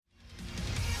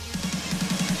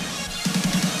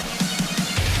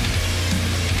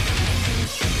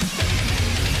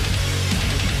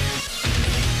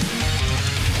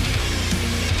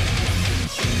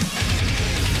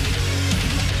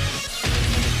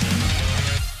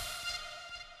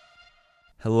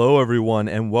Hello, everyone,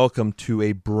 and welcome to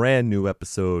a brand new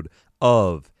episode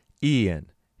of Ian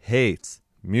Hates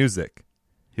Music.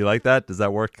 You like that? Does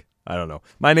that work? I don't know.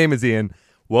 My name is Ian.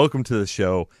 Welcome to the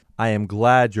show. I am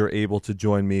glad you're able to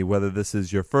join me, whether this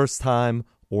is your first time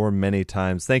or many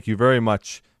times. Thank you very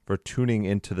much for tuning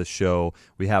into the show.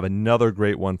 We have another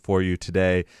great one for you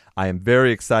today. I am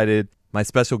very excited. My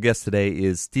special guest today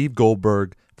is Steve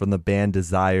Goldberg from the band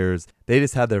Desires. They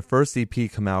just had their first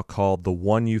EP come out called The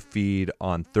One You Feed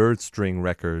on Third String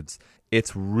Records.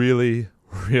 It's really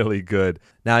good.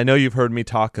 Now, I know you've heard me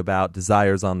talk about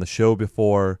Desires on the show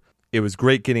before. It was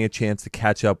great getting a chance to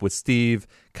catch up with Steve,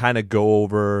 kind of go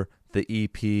over the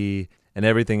EP and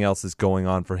everything else is going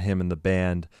on for him and the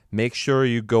band. Make sure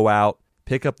you go out,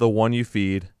 pick up The One You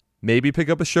Feed, maybe pick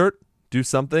up a shirt, do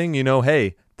something.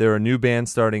 Hey, they're a new band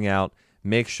starting out.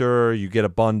 Make sure you get a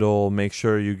bundle. Make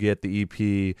sure you get the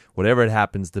EP, whatever it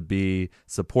happens to be.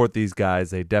 Support these guys.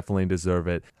 They definitely deserve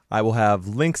it. I will have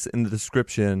links in the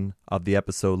description of the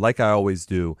episode like I always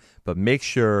do. But make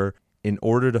sure, in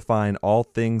order to find all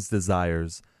things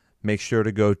Desires, make sure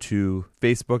to go to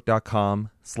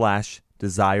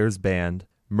facebook.com/desiresband,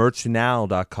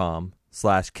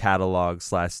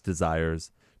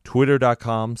 merchnow.com/catalog/desires,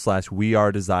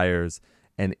 twitter.com/wearedesires,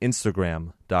 and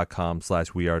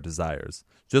instagram.com/wearedesires.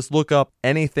 Just look up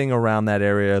anything around that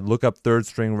area. Look up Third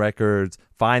String Records,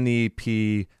 find the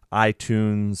EP,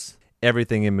 iTunes,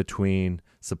 everything in between.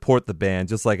 Support the band,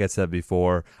 just like I said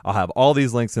before. I'll have all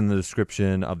these links in the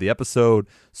description of the episode,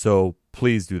 so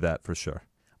please do that for sure.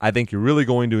 I think you're really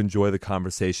going to enjoy the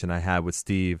conversation I had with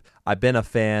Steve. I've been a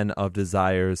fan of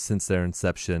Desires since their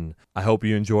inception. I hope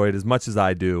you enjoy it as much as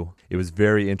I do. It was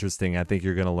very interesting. I think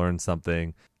you're going to learn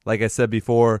something. Like I said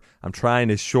before, I'm trying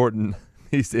to shorten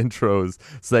these intros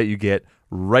so that you get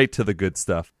right to the good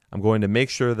stuff. I'm going to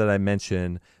make sure that I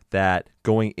mention that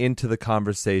going into the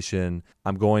conversation,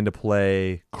 I'm going to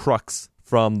play Crux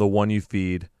from The One You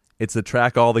Feed. It's a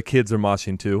track all the kids are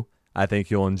moshing to. I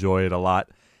think you'll enjoy it a lot.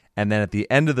 And then at the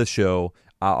end of the show,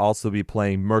 I'll also be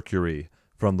playing Mercury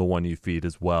from The One You Feed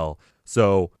as well.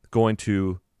 So going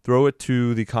to throw it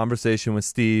to the conversation with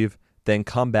Steve, then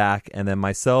come back, and then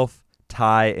myself,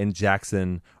 Ty, and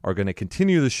Jackson are going to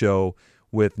continue the show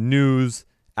with news,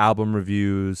 album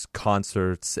reviews,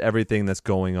 concerts, everything that's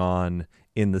going on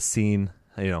in the scene,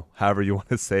 however you want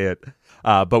to say it.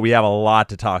 But we have a lot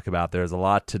to talk about. There's a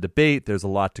lot to debate. There's a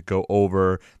lot to go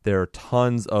over. There are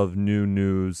tons of new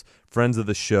news, friends of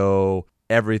the show,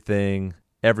 everything,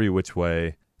 every which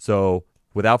way. So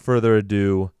without further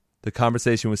ado, the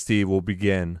conversation with Steve will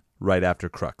begin right after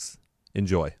Crux.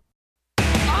 Enjoy.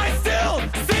 I still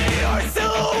see your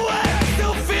silhouette. I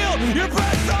still feel your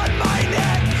breath on my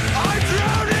neck. I'm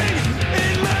drowning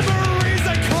in memories.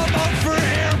 I come up for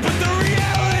air, but the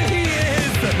reality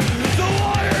is the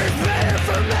water is better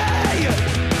for me.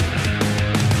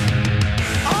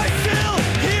 I still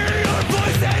hear your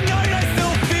voice at night. I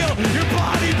still feel your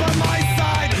body by my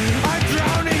side. I'm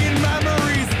drowning in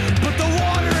memories, but the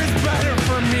water is better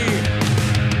for me.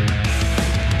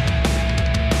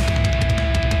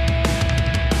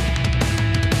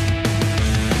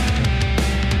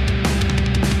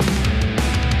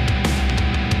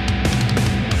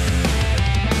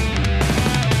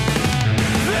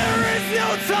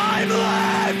 Time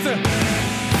left to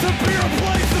be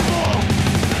replaceable,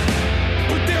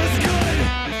 but there's good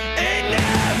in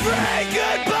every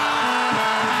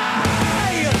goodbye,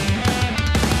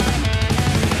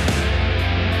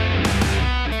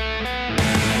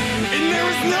 and there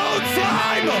is no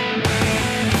time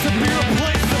to be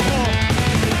replaceable,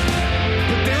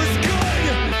 but there's good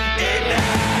in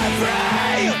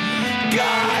every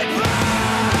goodbye.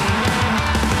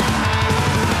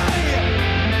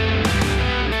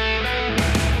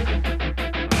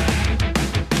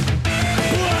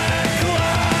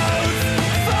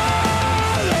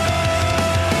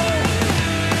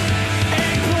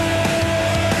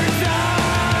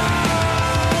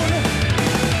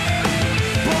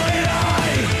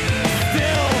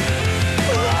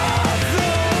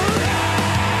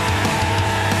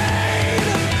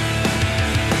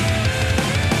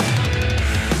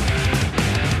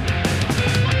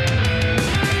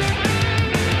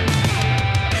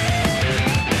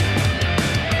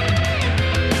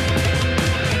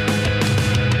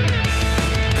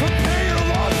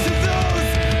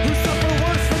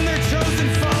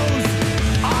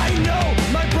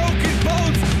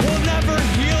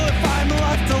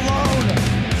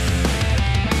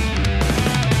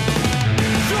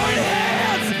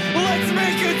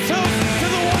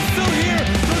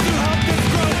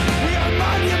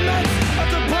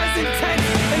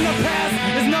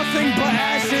 nothing but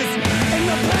ashes, and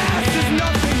the past is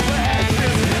nothing but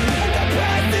ashes.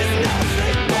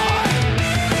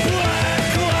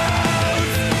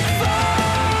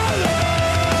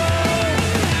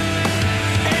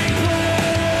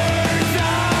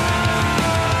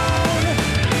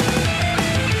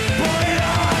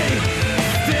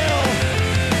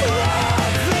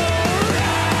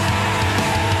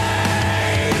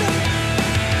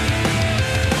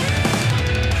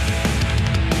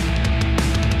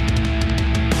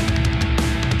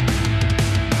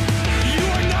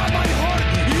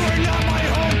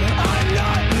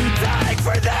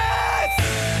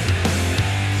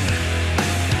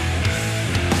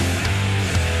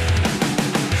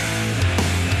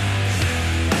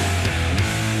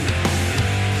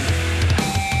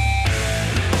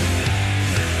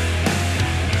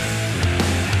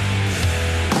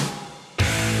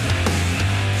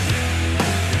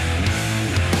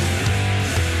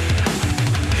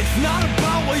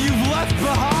 left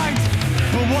behind,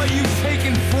 but what you've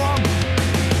taken from.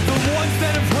 The ones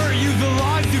that have hurt you, the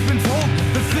lies you've been told,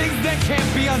 the things that can't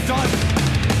be undone.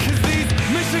 Cause these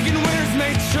Michigan winters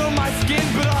may chill my skin,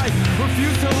 but I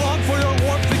refuse to long for your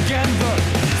warmth again. The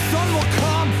sun will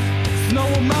come, snow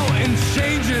will melt, and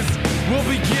changes will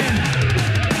begin.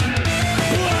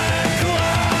 Black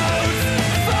clouds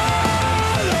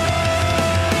follow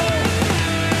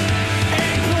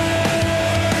and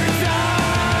pour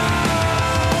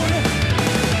down,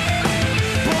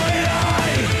 but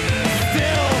I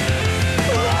still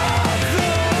love the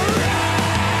rain.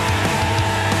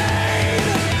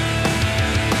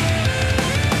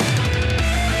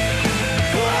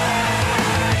 Black clouds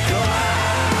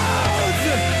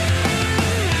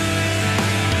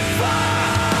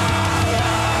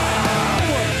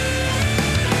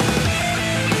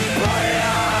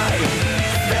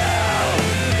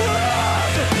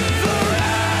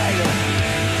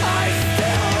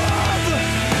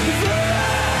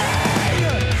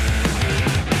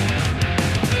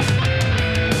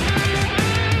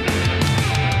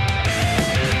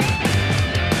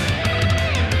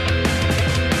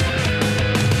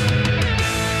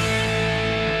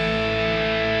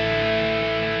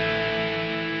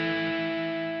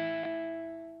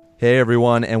Hey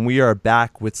everyone, and we are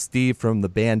back with Steve from the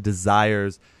band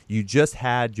Desires. You just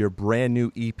had your brand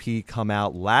new EP come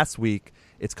out last week.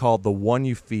 It's called The One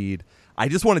You Feed. I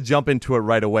just want to jump into it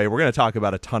right away. We're going to talk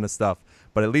about a ton of stuff,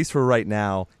 but at least for right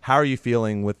now, how are you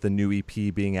feeling with the new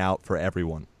EP being out for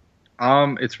everyone?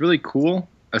 It's really cool,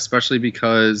 especially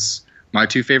because my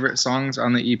two favorite songs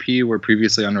on the EP were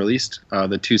previously unreleased.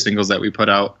 The two singles that we put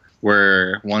out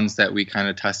were ones that we kind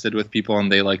of tested with people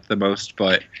and they liked the most,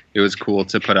 but it was cool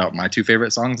to put out my two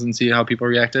favorite songs and see how people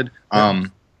reacted.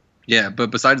 But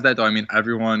besides that, though, I mean,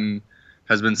 everyone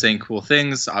has been saying cool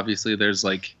things. Obviously, there's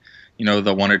like, you know,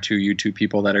 the one or two YouTube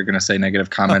people that are going to say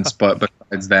negative comments, but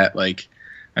besides that, like,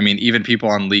 I mean, even people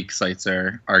on leak sites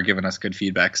are giving us good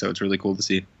feedback, so it's really cool to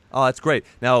see. Oh, that's great.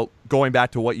 Now, going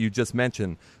back to what you just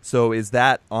mentioned, so is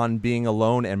that On Being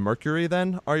Alone and Mercury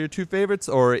then are your two favorites,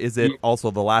 or is it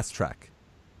also the last track?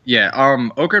 Yeah,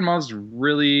 Ochre and Mauve's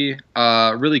really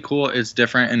cool. It's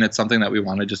different, and it's something that we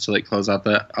wanted just to like close out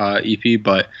the EP.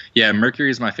 But yeah, Mercury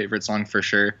is my favorite song for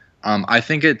sure. I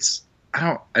think it's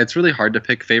really hard to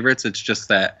pick favorites. It's just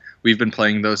that we've been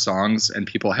playing those songs and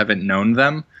people haven't known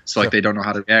them, so like they don't know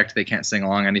how to react, they can't sing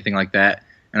along, anything like that.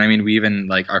 And I mean, we even,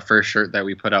 like, our first shirt that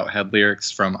we put out had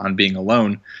lyrics from On Being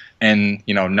Alone, and,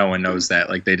 you know, no one knows that.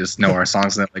 Like, they just know our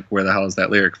songs, and like, where the hell is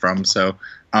that lyric from? So,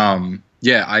 it's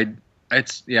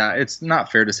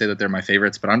not fair to say that they're my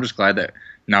favorites, but I'm just glad that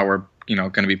now we're, you know,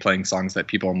 going to be playing songs that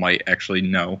people might actually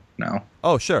know now.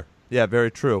 Oh, sure. Yeah,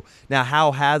 very true. Now,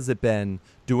 how has it been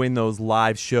doing those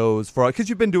live shows because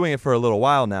you've been doing it for a little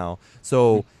while now.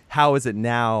 So how is it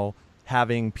now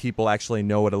having people actually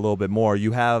know it a little bit more?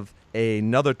 You have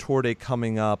another tour date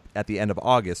coming up at the end of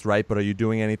August, right? But are you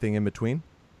doing anything in between?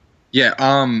 Yeah,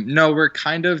 no, we're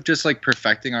kind of just like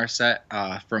perfecting our set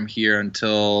from here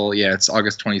until, it's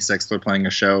August 26th. We're playing a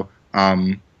show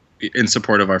in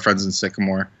support of our friends in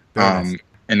Sycamore. Nice.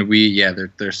 And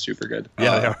they're super good.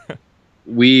 Yeah, they are.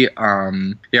 We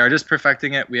are just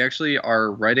perfecting it. We actually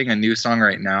are writing a new song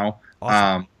right now.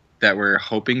 Awesome. That we're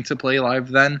hoping to play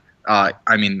live then. I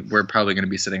mean, we're probably going to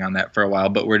be sitting on that for a while,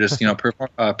 but we're just,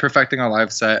 perfecting our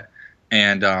live set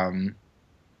and,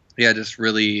 just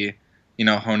really,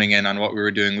 honing in on what we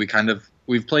were doing.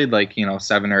 We've played like,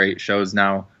 7 or 8 shows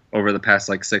now over the past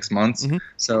like 6 months. Mm-hmm.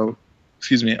 So,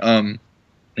 excuse me.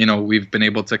 We've been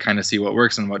able to kind of see what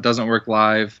works and what doesn't work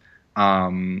live.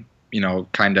 Kind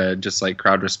of just like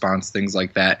crowd response, things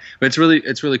like that. But it's really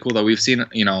cool though. We've seen,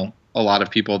 a lot of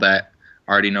people that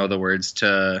already know the words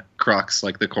to Crux,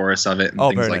 like the chorus of it and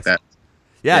things like that.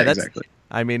 Yeah, that's exactly.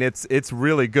 I mean, it's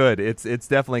really good. It's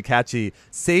definitely catchy.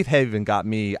 Safe Haven got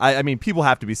me. I mean, people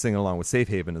have to be singing along with Safe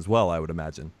Haven as well, I would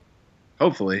imagine.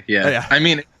 Hopefully, yeah. Yeah. I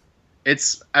mean,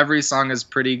 every song is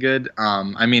pretty good.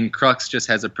 I mean, Crux just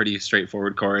has a pretty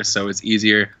straightforward chorus, so it's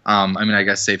easier. I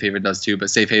guess Safe Haven does too, but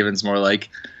Safe Haven's more like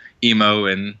emo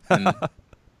and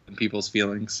people's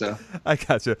feelings. So I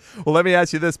gotcha. Well, let me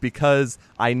ask you this, because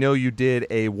I know you did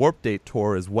a Warp Date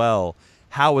tour as well.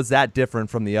 How was that different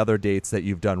from the other dates that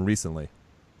you've done recently?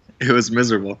 It was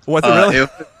miserable. Was it really?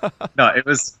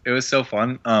 It was so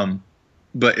fun.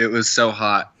 But it was so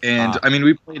hot. And I mean,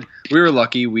 we were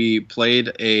lucky. We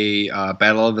played a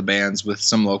Battle of the Bands with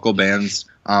some local bands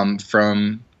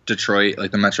from Detroit,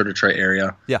 like the Metro Detroit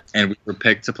area. Yeah. And we were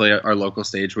picked to play at our local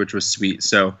stage, which was sweet.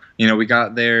 So, we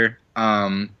got there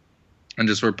and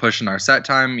just were pushing our set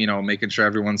time, making sure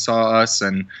everyone saw us.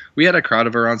 And we had a crowd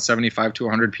of around 75 to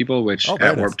 100 people, which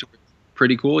at Warped Tour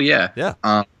pretty cool. Yeah.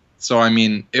 Yeah. So I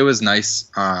mean, it was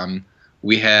nice.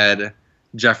 We had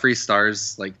Jeffree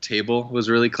Star's like table was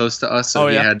really close to us, so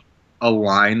he had a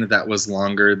line that was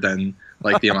longer than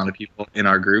like the amount of people in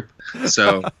our group.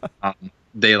 So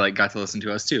they like got to listen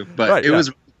to us too. But it was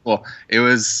really cool. It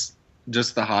was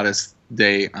just the hottest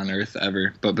day on earth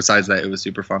ever. But besides that, it was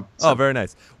super fun. So. Oh, very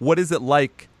nice. What is it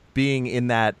like being in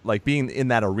that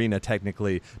arena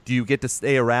technically? Do you get to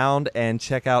stay around and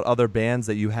check out other bands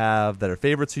that you have that are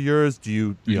favorites of yours? Do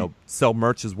you, you know, sell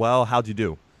merch as well? How'd you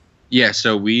do? Yeah,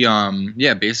 so we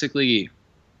basically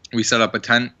we set up a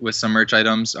tent with some merch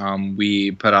items.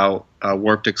 We put out a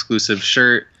Warped exclusive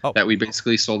shirt that we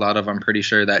basically sold out of, I'm pretty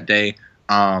sure, that day.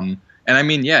 And I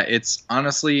mean, yeah, it's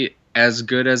honestly as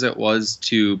good as it was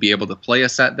to be able to play a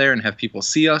set there and have people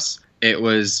see us. It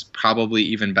was probably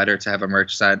even better to have a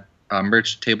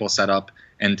merch table set up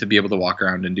and to be able to walk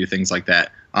around and do things like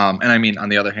that. And I mean, on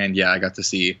the other hand, yeah, I got to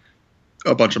see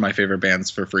a bunch of my favorite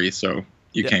bands for free, so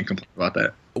you can't complain about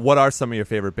that. What are some of your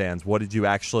favorite bands? What did you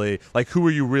actually like? Who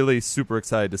were you really super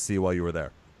excited to see while you were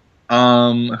there?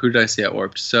 Who did I see at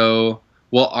Warped? So,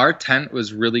 well, our tent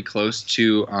was really close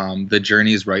to the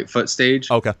Journey's Right Foot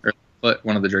stage. Okay. Or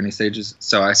one of the Journey stages.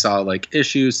 So I saw like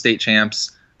Issues, State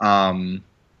Champs, and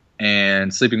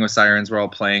Sleeping with Sirens were all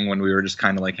playing when we were just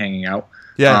kind of like hanging out.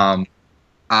 Yeah.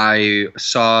 I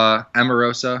saw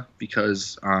Emarosa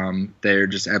because they're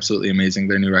just absolutely amazing.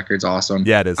 Their new record's awesome.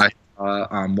 Yeah, it is. I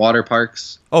saw Water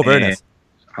Parks. Oh, very nice.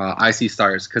 Icy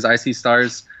Stars, because Icy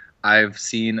Stars, I've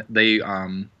seen they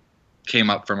came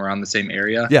up from around the same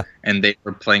area. Yeah. And they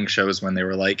were playing shows when they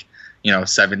were like,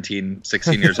 17,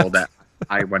 16 years old that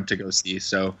I went to go see.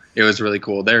 So it was really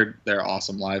cool. They're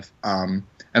awesome live.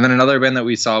 And then another band that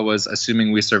we saw was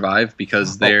Assuming We Survive,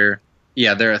 because they're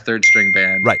a third string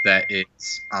band that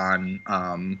is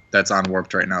on that's on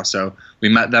Warped right now. So we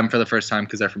met them for the first time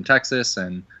because they're from Texas,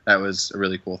 and that was a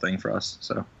really cool thing for us.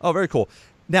 So very cool.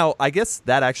 Now, I guess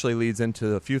that actually leads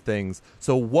into a few things.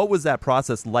 So what was that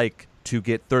process like to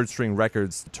get Third String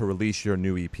Records to release your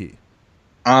new EP?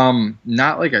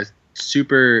 Not like a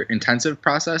super intensive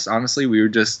process. Honestly, we were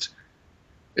just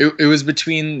it was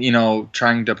between,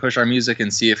 trying to push our music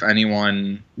and see if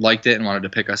anyone liked it and wanted to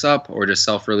pick us up, or just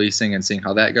self-releasing and seeing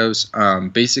how that goes. Our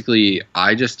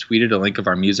I just tweeted a link of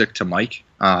our music to Mike.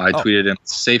 I tweeted in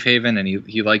Safe Haven, and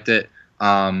he liked it.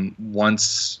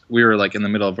 Once we were like in the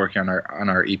middle of working on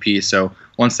our EP, so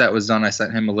once that was done, I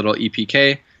sent him a little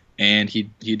EPK, and he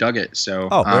dug it. So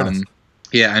very nice.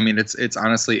 Yeah, I mean, it's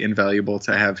honestly invaluable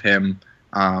to have him,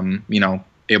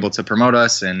 able to promote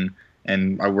us, and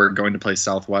we're going to play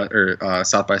South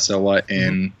by So What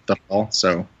in the fall.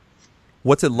 So,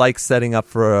 what's it like setting up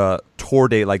for a tour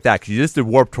date like that? Because you just did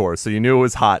Warped Tour, so you knew it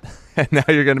was hot, and now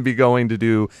you're going to be going to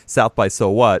do South by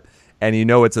So What, and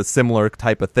it's a similar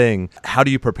type of thing. How do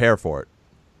you prepare for it?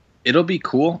 It'll be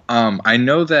cool. I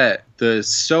know that the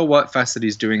So What Fest that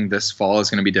he's doing this fall is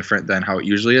going to be different than how it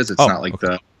usually is. It's not like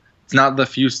it's not the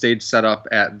few stage setup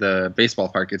at the baseball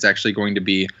park. It's actually going to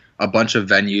be a bunch of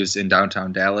venues in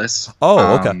downtown Dallas.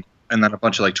 Oh, okay. And then a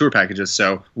bunch of like tour packages.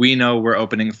 So we know we're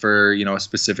opening for, a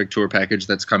specific tour package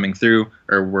that's coming through,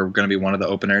 or we're going to be one of the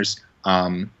openers.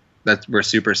 That we're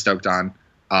super stoked on.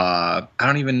 I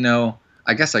don't even know.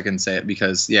 I guess I can say it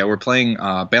because, we're playing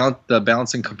the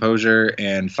Balancing Composure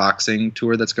and Foxing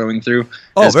tour that's going through.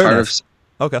 Oh, very nice.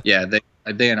 Okay. Yeah,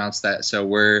 they announced that. So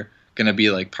we're going to be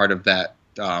like part of that,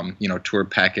 tour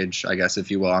package, I guess,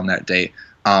 if you will, on that date.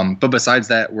 But besides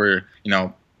that,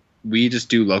 we just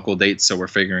do local dates. So we're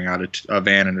figuring out a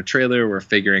van and a trailer. We're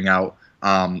figuring out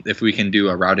if we can do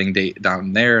a routing date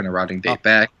down there and a routing date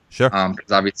back. Sure.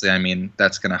 Because obviously, I mean,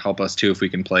 that's going to help us too if we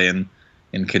can play in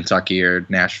Kentucky or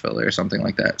Nashville or something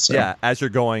like that. So yeah, as you're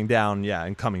going down,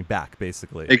 and coming back,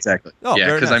 basically. Exactly. Oh,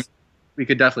 yeah, because nice. we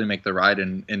could definitely make the ride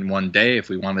in one day if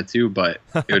we wanted to, but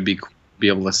it would be cool be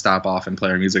able to stop off and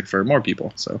play our music for more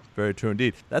people. So very true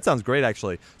indeed. That sounds great,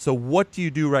 actually. So what do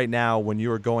you do right now when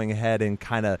you are going ahead and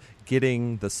kind of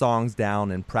getting the songs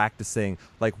down and practicing?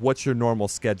 Like, what's your normal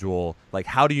schedule? Like,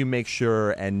 how do you make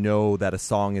sure and know that a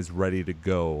song is ready to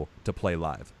go to play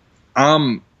live?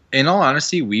 In all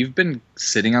honesty, we've been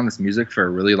sitting on this music for a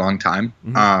really long time.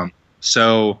 Mm-hmm.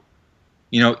 So,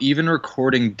 even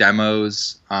recording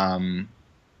demos,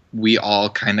 we all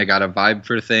kind of got a vibe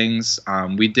for things.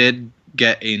 We did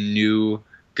get a new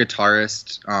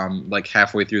guitarist like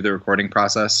halfway through the recording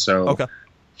process. So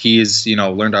he's,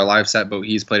 learned our live set, but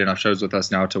he's played enough shows with us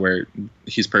now to where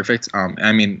he's perfect.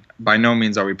 I mean, by no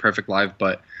means are we perfect live,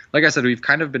 but like I said, we've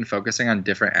kind of been focusing on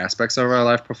different aspects of our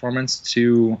live performance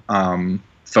to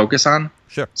focus on.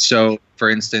 Sure. So, for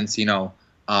instance,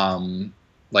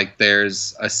 Like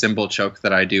there's a cymbal choke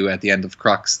that I do at the end of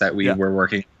Crux that we were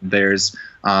working. There's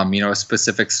a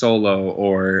specific solo,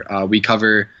 or we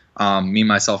cover Me,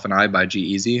 Myself, and I by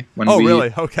G-Eazy.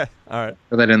 Really? Okay. All right.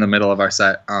 Put that in the middle of our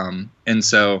set. And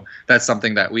so that's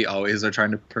something that we always are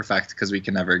trying to perfect because we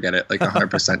can never get it like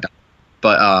 100% down.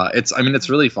 But it's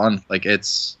really fun. Like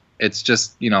it's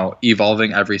just,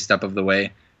 evolving every step of the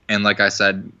way. And like I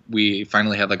said, we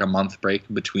finally had like a month break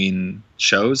between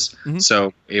shows.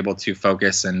 So able to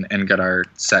focus and get our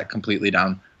set completely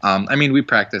down. We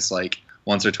practice like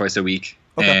once or twice a week.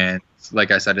 Okay. And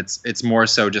like I said, it's more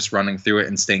so just running through it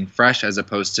and staying fresh, as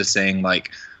opposed to saying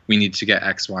like we need to get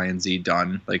X, Y, and Z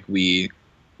done. Like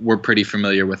we're pretty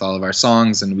familiar with all of our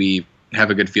songs and we have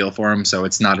a good feel for them, so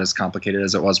it's not as complicated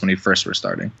as it was when we first were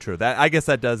starting. True. I guess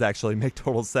that does actually make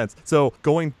total sense. So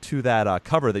going to that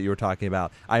cover that you were talking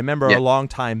about, I remember a long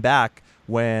time back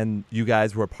when you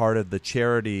guys were part of the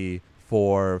charity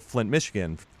for Flint,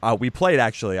 Michigan. We played,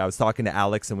 actually, I was talking to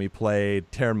Alex, and we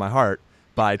played Tear in My Heart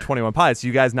by 21 Pilots.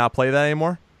 You guys not play that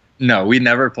anymore? No, we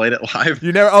never played it live.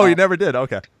 You never? You never did?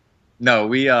 Okay. No,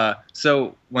 we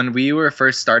so when we were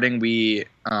first starting, we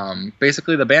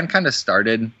basically the band kind of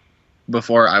started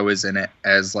before I was in it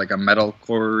as like a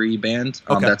metalcore band.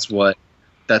 Okay. That's what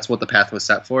the path was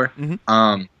set for.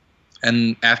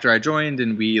 And after I joined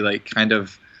and we like kind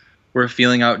of were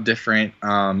feeling out different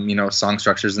song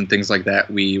structures and things like that,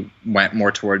 we went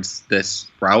more towards this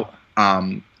route.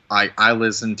 I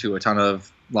listened to a ton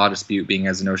of Law Dispute, Being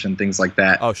as an Ocean, things like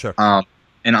that. Oh, sure.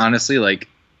 And honestly, like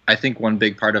I think one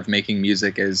big part of making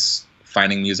music is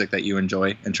finding music that you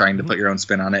enjoy and trying to put your own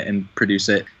spin on it and produce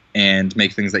it and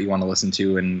make things that you want to listen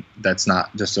to, and that's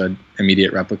not just an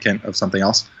immediate replicant of something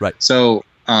else. Right. So,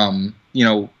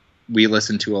 we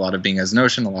listen to a lot of Being as an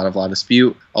Ocean, a lot of Law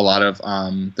Dispute, a lot of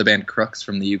the band Crux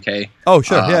from the UK. Oh,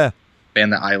 sure, yeah.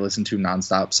 Band that I listen to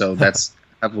nonstop, so that's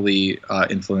heavily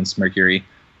influenced Mercury.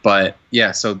 But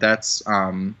yeah, so that's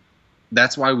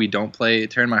why we don't play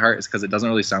Tear in My Heart, is because it doesn't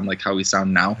really sound like how we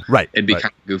sound now. Right. It'd be kind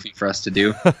of goofy for us to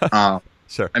do.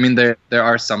 Sure. There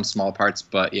are some small parts,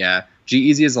 but yeah,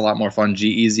 G-Eazy is a lot more fun.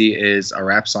 G-Eazy is a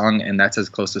rap song, and that's as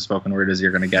close to spoken word as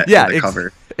you're going to get to the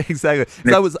cover. Exactly.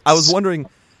 So I was wondering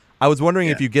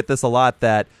if you get this a lot,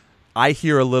 that I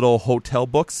hear a little Hotel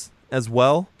Books as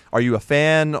well. Are you a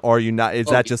fan, or are you not? Is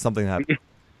that just something that...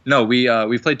 No,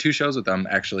 we played 2 shows with them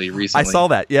actually recently. I saw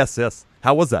that. Yes.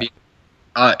 How was that?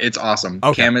 It's awesome.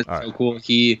 Okay. Cam is so cool.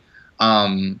 He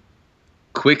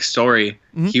quick story.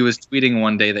 He was tweeting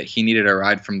one day that he needed a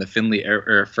ride from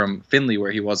the from Findlay,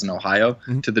 where he was in Ohio,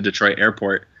 to the Detroit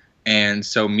airport. And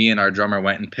so me and our drummer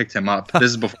went and picked him up.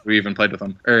 This is before we even played with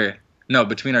him.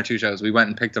 Between our 2 shows, we went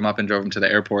and picked him up and drove him to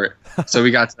the airport. So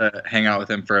we got to hang out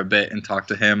with him for a bit and talk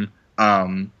to him.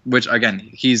 Which again,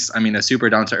 he's a super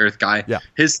down to earth guy. Yeah.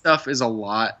 His stuff is a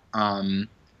lot. The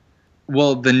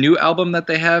new album that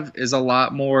they have is a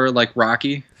lot more like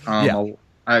rocky.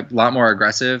 A lot more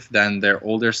aggressive than their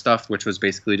older stuff, which was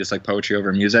basically just like poetry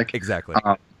over music. Exactly.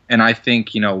 And I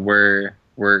think we're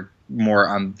more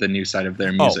on the new side of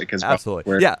their music as well.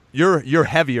 Absolutely. Yeah, you're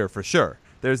heavier for sure.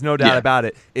 There's no doubt about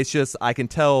it. It's just I can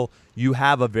tell you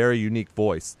have a very unique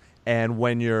voice, and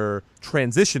when you're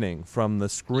transitioning from the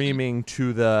screaming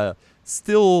to the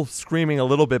still screaming a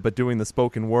little bit but doing the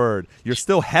spoken word, you're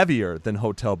still heavier than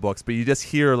Hotel Books, but you just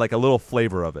hear like a little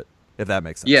flavor of it, if that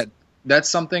makes sense. Yeah. That's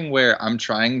something where I'm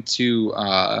trying to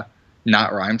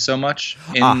not rhyme so much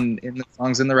in the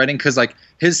songs in the writing, because like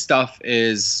his stuff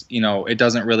is it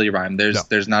doesn't really rhyme.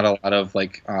 There's not a lot of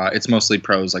like it's mostly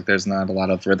prose. Like there's not a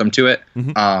lot of rhythm to it,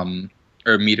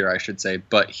 or meter I should say.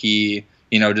 But he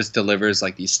just delivers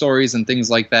like these stories and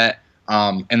things like that.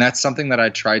 And that's something that I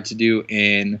tried to do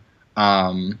in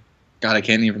God, I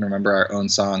can't even remember our own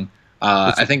song.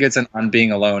 I think it's an On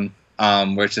Being Alone,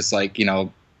 where it's just like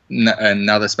and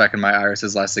now the speck in my iris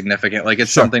is less significant. Like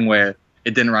it's something where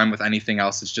it didn't rhyme with anything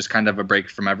else. It's just kind of a break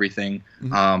from everything.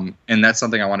 And that's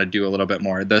something I want to do a little bit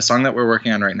more. The song that we're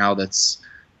working on right now that's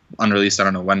unreleased, I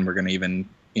don't know when we're going to even,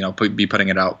 be putting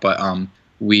it out, but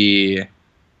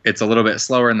it's a little bit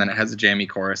slower, and then it has a jammy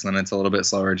chorus, and then it's a little bit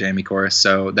slower jammy chorus.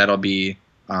 So that'll be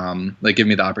give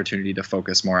me the opportunity to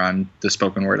focus more on the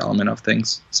spoken word element of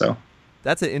things. So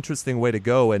that's an interesting way to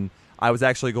go. And I was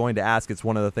actually going to ask, it's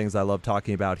one of the things I love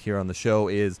talking about here on the show,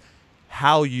 is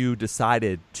how you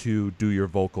decided to do your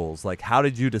vocals. Like, how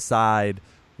did you decide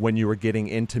when you were getting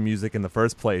into music in the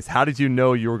first place? How did you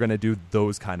know you were going to do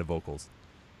those kind of vocals?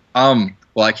 Well,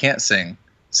 I can't sing.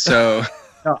 So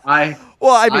I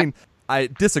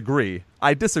disagree.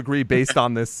 I disagree based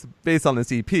on this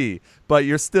EP, but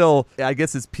you're still, I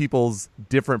guess it's people's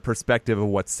different perspective of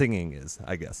what singing is,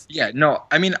 I guess. Yeah, no,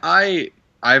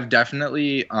 I've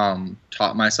definitely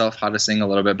taught myself how to sing a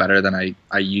little bit better than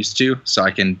I used to, so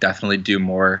I can definitely do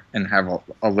more and have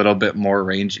a little bit more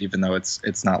range, even though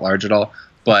it's not large at all.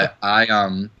 But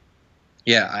I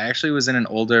actually was in an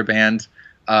older band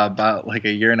about like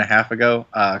a year and a half ago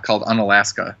called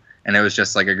Unalaska, and it was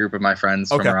just like a group of my friends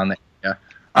from around the area.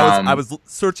 I was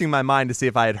searching my mind to see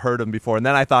if I had heard them before, and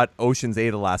then I thought Ocean's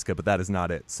 8 Alaska, but that is not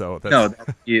it. So no,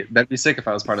 that'd be sick if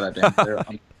I was part of that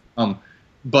band.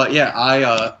 But yeah,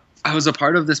 I was a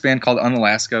part of this band called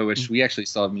Unalaska, which we actually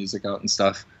still have music out and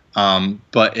stuff.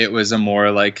 But it was a more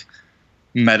like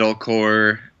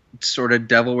metalcore sort of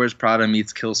Devil Wears Prada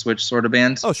meets Killswitch sort of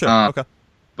band. Oh, sure. Okay.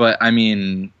 But I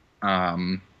mean, where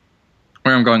I'm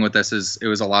going with this is it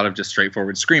was a lot of just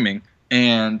straightforward screaming.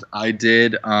 And I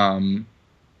did,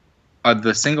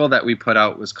 the single that we put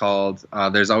out was called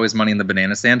There's Always Money in the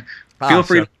Banana Stand. Feel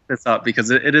free to look this up because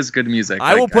it is good music.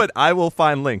 I will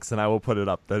find links and I will put it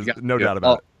up. There's no doubt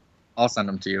about it. I'll send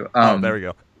them to you. There we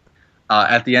go.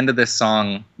 At the end of this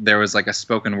song, there was like a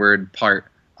spoken word part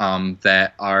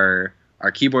that our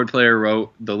keyboard player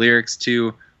wrote the lyrics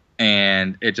to,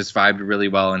 and it just vibed really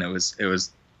well, and it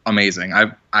was amazing.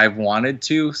 I've wanted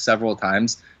to several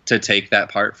times to take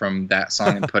that part from that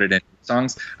song and put it in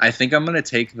songs. I think I'm gonna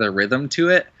take the rhythm to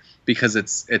it because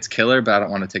it's killer, but I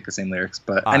don't want to take the same lyrics.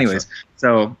 But anyways, sure.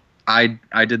 So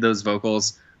I did those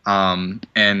vocals,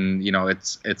 and you know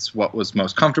it's what was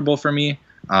most comfortable for me,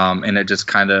 and it just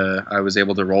kind of I was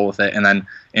able to roll with it. And then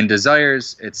in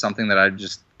Desires, it's something that I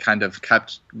just kind of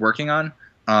kept working on,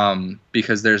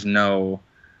 because there's no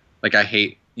like I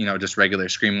hate just regular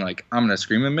screaming, like I'm gonna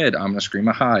scream a mid, I'm gonna scream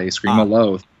a high, scream a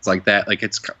low. It's like that. Like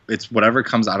it's whatever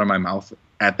comes out of my mouth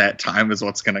at that time is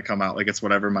what's gonna come out. Like it's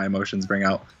whatever my emotions bring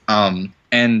out.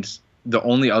 And the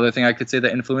only other thing I could say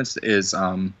that influenced is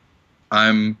I'm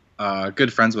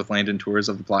good friends with Landon Tours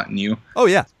of The Plot and You. Oh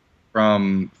yeah.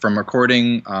 From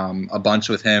recording a bunch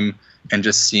with him and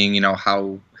just seeing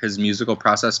how his musical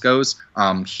process goes.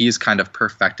 He's kind of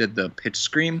perfected the pitch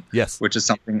scream. Yes. Which is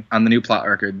something on the new Plot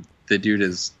record. The dude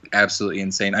is absolutely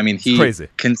insane. I mean, he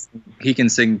can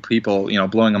sing people,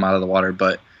 blowing them out of the water,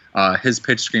 but his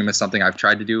pitch scream is something I've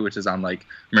tried to do, which is on like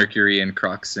Mercury and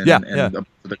Crux and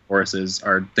the choruses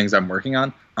are things I'm working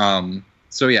on.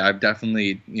 So yeah, I've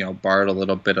definitely, borrowed a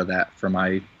little bit of that for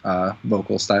my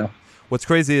vocal style. What's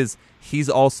crazy is he's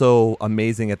also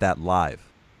amazing at that live.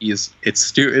 It's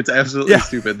absolutely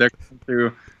stupid. They're coming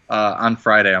through on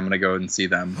Friday. I'm going to go and see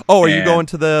them. Oh, are you going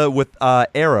to with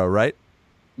Era, right?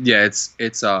 Yeah, it's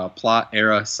Plot,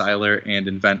 Era, Siler, and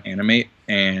Invent Animate,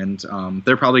 and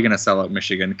they're probably going to sell out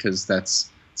Michigan because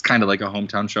it's kind of like a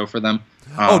hometown show for them.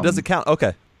 Does it count?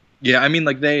 Okay. Yeah, I mean,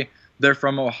 like they're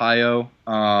from Ohio.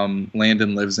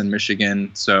 Landon lives in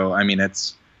Michigan, so I mean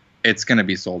it's going to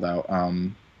be sold out.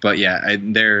 But yeah,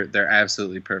 they're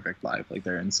absolutely perfect live. Like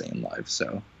they're insane live.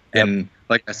 So and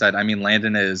like I said, I mean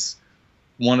Landon is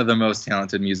one of the most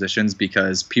talented musicians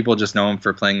because people just know him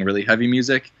for playing really heavy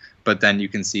music. But then you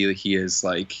can see that he is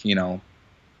like, he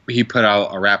put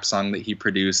out a rap song that he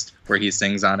produced where he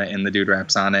sings on it and the dude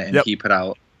raps on it. And he put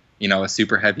out, a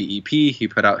super heavy EP. He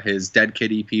put out his Dead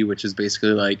Kid EP, which is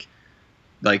basically like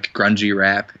grungy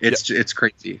rap. It's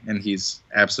crazy. And he's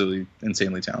absolutely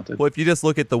insanely talented. Well, if you just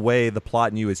look at the way The Plot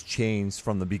and You has changed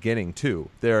from the beginning too,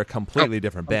 they're a completely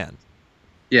different band.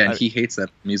 Yeah. And he hates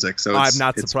that music. So I'm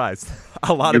not surprised.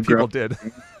 A lot of people did.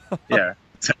 Yeah.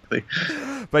 Exactly.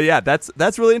 But yeah,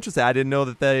 that's really interesting. I didn't know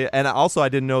that I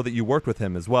didn't know that you worked with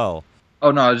him as well.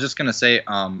 Oh no, I was just gonna say,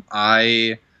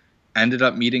 I ended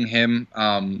up meeting him,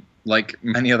 like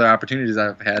many other opportunities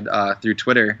I've had through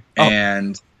Twitter,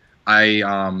 and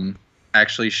I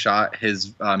actually shot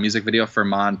his music video for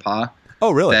Ma and Pa. Oh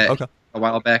really? Okay. A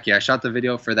while back, yeah, I shot the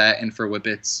video for that and for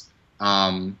Whippets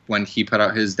when he put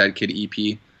out his Dead Kid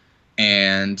EP,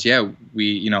 and yeah,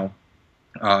 we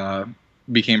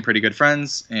became pretty good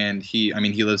friends, and he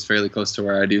lives fairly close to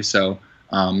where I do, so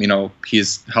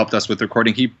he's helped us with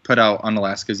recording. He put out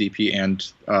Unalaska's EP and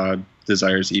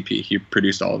Desires EP. He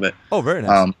produced all of it. Oh, very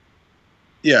nice.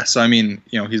 Yeah, so I mean,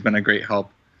 he's been a great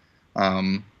help.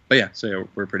 But yeah, so yeah,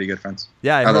 we're pretty good friends.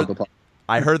 Yeah, I love The Plot.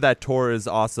 I heard that tour is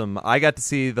awesome. I got to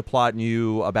see The Plot and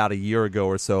You about a year ago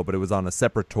or so, but it was on a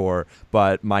separate tour.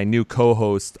 But my new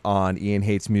co-host on Ian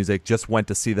Hates Music just went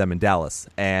to see them in Dallas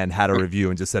and had a review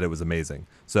and just said it was amazing.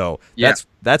 So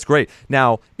that's great.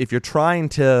 Now, if you're trying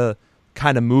to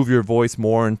kind of move your voice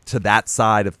more into that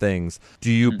side of things,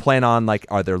 do you plan on, like,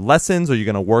 are there lessons? Or are you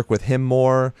going to work with him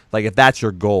more? Like, if that's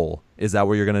your goal, is that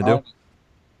what you're going to do?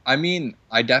 I mean,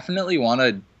 I definitely want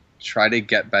to try to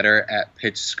get better at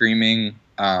pitch screaming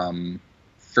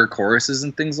for choruses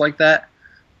and things like that.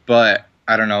 But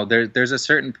I don't know. There's a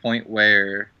certain point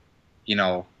where, you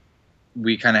know,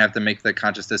 we kind of have to make the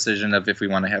conscious decision of if we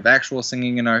want to have actual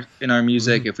singing in our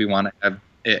music, if we want to have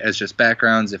it as just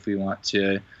backgrounds, if we want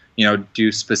to, you know,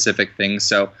 do specific things.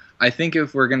 So I think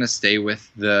if we're gonna stay with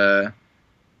the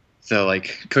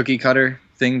like cookie cutter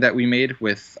thing that we made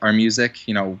with our music,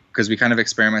 you know, because we kind of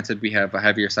experimented. We have a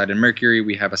heavier side in Mercury,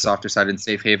 we have a softer side in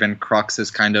Safe Haven. Crux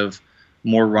is kind of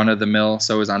more run of the mill,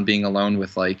 so is On Being Alone,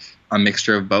 with like a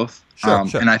mixture of both. Sure.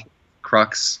 And I think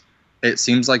Crux, it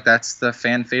seems like that's the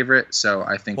fan favorite, so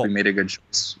I think Well, we made a good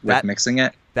choice with that- mixing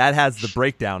it. That has the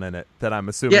breakdown in it that I'm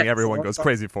assuming Yeah, everyone so- goes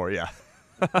crazy for. Yeah.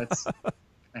 That's,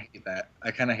 I hate that.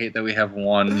 I kind of hate that we have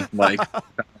one like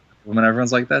when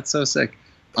everyone's like, "That's so sick."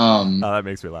 Oh, that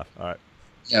makes me laugh. All right.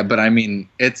 Yeah, but I mean,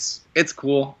 it's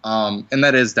cool. And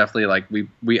that is definitely like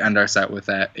we end our set with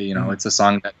that. You know, it's a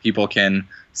song that people can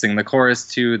sing the chorus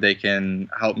to. They can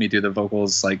help me do the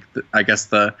vocals, like I guess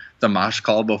the mosh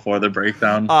call before the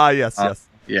breakdown. Yes.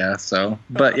 Yeah. So,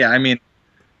 but yeah, I mean,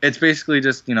 it's basically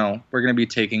just, you know, we're gonna be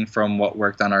taking from what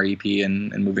worked on our EP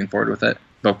and moving forward with it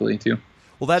vocally too.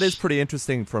 Well, that is pretty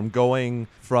interesting, from going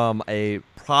from a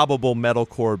probable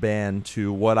metalcore band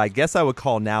to what I guess I would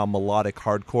call now melodic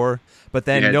hardcore, but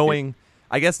then Yeah,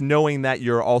 knowing that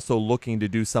you're also looking to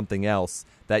do something else,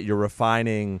 that you're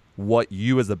refining what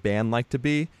you as a band like to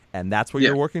be, and that's what Yeah.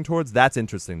 you're working towards. That's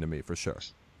interesting to me for sure.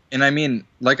 And I mean,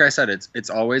 like I said, it's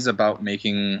always about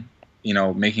making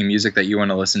music that you want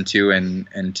to listen to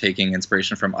and taking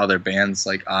inspiration from other bands.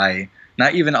 Like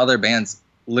not even other bands,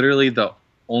 literally the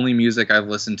only music I've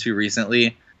listened to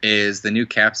recently is the new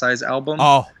Capsize album.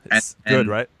 Oh, it's good, and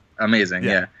right? Amazing,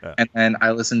 Yeah. And then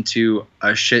I listened to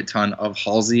a shit ton of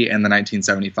Halsey and the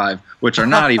 1975, which are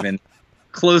not even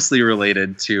closely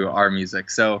related to our music.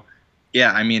 So,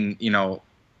 yeah, I mean, you know,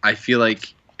 I feel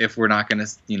like if we're not going to,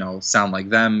 you know, sound like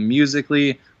them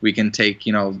musically, we can take,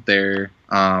 you know, their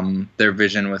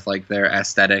vision with like their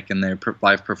aesthetic and their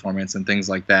live performance and things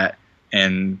like that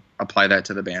and apply that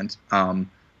to the band.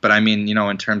 But I mean, you know,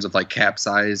 in terms of like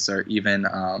Capsize, or even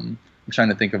I'm trying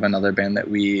to think of another band that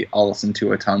we all listen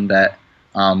to a ton that,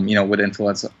 you know, would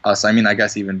influence us. I mean, I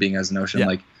guess even Being as Notion,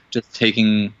 like just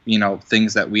taking, you know,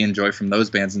 things that we enjoy from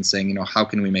those bands and saying, you know, how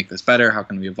can we make this better? How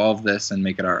can we evolve this and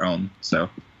make it our own? So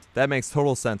that makes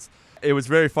total sense. It was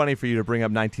very funny for you to bring up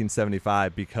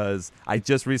 1975 because I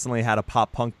just recently had a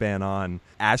pop punk band on.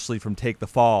 Ashley from Take the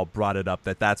Fall brought it up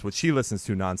that's what she listens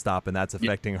to nonstop, and that's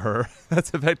affecting her.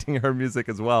 That's affecting her music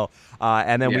as well.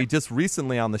 And then we just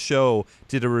recently on the show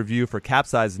did a review for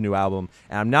Capsize's new album,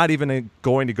 and I'm not even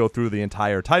going to go through the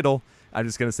entire title. I'm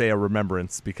just going to say A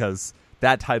Remembrance, because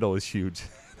that title is huge.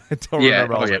 I don't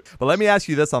remember all of it. But let me ask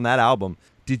you this on that album.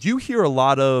 Did you hear a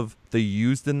lot of The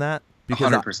Used in that?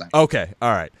 100%. Okay,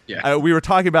 all right. Yeah. We were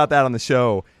talking about that on the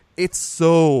show. It's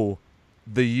so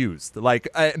The Used. Like,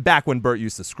 back when Bert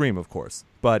used to scream, of course.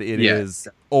 But it is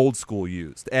old school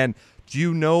Used. And do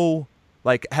you know,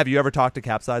 like, have you ever talked to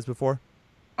Capsize before?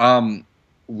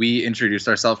 We introduced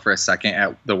ourselves for a second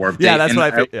at the Warped Yeah, date, that's and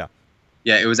what I feel. Yeah.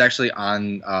 Yeah, it was actually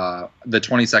on the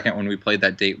 22nd when we played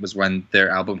that date was when their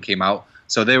album came out.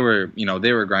 So they were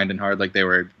grinding hard. Like, they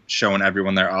were showing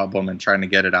everyone their album and trying to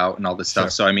get it out and all this stuff. Sure.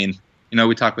 So, I mean, you know,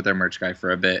 we talked with their merch guy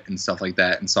for a bit and stuff like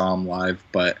that and saw him live.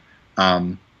 But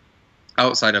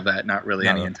outside of that, not really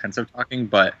any intensive talking.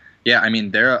 But, yeah, I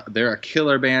mean, they're a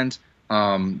killer band.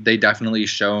 They definitely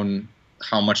shown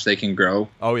how much they can grow.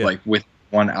 Oh, yeah. Like, with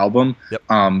one album.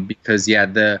 Yep. Because, yeah,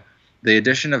 the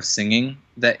addition of singing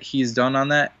that he's done on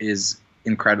that is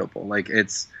incredible. Like,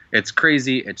 it's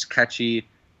crazy, it's catchy.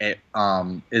 It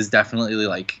is definitely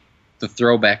like the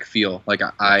throwback feel. Like,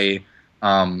 I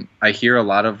hear a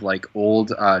lot of like old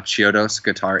Chiodos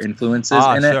guitar influences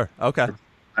in it. Sure. Okay.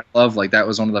 I love, like, that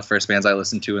was one of the first bands I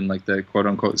listened to in like the quote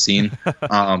unquote scene.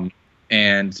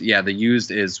 And yeah, The Used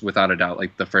is without a doubt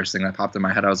like the first thing that popped in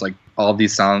my head. I was like, all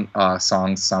these songs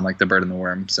sound like The Bird and the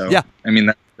Worm. So yeah, I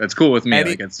mean that's cool with me. And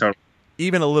like, it's totally.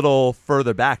 Even a little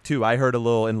further back too, I heard a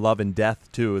little In Love and Death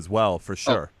too as well, for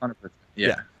sure. 100%.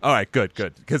 Yeah. All right, good.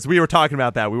 Because we were talking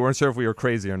about that. We weren't sure if we were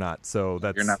crazy or not. So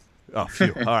that's. You're not. Oh,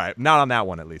 phew. All right. Not on that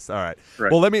one, at least. All right.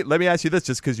 Right. Well, let me ask you this,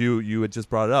 just because you had just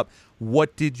brought it up.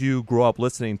 What did you grow up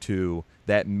listening to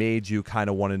that made you kind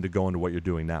of wanting to go into what you're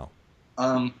doing now?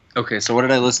 Okay, so what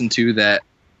did I listen to that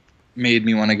made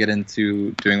me want to get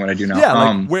into doing what I do now?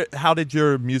 Yeah, how did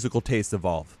your musical taste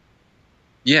evolve?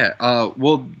 Yeah,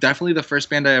 well, definitely the first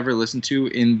band I ever listened to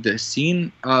in the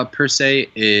scene, per se,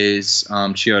 is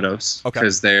Chiodos. Okay.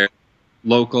 Because they're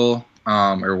local,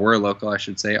 or were local, I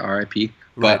should say, R.I.P.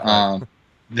 But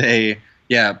Right.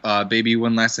 Baby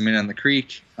One Last Minute on the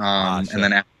Creek, Sure. and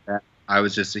then after that, I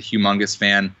was just a humongous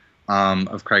fan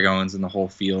of Craig Owens and the whole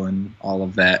feel and all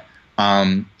of that.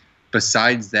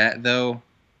 Besides that, though,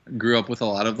 grew up with a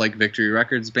lot of like Victory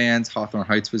Records bands. Hawthorne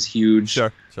Heights was huge.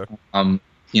 Sure.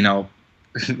 You know,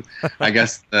 I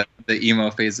guess the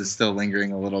emo phase is still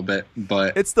lingering a little bit,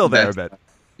 but It's still there a bit.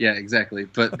 Yeah, exactly.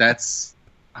 But that's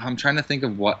I'm trying to think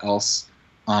of what else.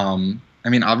 I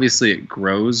mean, obviously it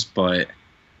grows, but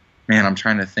man, I'm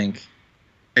trying to think.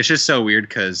 It's just so weird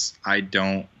because I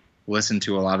don't listen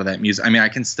to a lot of that music. I mean, I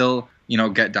can still, you know,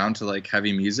 get down to like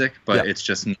heavy music, but it's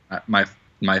just not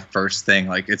my first thing.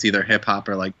 Like it's either hip hop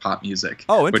or like pop music.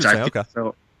 Oh, interesting. Which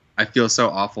Okay. I feel so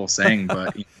awful saying,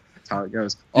 but you know, that's how it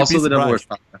goes. You'd Also, be the Devil Wears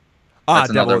surprised. Prada. Ah, That's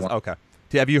another Devil. one. Okay.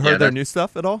 Have you heard Yeah, their that- new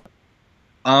stuff at all?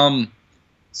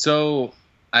 So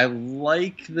I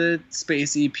like the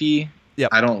Space EP. Yep.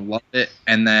 I don't love it.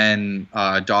 And then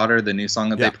Daughter, the new song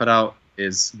that Yeah. they put out,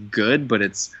 is good, but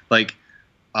it's like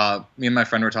me and my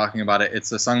friend were talking about it.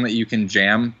 It's a song that you can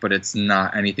jam, but it's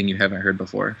not anything you haven't heard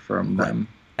before from them.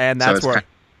 And So that's it's where kind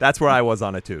that's where I was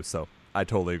on it too. So I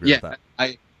totally agree with Yeah,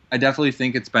 that. I definitely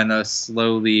think it's been a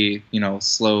slowly,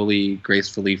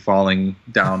 gracefully falling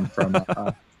down from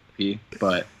EP.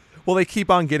 But Well, they keep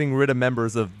on getting rid of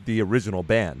members of the original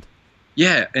band.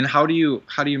 yeah, and how do you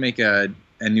make a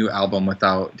new album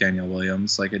without Daniel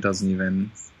Williams? Like it doesn't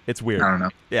even. It's weird. I don't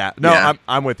know. Yeah, no, Yeah.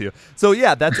 I'm with you. So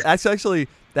yeah, that's actually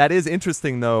that is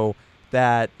interesting though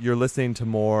that you're listening to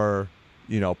more,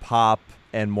 pop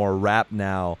and more rap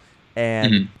now.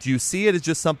 And Mhm. do you see it as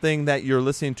just something that you're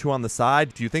listening to on the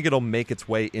side? Do you think it'll make its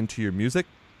way into your music?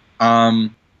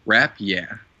 Rap, yeah.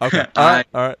 Okay, all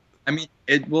right. I mean,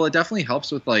 it definitely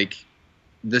helps with like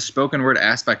the spoken word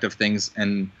aspect of things,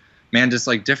 and man, just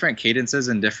like different cadences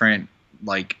and different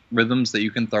like rhythms that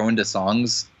you can throw into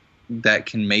songs that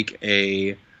can make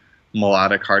a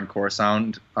melodic hardcore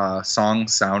song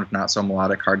sound not so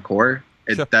melodic hardcore.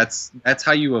 Sure. That's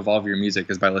how you evolve your music,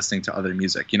 is by listening to other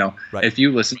music. Right. If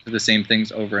you listen to the same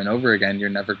things over and over again, you're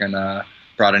never gonna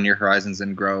broaden your horizons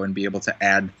and grow and be able to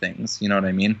add things. You know what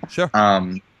I mean? Sure.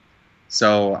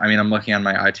 So, I mean, I'm looking on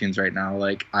my iTunes right now.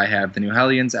 Like, I have the new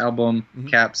Hellions album, Mhm.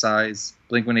 Capsize,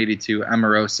 Blink-182,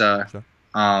 Emarosa, Sure.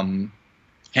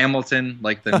 Hamilton,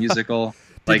 like the musical.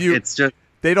 Like, you- it's just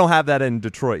They don't have that in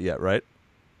Detroit yet, right?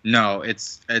 no,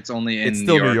 it's only in It's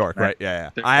still New York, right? right? Yeah.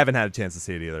 I haven't had a chance to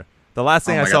see it either. The last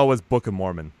thing Oh I my saw God. was Book of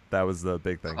Mormon. That was the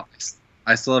big thing.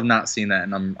 I still have not seen that,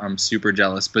 and I'm super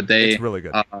jealous. But they, It's really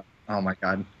good. oh my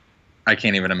god, I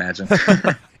can't even imagine.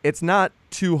 It's not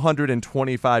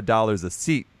 $225 a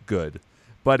seat good,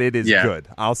 but it is Yeah. good.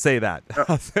 I'll say that.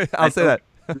 I I'll say that.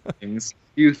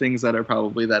 Few things that are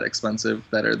probably that expensive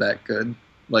that are that good,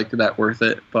 like that worth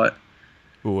it. But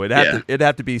Ooh, Yeah. it'd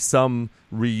have to be some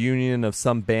reunion of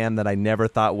some band that I never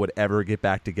thought would ever get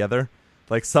back together.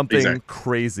 Like something Exactly.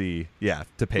 crazy,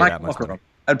 to pay My that much Chemical money.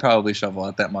 I'd probably shovel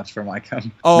out that much for my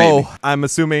chem. Oh, Maybe. I'm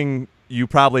assuming you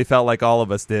probably felt like all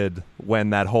of us did when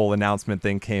that whole announcement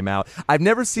thing came out. I've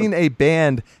never seen a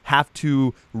band have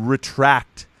to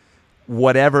retract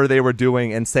whatever they were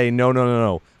doing and say,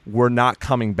 no, we're not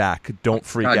coming back. Don't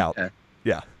freak God, out. yeah.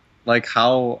 Yeah. Like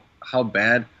how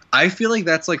bad. I feel like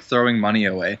that's like throwing money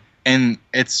away, and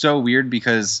it's so weird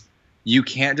because you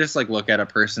can't just like look at a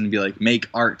person and be like, make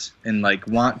art and like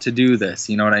want to do this.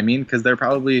 You know what I mean? Because they're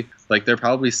probably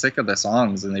sick of the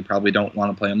songs, and they probably don't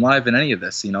want to play them live in any of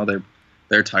this.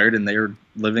 They're tired and they're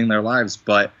living their lives.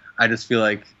 But I just feel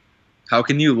like, how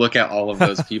can you look at all of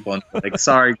those people and be like,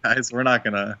 sorry guys, we're not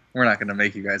gonna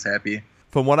make you guys happy.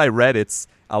 From what I read, it's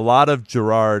a lot of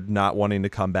Gerard not wanting to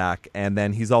come back, and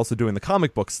then he's also doing the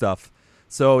comic book stuff.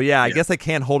 So yeah, I guess I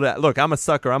can't hold it. Look, I'm a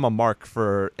sucker. I'm a mark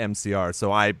for MCR,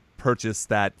 so I purchased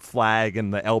that flag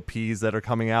and the LPs that are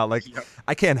coming out. Like, Yep.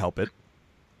 I can't help it.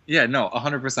 Yeah, no,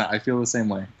 100%. I feel the same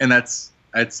way, and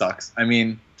it sucks. I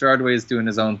mean, Gerard Way is doing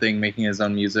his own thing, making his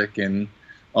own music and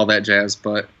all that jazz,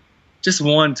 but just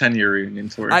one 10-year reunion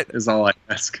tour is all I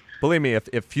ask. Believe me,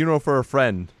 if Funeral for a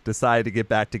Friend decided to get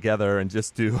back together and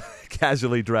just do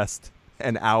casually dressed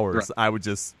and hours, Right. I would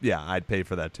just, I'd pay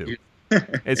for that too.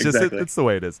 It's just, Exactly. it's the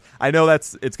way it is. I know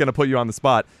it's going to put you on the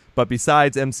spot, but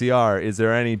besides MCR, is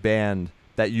there any band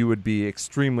that you would be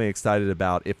extremely excited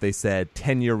about if they said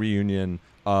 10-year reunion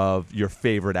of your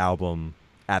favorite album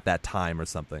at that time or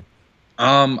something?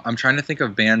 I'm trying to think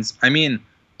of bands. I mean,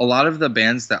 a lot of the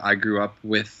bands that I grew up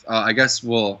with, I guess,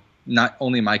 not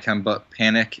only My Chem, but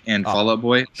Panic and Fall Out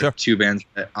Boy, sure. are two bands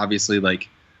that obviously like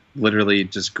literally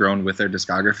just grown with their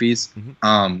discographies.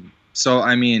 Mhm. So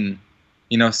I mean,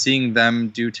 seeing them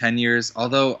do 10 years,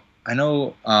 although I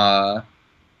know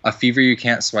A Fever You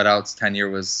Can't Sweat Out's 10 year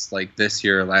was like this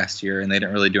year or last year, and they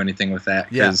didn't really do anything with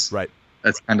that Yeah, because right.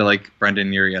 That's kind of like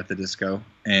Brendan Urie at the disco,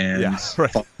 and Yeah,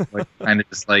 right. like kind of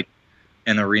just like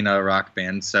an arena rock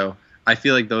band. So I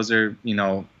feel like those are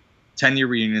 10-year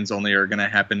reunions only are going to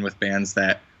happen with bands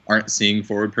that aren't seeing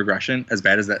forward progression. As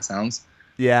bad as that sounds.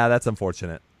 Yeah, that's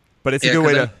unfortunate, but it's a Yeah, good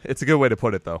way 'cause to it's a good way to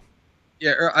put it though.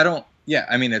 Yeah, or I don't. Yeah,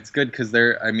 I mean it's good because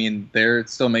they're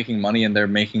still making money and they're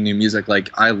making new music. Like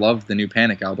I love the new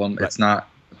Panic album. Right. It's not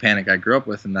the Panic I grew up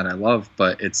with and that I love,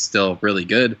 but it's still really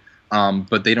good.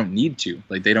 But they don't need to.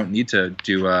 Like they don't need to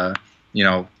do I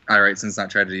write Since Not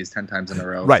Tragedies 10 times in a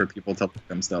row Right. for people to like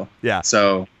them still. Yeah.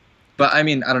 So, but I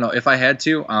mean I don't know if I had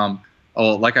to.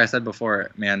 Like I said before,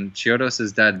 man, Chiodos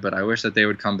is dead, but I wish that they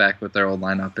would come back with their old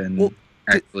lineup and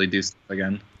actually do stuff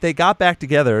again. They got back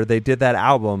together. They did that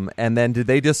album, and then did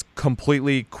they just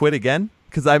completely quit again?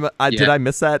 Because did I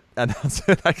miss that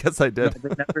announcement? I guess I did.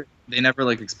 No, they never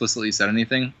like explicitly said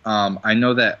anything. I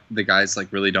know that the guys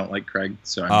like really don't like Craig,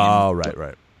 so I mean,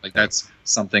 Right. like that's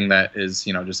something that is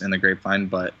just in the grapevine.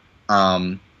 But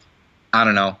I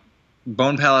don't know.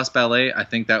 Bone Palace Ballet. I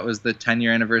think that was the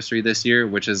 10-year anniversary this year,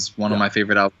 which is one of my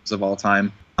favorite albums of all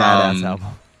time. Badass album.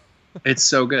 It's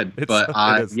so good. It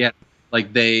is. Yeah,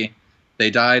 like they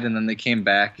died and then they came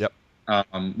back. Yep.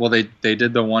 Well, they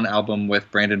did the one album with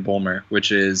Brandon Bulmer,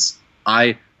 which is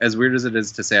as weird as it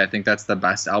is to say, I think that's the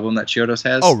best album that Chiodos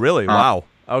has. Oh, really? Wow.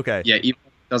 Okay. Yeah, even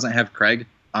if it doesn't have Craig,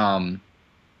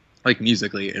 like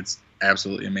musically, it's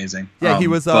absolutely amazing. Yeah, he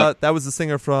was. but That was the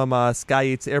singer from Sky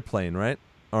Eats Airplane, right?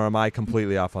 Or am I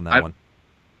completely off on that one?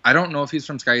 I don't know if he's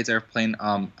from Sky Eats Airplane.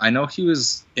 I know he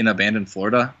was in a band in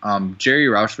Florida. Jerry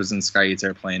Roush was in Sky Eats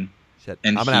Airplane. Shit,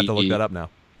 and I'm gonna have to look that up now.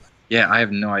 Yeah, I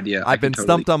have no idea. I've been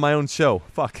stumped on my own show.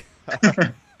 Fuck.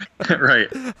 Right.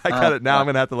 I got it. Now I'm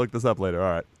gonna have to look this up later.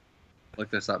 All right. Look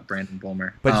this up, Brandon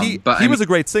Bulmer. But he was a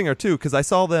great singer too, because I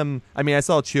saw them. I mean, I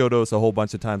saw Chiodos a whole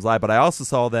bunch of times live, but I also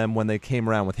saw them when they came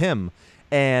around with him.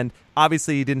 And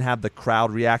obviously, he didn't have the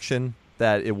crowd reaction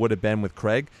that it would have been with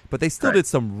Craig, but they still did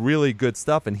some really good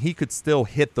stuff, and he could still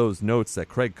hit those notes that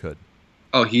Craig could.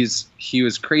 Oh, he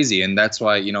was crazy, and that's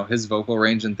why his vocal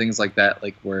range and things like that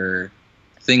were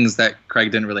things that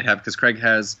Craig didn't really have, because Craig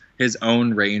has his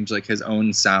own range, like his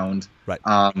own sound. Right.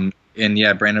 And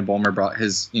yeah, Brandon Bulmer brought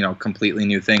his completely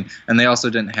new thing, and they also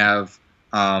didn't have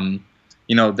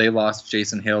they lost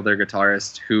Jason Hale, their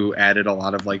guitarist, who added a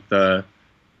lot of like the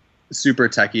super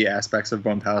techie aspects of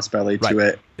Bone Palace Ballet to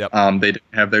it. Yep. They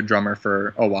didn't have their drummer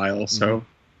for a while, so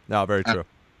No, very true.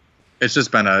 It's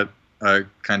just been a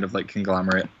kind of like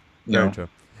conglomerate. Very true.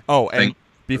 Oh, and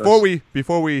before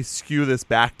we skew this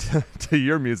back to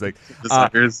your music,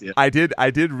 I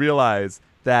did realize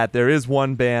that there is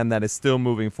one band that is still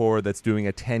moving forward that's doing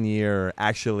a 10-year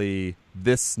actually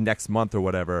this next month or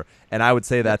whatever, and I would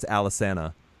say that's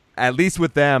Alisana. At least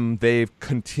with them, they've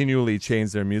continually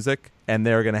changed their music, and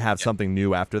they're going to have something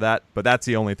new after that. But that's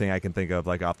the only thing I can think of,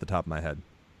 like off the top of my head.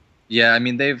 Yeah, I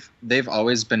mean they've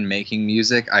always been making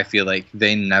music. I feel like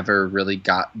they never really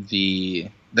got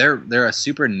they're a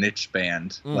super niche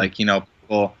band. Like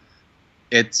people,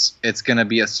 it's gonna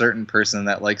be a certain person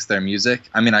that likes their music.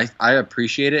 I mean I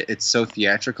appreciate it. It's so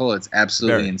theatrical. It's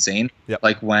absolutely insane. Yep.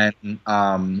 Like when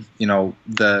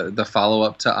the follow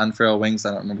up to Unfurl Wings.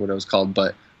 I don't remember what it was called,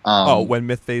 but When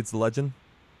Myth Fades the Legend.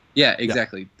 Yeah,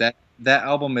 exactly. Yeah. That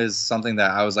album is something that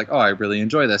I was like, oh, I really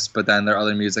enjoy this, but then their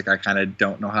other music I kind of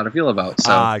don't know how to feel about.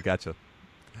 So I gotcha.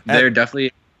 They're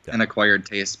definitely an acquired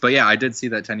taste. But yeah, I did see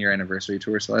that 10-year anniversary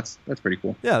tour, so that's pretty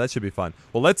cool. Yeah, that should be fun.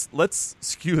 Well, let's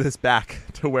skew this back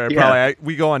to where probably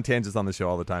we go on tangents on the show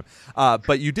all the time.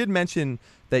 But you did mention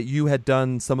that you had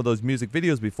done some of those music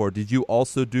videos before. Did you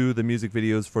also do the music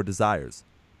videos for Desires?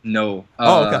 No.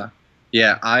 Okay.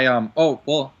 Yeah,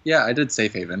 I did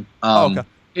Safe Haven. Okay.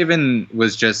 Haven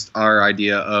was just our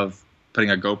idea of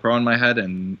putting a GoPro on my head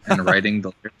and writing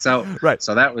the lyrics out. Right.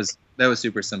 So that was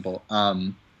super simple.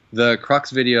 The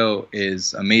Crux video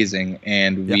is amazing,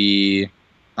 and we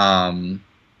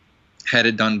had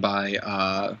it done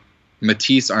by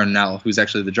Matisse Arnell, who's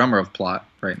actually the drummer of Plot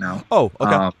right now. Oh,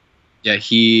 okay.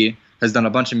 He has done a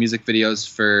bunch of music videos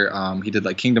for. He did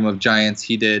like Kingdom of Giants.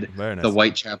 He did Very nice. the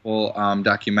Whitechapel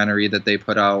documentary that they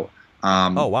put out.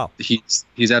 Oh wow.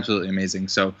 He's absolutely amazing.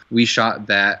 So we shot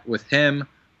that with him,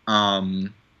 a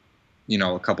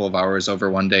couple of hours over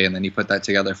one day, and then he put that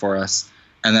together for us.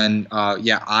 And then,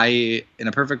 in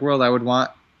a perfect world, I would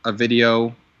want a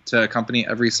video to accompany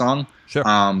every song. Sure.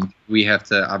 We have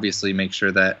to obviously make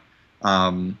sure that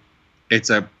it's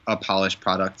a polished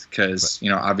product because,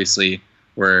 obviously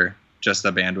we're just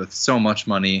a band with so much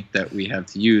money that we have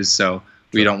to use. So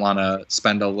we don't want to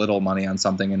spend a little money on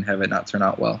something and have it not turn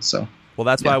out well. So, well,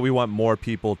 that's why we want more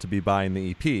people to be buying the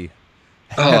EP.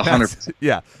 Oh, And that's- 100%.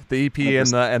 Yeah, the EP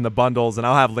and the bundles, and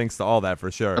I'll have links to all that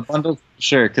for sure. The bundle,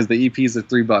 sure, because the EPs are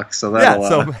 $3, so Yeah, that'll.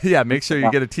 so yeah, make sure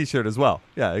you get a T-shirt as well.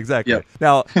 Yeah, exactly. Yep.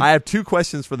 Now, I have two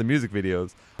questions for the music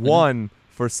videos. One,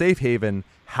 for Safe Haven,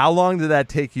 how long did that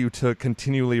take you to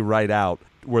continually write out?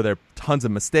 Were there tons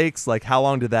of mistakes? Like, how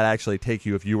long did that actually take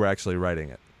you if you were actually writing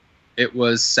it? It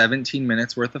was 17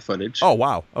 minutes worth of footage. Oh,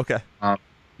 wow. Okay.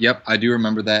 Yep, I do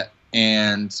remember that.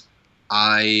 And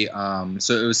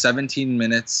so it was 17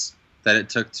 minutes that it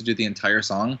took to do the entire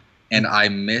song, and I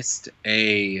missed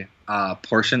a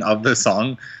portion of the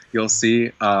song. You'll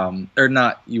see, or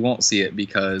not, you won't see it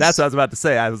because That's what I was about to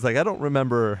say. I was like, I don't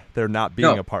remember there not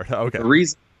being No. a part. Okay.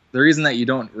 the reason that you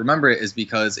don't remember it is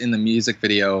because in the music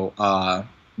video,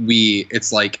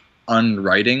 it's like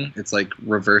unwriting, it's like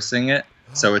reversing it,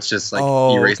 so it's just like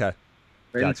Oh, erasing. okay.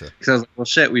 Gotcha. Because I was like, well,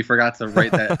 shit, we forgot to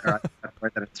write that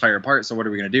write that entire part. So what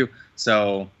are we gonna do?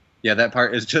 So yeah, that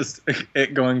part is just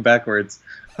it going backwards,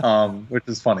 which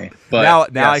is funny. But now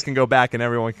yes. I can go back and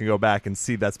everyone can go back and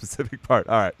see that specific part.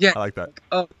 All right. Yeah. I like that.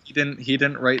 Oh, he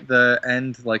didn't write the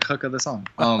end like hook of the song.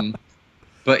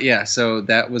 But yeah, so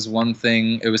that was one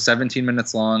thing. It was 17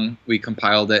 minutes long. We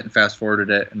compiled it and fast forwarded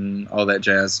it and all that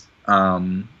jazz.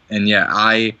 And yeah,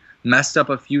 I messed up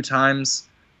a few times.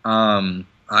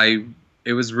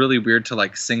 It was really weird to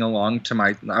like sing along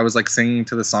to I was like singing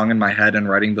to the song in my head and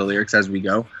writing the lyrics as we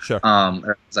go. Sure.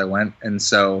 As I went. And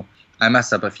so I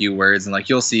messed up a few words, and like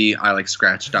you'll see I like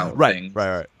scratched out Right. things.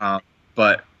 Right.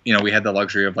 But we had the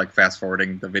luxury of like fast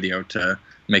forwarding the video to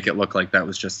make it look like that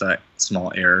was just a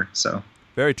small error. So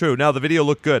Very true. Now the video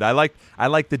looked good. I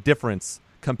like the difference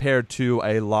compared to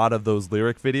a lot of those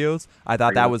lyric videos. I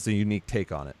thought that was a unique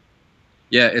take on it.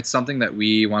 yeah, it's something that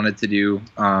we wanted to do.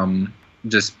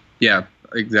 Just yeah,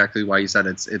 exactly why you said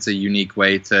it's a unique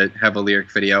way to have a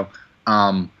lyric video.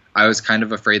 I was kind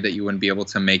of afraid that you wouldn't be able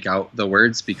to make out the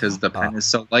words because the pen is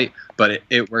so light, but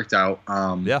it worked out.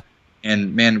 Yeah.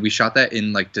 And man, we shot that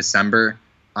in like December,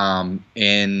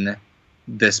 in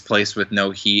this place with no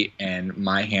heat, and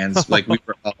my hands like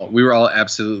we were all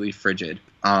absolutely frigid.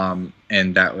 And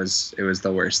it was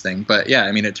the worst thing. But yeah,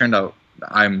 I mean, it turned out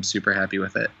I'm super happy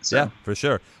with it. So. Yeah, for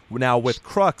sure. Now with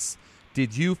Crux,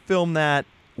 did you film that?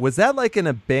 Was that like an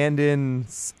abandoned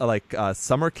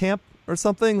summer camp or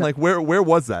something? Like where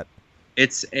was that?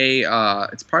 It's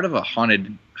it's part of a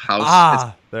haunted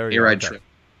house. There It's you a go. ride Okay. trip.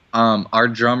 Our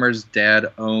drummer's dad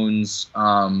owns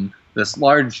this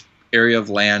large area of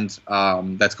land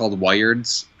that's called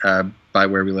Wyards, by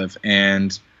where we live,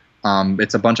 and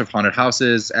it's a bunch of haunted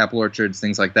houses, apple orchards,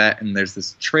 things like that. And there's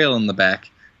this trail in the back,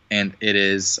 and it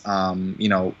is a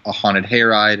haunted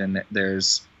hayride, and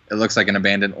it looks like an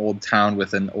abandoned old town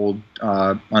with an old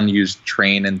unused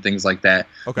train and things like that.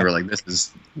 Okay. And we're like, this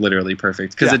is literally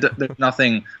perfect because Yeah.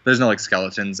 there's no like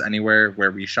skeletons anywhere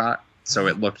where we shot, so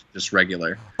it looked just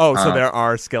regular. Oh, so there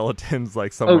are skeletons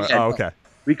like somewhere. yeah, Oh, okay.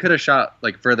 We could have shot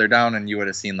like further down, and you would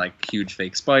have seen like huge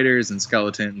fake spiders and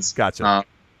skeletons. Gotcha.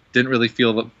 Didn't really fit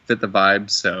the vibe,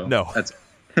 so No. that's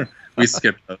we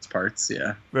skipped those parts.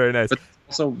 Yeah, Very nice. but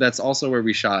that's also where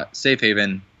we shot. Safe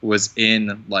Haven was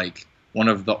in like one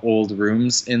of the old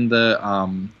rooms in the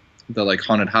like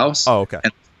haunted house. Oh, okay.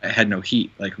 And it had no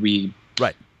heat. Like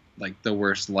Right. like the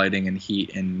worst lighting and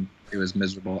heat, and it was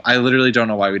miserable. I literally don't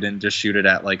know why we didn't just shoot it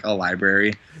at like a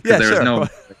library. Yeah, There sure. was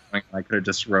no. I could have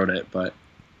just wrote it, but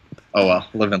oh well,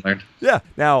 live and learn. Yeah.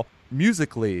 Now,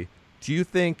 musically, do you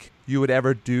think you would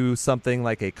ever do something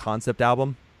like a concept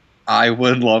album? I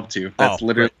would love to. That's Oh,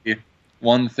 literally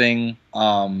one thing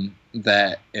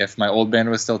that if my old band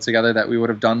was still together, that we would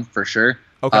have done for sure.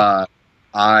 Okay.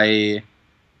 I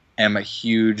am a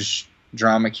huge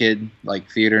drama kid, like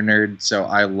theater nerd, so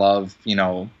I love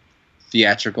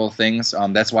theatrical things.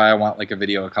 That's why I want like a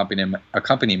video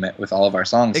accompaniment with all of our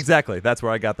songs. Exactly. That's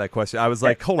where I got that question. I was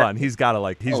like, hold on, he's gotta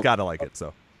like it.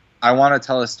 So I want to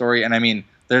tell a story, and I mean,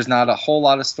 there's not a whole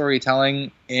lot of storytelling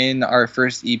in our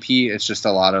first EP. It's just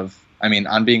a lot of, I mean,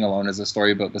 On Being Alone is a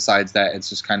story, but besides that, it's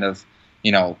just kind of,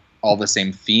 all the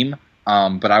same theme.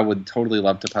 But I would totally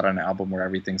love to put on an album where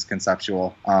everything's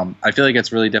conceptual. I feel like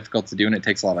it's really difficult to do, and it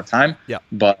takes a lot of time. Yeah.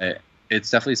 But it's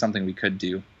definitely something we could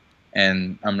do,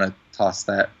 and I'm gonna toss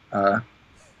that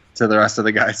to the rest of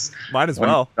the guys. might as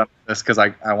well. Just because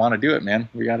I want to do it, man.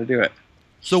 We got to do it.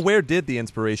 So where did the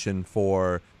inspiration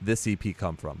for this EP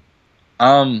come from?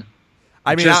 I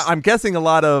I mean, Just- I'm guessing a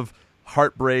lot of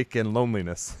heartbreak and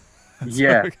loneliness. That's what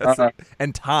Yeah, I'm guessing.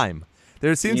 And time.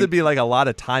 There seems to be like a lot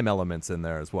of time elements in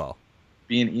there as well.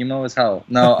 being emo as hell.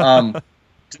 No,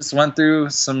 just went through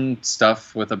some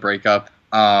stuff with a breakup.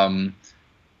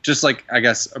 Just like, I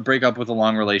guess, a breakup with a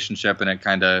long relationship, and it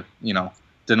kind of,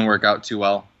 didn't work out too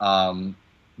well.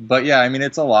 But yeah, I mean,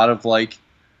 it's a lot of like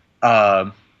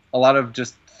a lot of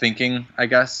just thinking, I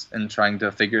guess, and trying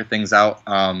to figure things out.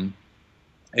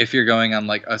 If you're going on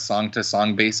like a song to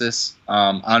song basis,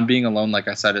 On Being Alone, like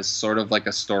I said, is sort of like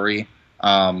a story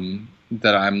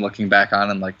that I'm looking back on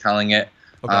and like telling it.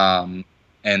 Okay.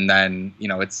 And then, you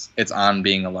know, it's On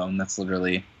Being Alone. That's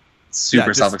literally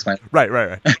super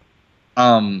self-explanatory.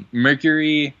 Right.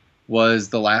 Mercury was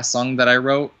the last song that I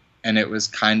wrote, and it was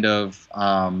kind of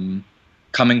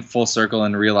coming full circle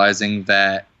and realizing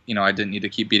that, you know, I didn't need to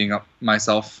keep beating up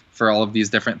myself for all of these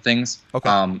different things.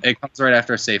 Okay. It comes right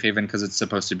after Safe Haven because it's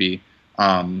supposed to be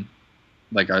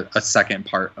like a second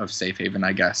part of Safe Haven,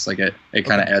 I guess. Like it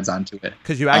kind of adds on to it.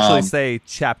 Because you actually say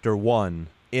chapter 1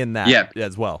 in that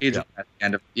as well. At the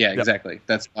end of, exactly.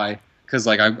 That's why. Because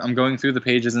like I'm going through the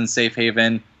pages in Safe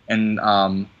Haven, and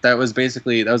that was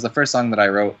the first song that I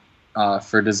wrote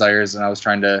for Desires, and I was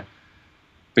trying to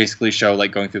basically show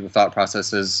like going through the thought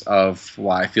processes of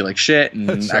why I feel like shit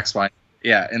and Sure. X, Y.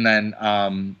 Yeah. And then,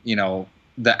 you know,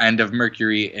 the end of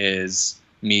Mercury is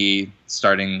me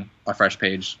starting a fresh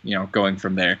page, you know, going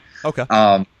from there. Okay.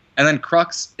 And then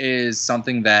Crux is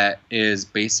something that is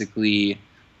basically,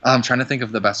 I'm trying to think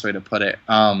of the best way to put it.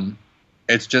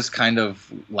 It's just kind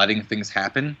of letting things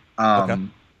happen.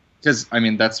 Because I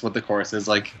mean, that's what the chorus is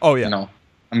like. Oh, yeah. You know,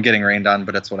 I'm getting rained on,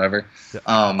 but it's whatever.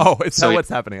 Yeah. What's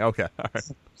happening. Okay. All right.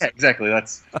 Yeah, exactly.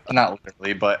 That's not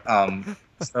literally, but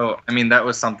so I mean, that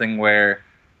was something where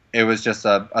it was just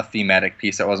a thematic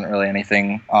piece. It wasn't really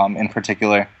anything in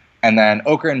particular. And then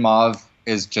Ochre and Mauve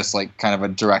is just like kind of a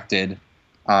directed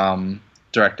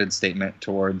statement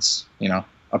towards, you know,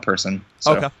 a person.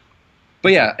 So, Okay.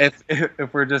 But yeah,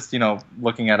 if we're just, you know,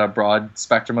 looking at a broad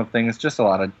spectrum of things, just a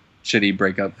lot of shitty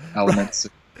breakup elements.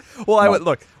 Well, I would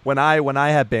look when I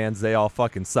had bands, they all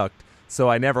fucking sucked. So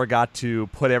I never got to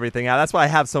put everything out. That's why I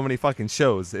have so many fucking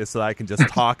shows, is so that I can just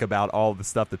talk about all the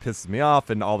stuff that pisses me off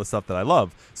and all the stuff that I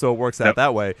love. So it works out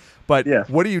that way. But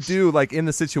what do you do like in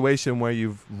the situation where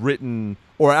you've written,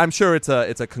 or I'm sure it's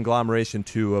a conglomeration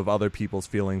too of other people's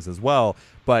feelings as well,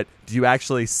 but do you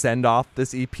actually send off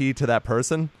this EP to that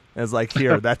person as like,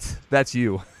 here, that's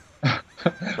you?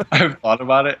 I've thought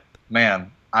about it. Man,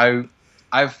 I've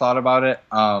thought about it.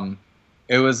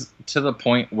 It was to the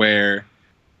point where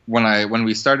when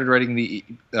we started writing the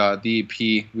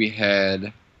EP, we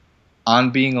had On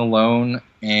Being Alone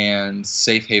and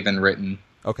Safe Haven written.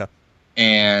 Okay.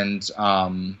 And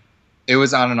it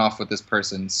was on and off with this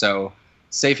person. So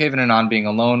Safe Haven and On Being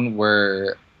Alone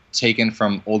were taken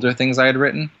from older things I had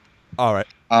written. All right.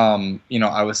 You know,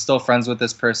 I was still friends with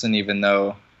this person even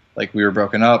though like we were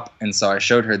broken up, and so I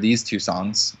showed her these two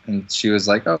songs, and she was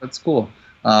like, "Oh, that's cool."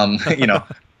 You know,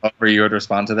 however you would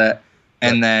respond to that.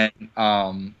 And then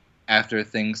after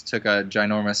things took a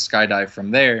ginormous skydive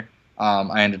from there,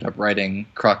 I ended up writing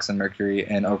Crux and Mercury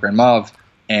and Ochre and Mauve,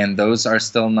 and those are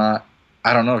still not.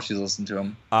 I don't know if she's listened to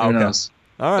them. Who knows?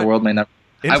 All right. The world may never.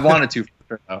 I wanted to, for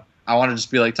sure, though. I want to just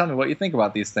be like, tell me what you think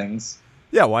about these things.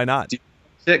 Yeah, why not? Shit,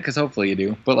 because hopefully you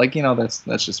do. But like, you know, that's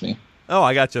just me. Oh,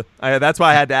 I got you. That's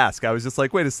why I had to ask. I was just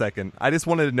like, wait a second. I just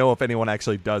wanted to know if anyone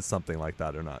actually does something like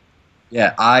that or not.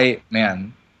 Yeah, I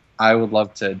would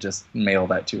love to just mail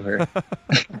that to her.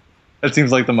 It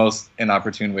seems like the most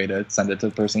inopportune way to send it to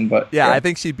the person, but yeah, I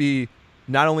think she'd be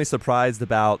not only surprised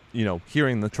about, you know,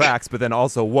 hearing the tracks, but then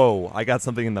also, whoa, I got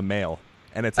something in the mail,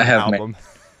 and it's an album.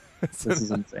 This is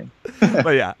insane.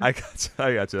 But yeah, I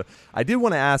got you. I did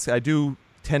want to ask. I do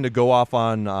tend to go off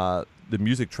on the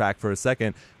music track for a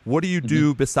second. What do you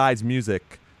do besides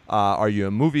music? Are you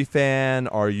a movie fan?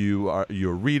 Are you a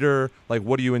reader? Like,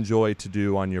 what do you enjoy to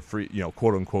do on your free, you know,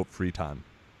 quote unquote free time?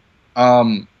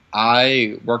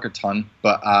 I work a ton,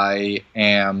 but I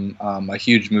am a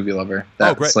huge movie lover.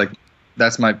 That's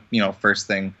that's my, you know, first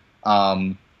thing.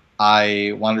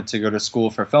 I wanted to go to school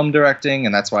for film directing,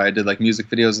 and that's why I did like music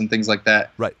videos and things like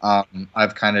that. Right.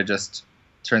 I've kind of just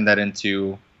turned that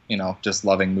into, you know, just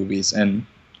loving movies and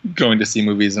going to see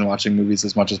movies and watching movies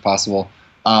as much as possible.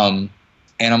 And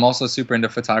I'm also super into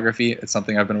photography. It's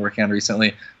something I've been working on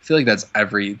recently. I feel like that's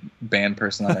every band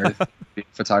person on earth, a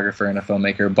photographer and a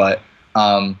filmmaker. But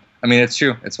I mean, it's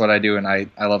true. It's what I do, and I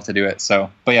love to do it. So,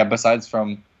 but yeah, besides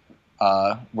from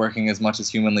working as much as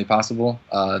humanly possible,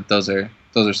 those are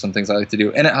some things I like to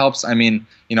do, and it helps. I mean,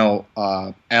 you know,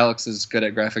 Alex is good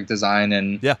at graphic design,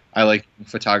 and I like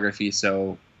photography,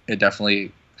 so it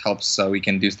definitely helps. So we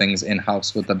can do things in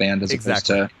house with the band as opposed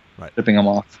to ripping them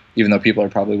off. Even though people are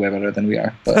probably way better than we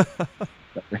are. But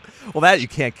well, that you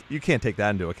can't take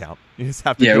that into account. You just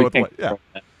have to go with what. Yeah.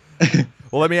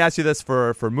 Well, let me ask you this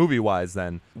for movie wise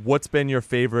then. What's been your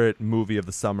favorite movie of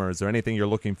the summer? Is there anything you're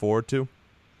looking forward to?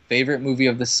 favorite movie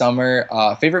of the summer.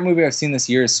 Favorite movie I've seen this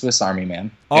year is Swiss Army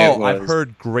Man. Oh, I've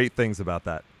heard great things about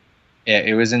that.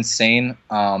 It was insane.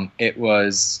 It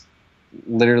was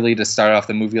literally, to start off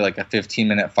the movie, like a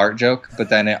 15-minute fart joke, but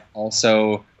then it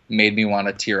also made me want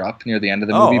to tear up near the end of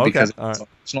the movie because it was so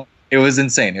emotional. It was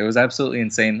insane. It was absolutely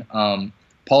insane.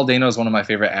 Paul Dano is one of my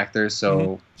favorite actors,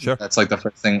 so that's like the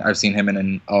first thing I've seen him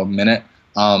in a minute.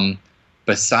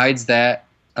 Besides that,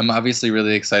 I'm obviously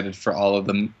really excited for all of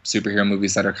the superhero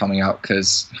movies that are coming out,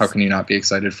 because how can you not be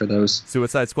excited for those?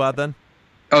 Suicide Squad, then?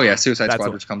 Oh yeah, Suicide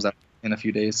Squad, which comes out in a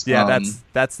few days. Yeah,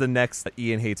 that's the next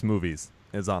Ian Hates Movies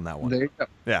is on that one. There you go.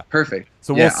 Yeah, perfect.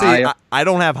 So we'll see. I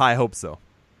don't have high hopes though.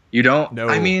 You don't? No.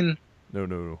 I mean,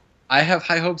 no. I have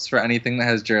high hopes for anything that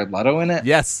has Jared Leto in it.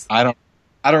 Yes. I don't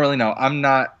really know. I'm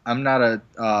not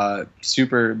a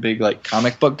super big like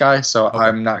comic book guy, so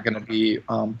I'm not going to be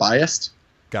biased.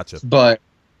 Gotcha. But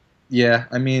yeah,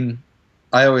 I mean,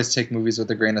 I always take movies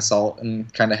with a grain of salt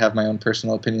and kind of have my own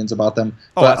personal opinions about them.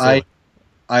 But absolutely.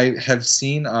 I have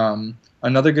seen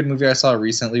another good movie I saw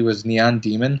recently was Neon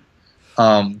Demon.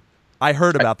 I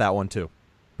heard about that one too.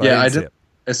 But I didn't see it.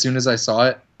 As soon as I saw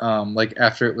it, like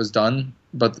after it was done,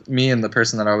 but me and the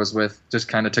person that I was with just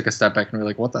kind of took a step back and we were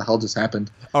like, what the hell just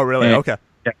happened? Oh, really? And, okay.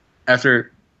 Yeah.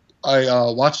 After I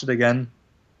watched it again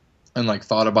and like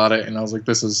thought about it, and I was like,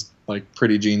 this is like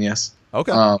pretty genius.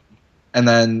 Okay. And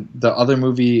then the other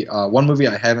movie, one movie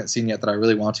I haven't seen yet that I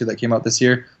really want to, that came out this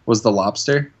year, was The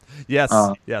Lobster. Yes.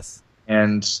 Yes.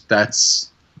 And that's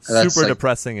super like,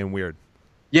 depressing and weird.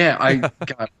 Yeah,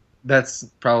 that's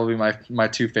probably my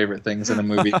two favorite things in a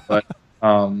movie. But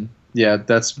yeah,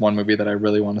 that's one movie that I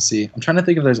really want to see. I'm trying to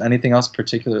think if there's anything else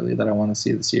particularly that I want to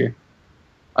see this year.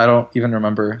 I don't even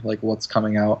remember like what's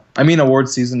coming out. I mean, award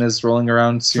season is rolling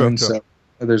around soon, True. so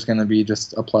there's going to be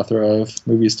just a plethora of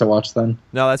movies to watch then.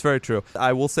 No, that's very true.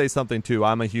 I will say something too.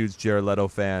 I'm a huge Jared Leto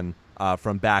fan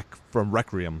from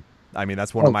Requiem. I mean,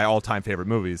 that's one of my all-time favorite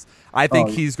movies. I think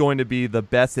he's going to be the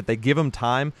best. If they give him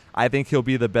time, I think he'll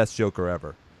be the best Joker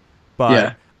ever.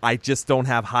 But I just don't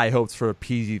have high hopes for a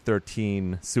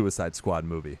PG-13 Suicide Squad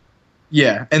movie.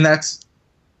 Yeah, and that's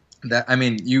that. I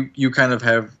mean, you kind of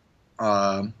have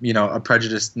a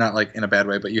prejudice, not like in a bad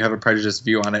way, but you have a prejudiced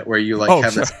view on it where you like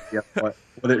have this idea of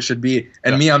what it should be.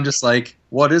 And me, I'm just like,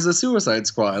 what is a Suicide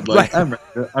Squad? Like,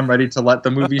 I'm ready to let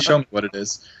the movie show me what it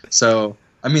is. So,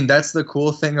 I mean, that's the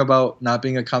cool thing about not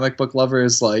being a comic book lover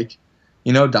is like,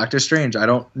 Doctor Strange, I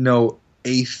don't know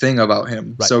a thing about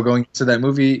him. Right. So going to that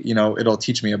movie, it'll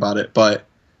teach me about it. But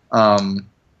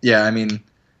yeah, I mean,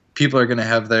 people are going to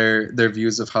have their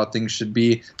views of how things should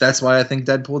be. That's why I think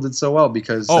Deadpool did so well,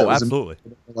 because absolutely,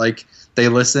 like they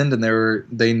listened and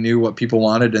they knew what people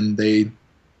wanted and they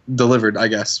delivered, I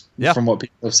guess, from what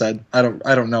people have said. I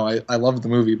don't know. I love the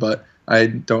movie, but I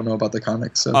don't know about the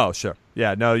comics. So. Oh, sure.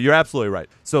 Yeah, no, you're absolutely right.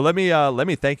 So let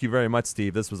me thank you very much,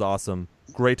 Steve. This was awesome.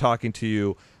 Great talking to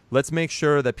you. Let's make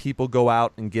sure that people go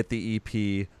out and get the EP.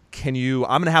 I'm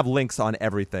going to have links on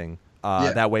everything.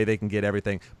 That way they can get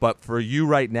everything. But for you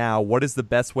right now, what is the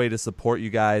best way to support you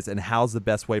guys, and how's the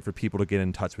best way for people to get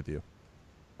in touch with you?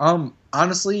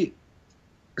 Honestly,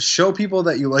 show people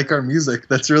that you like our music.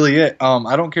 That's really it.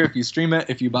 I don't care if you stream it,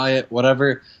 if you buy it,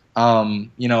 whatever. It's on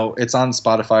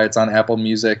Spotify, it's on Apple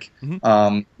Music.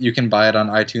 Mm-hmm. You can buy it on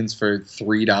iTunes for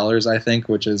 $3, I think,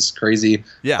 which is crazy.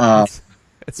 Yeah,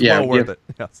 it's well worth it.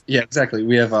 Yes. Yeah, exactly.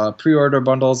 We have pre-order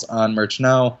bundles on Merch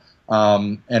Now.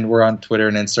 And we're on Twitter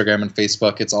and Instagram and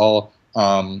Facebook. It's all,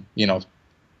 /WeAreDesires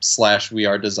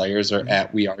or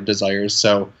 @WeAreDesires.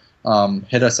 So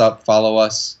hit us up, follow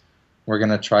us. We're going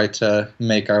to try to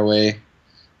make our way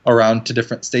around to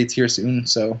different states here soon.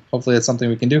 So hopefully it's something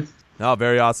we can do. Oh,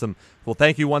 very awesome. Well,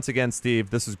 thank you once again, Steve.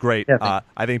 This is great. Yeah,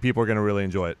 I think people are going to really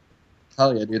enjoy it.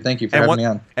 Hell yeah, dude. Thank you for having me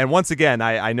on. And once again,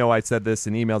 I know I said this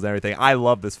in emails and everything. I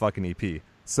love this fucking EP.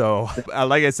 So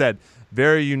like I said,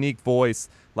 very unique voice.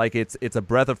 Like it's a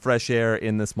breath of fresh air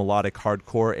in this melodic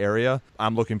hardcore area.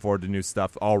 I'm looking forward to new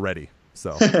stuff already.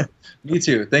 So me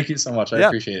too. Thank you so much. I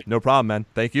appreciate it. No problem, man.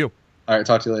 Thank you. All right.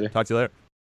 Talk to you later.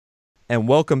 And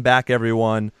welcome back,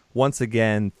 everyone. Once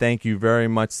again, thank you very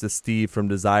much to Steve from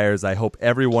Desires. I hope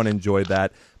everyone enjoyed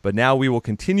that. But now we will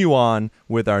continue on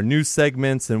with our new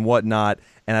segments and whatnot.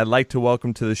 And I'd like to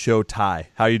welcome to the show Ty.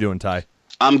 How you doing, Ty?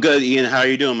 I'm good, Ian. How are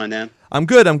you doing, my man? I'm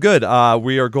good.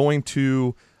 We are going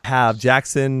to have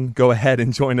Jackson go ahead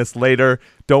and join us later.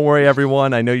 Don't worry,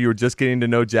 everyone. I know you were just getting to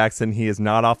know Jackson. He is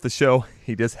not off the show.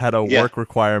 He just had a work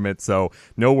requirement, so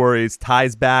no worries.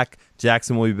 Ty's back.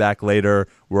 Jackson will be back later.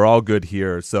 We're all good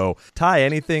here. So, Ty,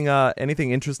 anything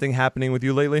interesting happening with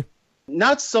you lately?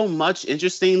 Not so much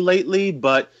interesting lately,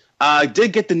 but I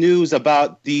did get the news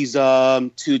about these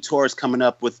two tours coming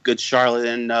up with Good Charlotte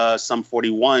and Sum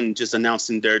 41 just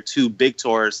announcing their two big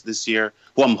tours this year,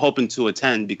 who I'm hoping to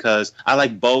attend because I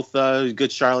like both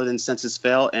Good Charlotte and Census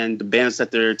Fail, and the bands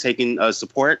that they're taking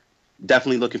support.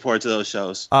 Definitely looking forward to those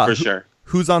shows for sure.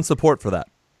 Who's on support for that?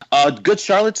 Good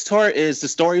Charlotte's tour is The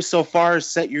Story So Far,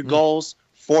 Set Your Goals,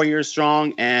 4 Years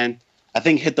Strong, and I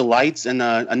think Hit the Lights, and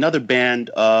another band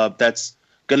that's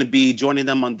going to be joining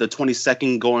them on the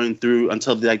 22nd going through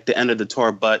until the end of the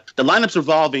tour. But the lineup's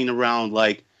revolving around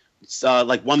like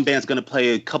one band's going to play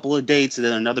a couple of dates and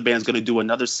then another band's going to do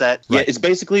another set. Right. Yeah, it's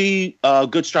basically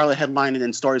Good Charlotte headlining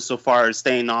and Story So Far is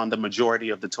staying on the majority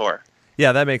of the tour.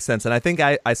 Yeah, that makes sense. And I think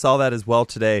I saw that as well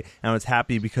today, and I was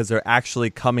happy because they're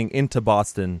actually coming into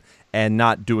Boston and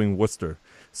not doing Worcester.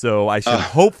 So I should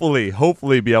hopefully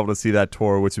be able to see that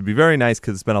tour, which would be very nice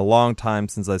because it's been a long time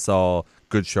since I saw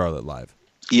Good Charlotte live.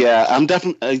 Yeah, I'm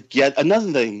definitely.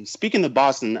 Another thing. Speaking of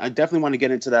Boston, I definitely want to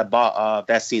get into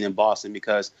that scene in Boston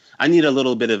because I need a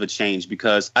little bit of a change.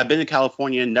 Because I've been to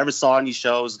California, never saw any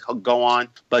shows go on,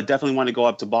 but definitely want to go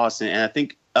up to Boston. And I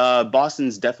think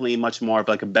Boston's definitely much more of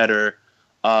like a better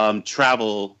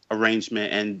travel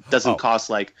arrangement and doesn't cost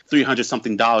like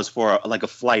 $300-something for like a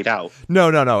flight out.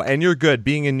 No. And you're good.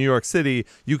 Being in New York City,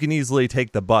 you can easily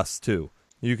take the bus too.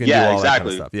 You can do all that kind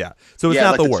of stuff. Yeah. So it's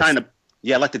not like the worst.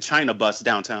 Like the China bus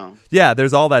downtown. Yeah,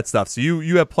 there's all that stuff. So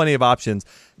you have plenty of options.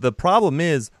 The problem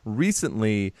is,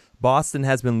 recently, Boston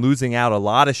has been losing out a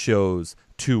lot of shows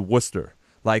to Worcester.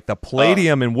 Like, the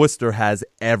Palladium in Worcester has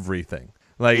everything.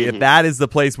 Like, if that is the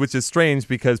place, which is strange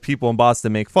because people in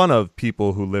Boston make fun of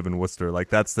people who live in Worcester. Like,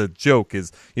 that's the joke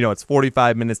is, it's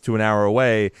 45 minutes to an hour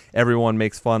away. Everyone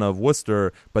makes fun of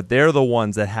Worcester, but they're the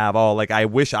ones that have I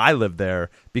wish I lived there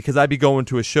because I'd be going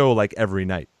to a show, like, every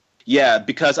night. Yeah,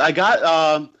 because I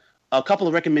got a couple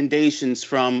of recommendations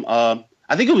from,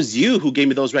 I think it was you who gave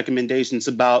me those recommendations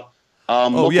about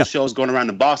local shows going around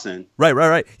in Boston.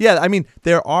 Right. Yeah, I mean,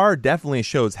 there are definitely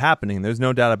shows happening. There's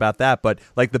no doubt about that. But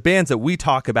like the bands that we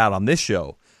talk about on this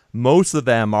show, most of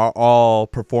them are all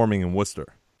performing in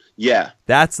Worcester. Yeah.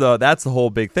 That's the whole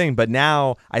big thing. But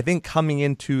now I think coming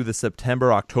into the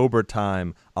September, October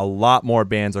time, a lot more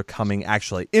bands are coming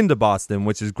actually into Boston,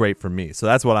 which is great for me. So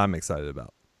that's what I'm excited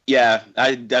about. Yeah,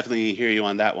 I definitely hear you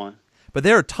on that one. But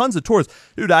there are tons of tours.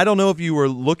 Dude, I don't know if you were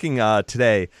looking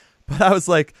today, but I was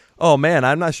like, oh man,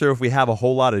 I'm not sure if we have a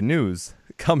whole lot of news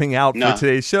coming out for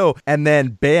today's show. And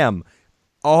then bam,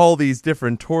 all these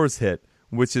different tours hit,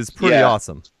 which is pretty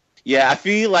awesome. Yeah, I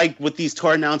feel like with these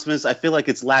tour announcements, I feel like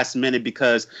it's last minute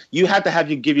because you have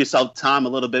to give yourself time a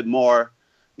little bit more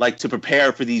like to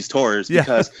prepare for these tours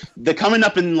because they're coming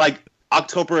up in like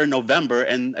October and November,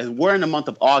 and we're in the month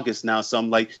of August now. So I'm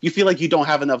like, you feel like you don't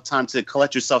have enough time to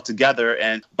collect yourself together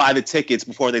and buy the tickets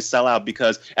before they sell out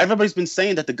because everybody's been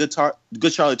saying that the Good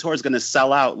Charlotte tour is going to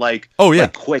sell out like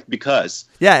quick because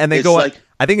and they go like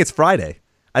I think it's Friday.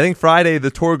 I think Friday the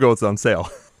tour goes on sale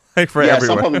like for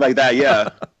everyone. Something like that. Yeah,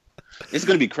 it's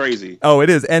going to be crazy. Oh, it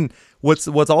is. And what's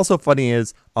also funny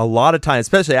is a lot of times,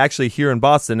 especially actually here in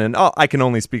Boston, and I can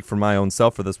only speak for my own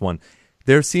self for this one.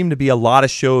 There seem to be a lot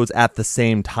of shows at the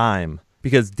same time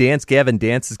because Dance Gavin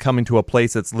Dance is coming to a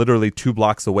place that's literally 2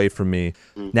 blocks away from me.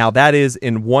 Now, that is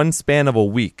in one span of a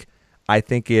week. I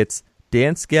think it's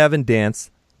Dance Gavin Dance,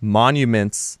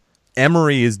 Monuments.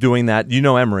 Emery is doing that. You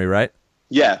know Emery, right?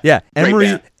 Yeah. Yeah.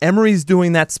 Emery's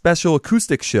doing that special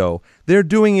acoustic show. They're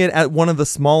doing it at one of the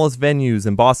smallest venues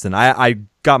in Boston. I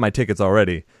got my tickets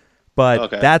already.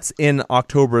 But that's in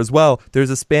October as well.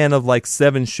 There's a span of like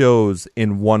 7 shows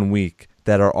in 1 week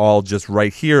that are all just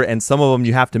right here, and some of them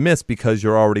you have to miss because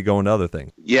you're already going to other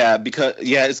things. Yeah, because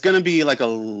it's going to be like a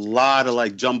lot of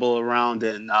like jumble around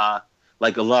and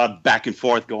like a lot of back and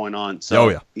forth going on.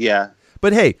 So, yeah.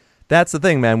 But hey, that's the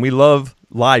thing, man. We love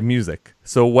live music.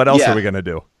 So what else are we going to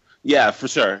do? Yeah, for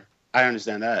sure. I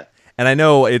understand that. And I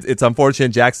know it's unfortunate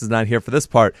Jackson's not here for this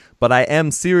part, but I am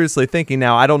seriously thinking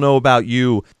now, I don't know about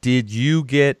you, did you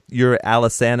get your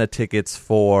Alisana tickets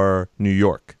for New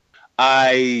York?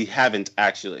 I haven't,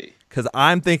 actually. Because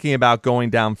I'm thinking about going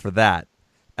down for that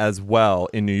as well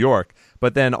in New York.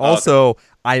 But then also,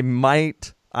 I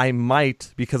might,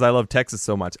 because I love Texas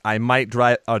so much, I might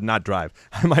I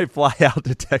might fly out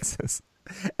to Texas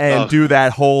and do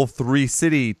that whole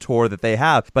 3-city tour that they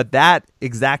have. But that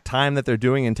exact time that they're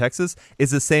doing in Texas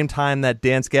is the same time that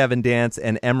Dance Gavin Dance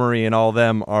and Emery and all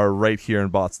them are right here in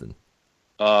Boston.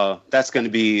 That's going to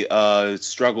be a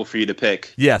struggle for you to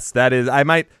pick. Yes, that is.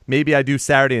 Maybe I do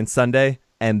Saturday and Sunday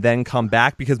and then come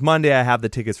back because Monday I have the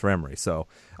tickets for Emery. So,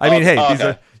 I mean,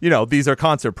 hey, these are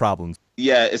concert problems.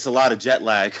 Yeah, it's a lot of jet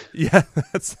lag. Yeah,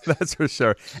 that's for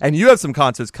sure. And you have some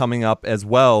concerts coming up as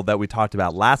well that we talked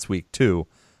about last week too.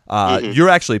 You're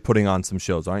actually putting on some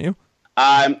shows, aren't you?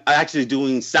 I'm actually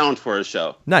doing sound for a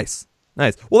show. Nice.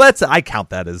 Well, I count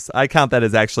that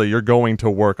as actually you're going to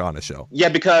work on a show. Yeah,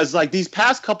 because like these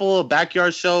past couple of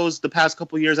backyard shows, the past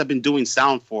couple of years I've been doing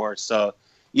sound for. So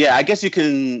yeah, I guess you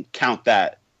can count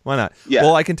that. Why not? Yeah.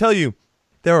 Well, I can tell you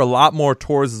there are a lot more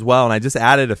tours as well, and I just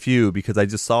added a few because I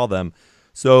just saw them.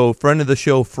 So, friend of the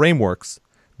show, Frameworks,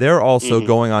 they're also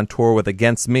going on tour with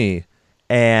Against Me,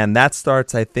 and that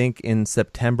starts, I think, in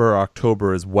September or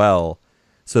October as well.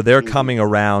 So they're coming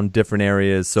around different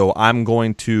areas. So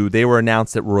they were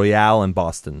announced at Royale in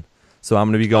Boston. So I'm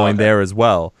going to be going there as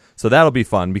well. So that'll be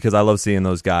fun because I love seeing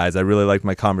those guys. I really liked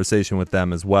my conversation with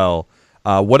them as well.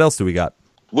 What else do we got?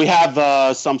 We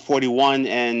have Sum 41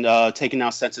 and Taking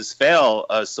Out Census Fail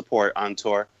support on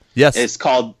tour. Yes. It's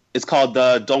called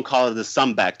Don't Call It the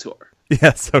Sum Back Tour.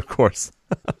 Yes, of course.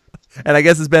 And I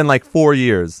guess it's been like 4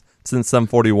 years since Sum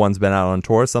 41's been out on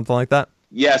tour, something like that.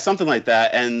 Yeah, something like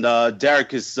that. And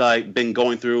Derek has been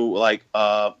going through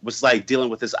was dealing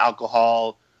with his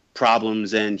alcohol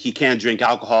problems, and he can't drink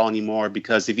alcohol anymore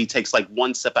because if he takes like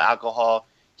one sip of alcohol,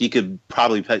 he could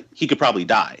probably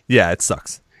die. Yeah, it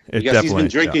sucks. Because he's been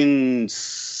drinking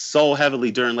so heavily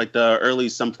during like the early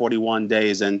Sum 41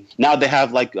 days, and now they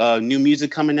have like new music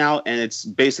coming out, and it's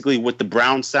basically with the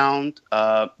Brown sound,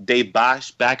 Dave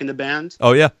Bosch back in the band.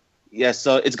 Oh yeah. Yeah,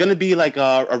 so it's going to be like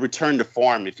a return to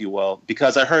form, if you will,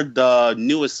 because I heard the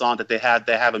newest song that they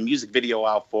have a music video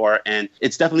out for, and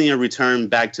it's definitely a return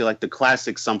back to like the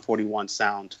classic Sum 41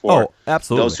 sound for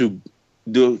absolutely.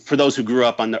 those who grew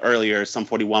up on the earlier Sum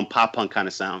 41 pop punk kind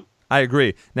of sound. I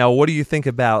agree. Now, what do you think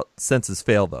about Census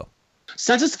Fail, though?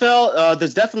 Census Fail,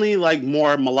 there's definitely like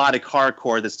more melodic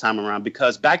hardcore this time around,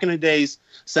 because back in the days,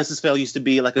 Census Fail used to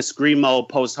be like a screamo,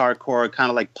 post-hardcore, kind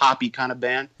of like poppy kind of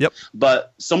band. Yep.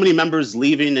 But so many members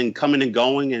leaving and coming and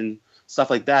going and stuff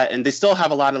like that. And they still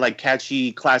have a lot of like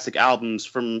catchy classic albums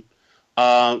from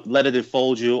Let It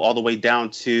Enfold You all the way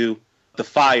down to The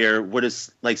Fire, where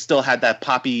it's like still had that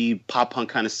poppy pop punk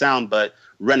kind of sound. But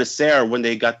Renaissance, when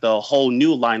they got the whole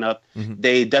new lineup,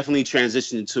 they definitely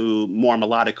transitioned to more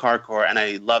melodic hardcore, and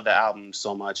I love the album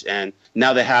so much. And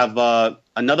now they have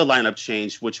another lineup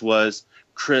change, which was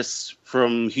Chris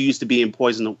who used to be in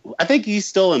Poison. I think he's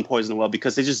still in Poison the Well,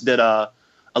 because they just did a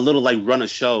little like run of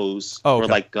shows. Oh,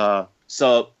 okay.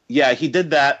 So yeah, he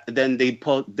did that. Then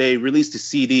they released a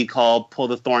CD called Pull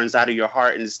the Thorns Out of Your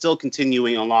Heart, and it's still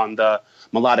continuing along the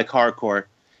melodic hardcore.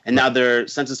 And now their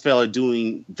Census Fail are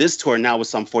doing this tour now with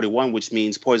Sum 41, which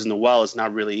means Poison the Well is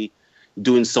not really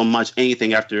doing so much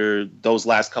anything after those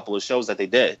last couple of shows that they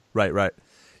did. Right.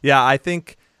 Yeah, I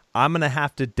think I'm going to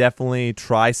have to definitely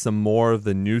try some more of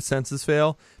the new Census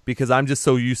Fail, because I'm just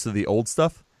so used to the old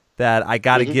stuff that I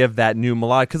got to give that new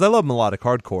melodic, because I love melodic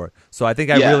hardcore. So I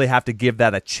think I really have to give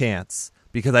that a chance,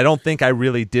 because I don't think I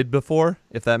really did before,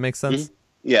 if that makes sense.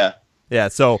 Yeah. Yeah,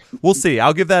 so we'll see.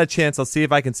 I'll give that a chance. I'll see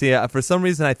if I can see it. For some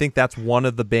reason, I think that's one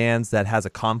of the bands that has a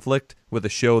conflict with a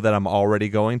show that I'm already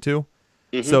going to.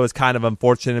 So it's kind of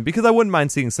unfortunate, because I wouldn't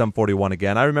mind seeing Sum 41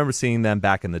 again. I remember seeing them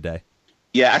back in the day.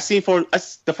 Yeah,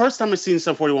 the first time I seen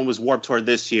Sum 41 was Warped Tour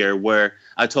this year, where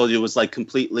I told you it was like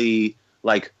completely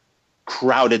like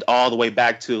crowded all the way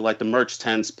back to like the merch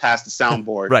tents past the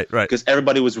soundboard. Right. Because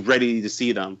everybody was ready to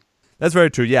see them. That's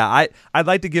very true. Yeah, I'd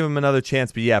like to give them another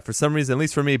chance, but yeah, for some reason, at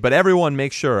least for me, but everyone,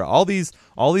 make sure all these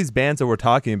bands that we're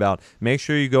talking about, make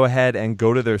sure you go ahead and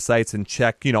go to their sites and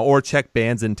check, or check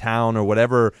Bands in Town or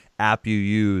whatever app you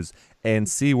use and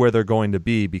see where they're going to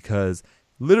be, because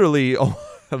literally,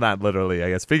 not literally, I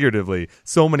guess figuratively,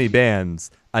 so many bands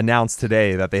announced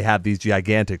today that they have these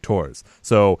gigantic tours.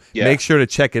 So make sure to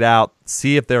check it out,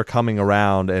 see if they're coming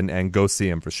around, and go see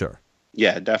them for sure.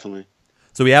 Yeah, definitely.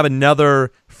 So we have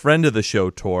another friend of the show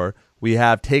tour. We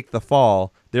have Take the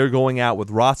Fall. They're going out with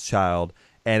Rothschild,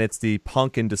 and it's the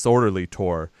Punk and Disorderly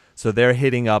tour. So they're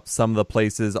hitting up some of the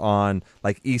places on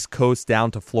like East Coast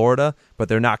down to Florida, but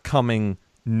they're not coming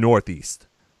northeast.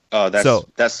 Oh,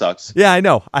 that sucks. Yeah, I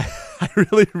know. I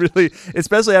really,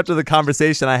 especially after the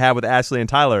conversation I had with Ashley and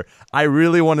Tyler, I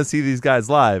really want to see these guys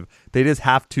live. They just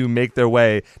have to make their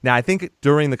way. Now, I think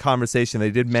during the conversation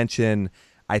they did mention,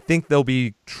 I think they'll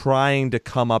be trying to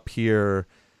come up here.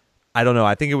 I don't know.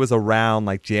 I think it was around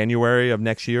like January of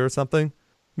next year or something.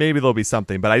 Maybe there'll be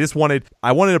something. But I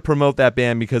wanted to promote that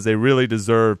band because they really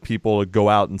deserve people to go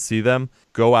out and see them.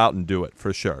 Go out and do it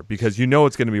for sure, because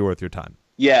it's going to be worth your time.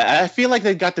 Yeah, I feel like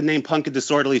they got the name Punk and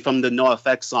Disorderly from the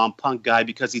NoFX song Punk Guy,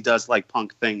 because he does like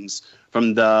punk things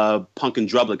from the Punk and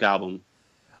Drublic album.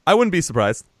 I wouldn't be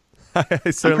surprised. I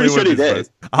I'm certainly pretty sure would they be did.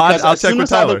 surprised. I'll Because as check soon with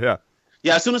as I saw Tyler. the- Yeah.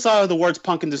 Yeah, as soon as I saw the words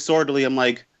punk and disorderly, I'm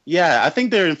like, yeah, I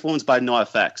think they're influenced by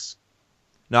NoFX.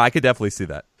 No, I could definitely see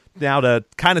that. Now, to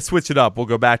kind of switch it up, we'll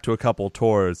go back to a couple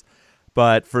tours.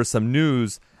 But for some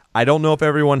news, I don't know if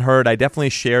everyone heard. I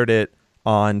definitely shared it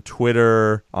on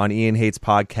Twitter, on Ian Hates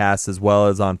Podcast, as well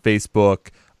as on Facebook,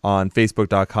 on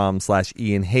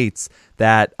facebook.com/Ian Hates,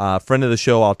 that friend of the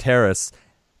show, Alteris,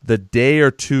 the day or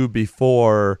two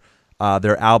before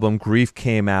their album Grief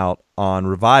came out on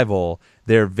Revival,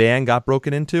 their van got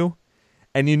broken into.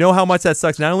 And you know how much that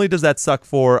sucks. Not only does that suck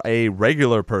for a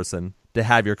regular person to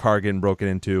have your car getting broken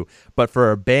into, but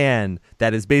for a band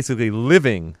that is basically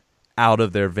living out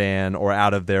of their van or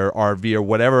out of their RV or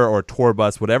whatever, or tour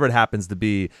bus, whatever it happens to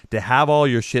be, to have all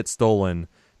your shit stolen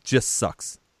just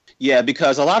sucks. Yeah,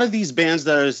 because a lot of these bands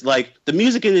that is like the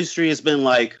music industry has been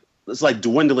like it's like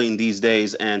dwindling these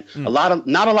days, and not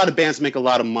a lot of bands make a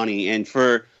lot of money. And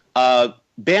for a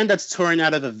band that's touring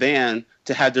out of a van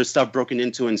to have their stuff broken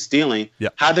into and stealing,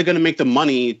 how are they going to make the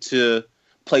money to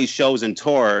play shows and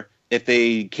tour if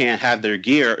they can't have their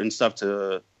gear and stuff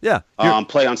to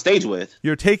play on stage with?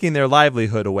 You're taking their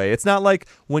livelihood away. It's not like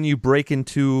when you break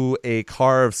into a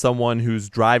car of someone who's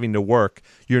driving to work,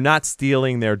 you're not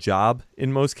stealing their job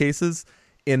in most cases.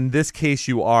 In this case,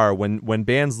 you are. When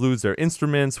bands lose their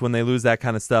instruments, when they lose that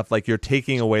kind of stuff, like, you're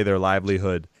taking away their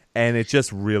livelihood, and it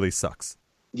just really sucks.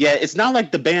 Yeah, it's not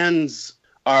like the bands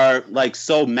are like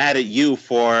so mad at you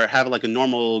for having like a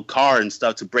normal car and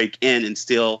stuff to break in and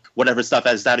steal whatever stuff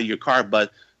that's out of your car,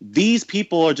 but these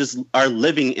people are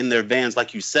living in their vans,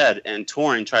 like you said, and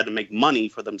touring, trying to make money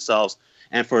for themselves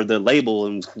and for the label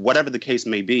and whatever the case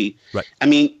may be. Right. I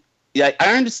mean, yeah,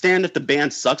 I understand if the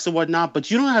band sucks or whatnot, but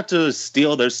you don't have to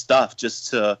steal their stuff just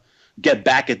to get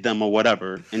back at them or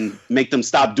whatever and make them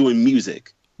stop doing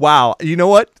music. Wow. You know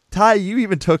what, Ty? You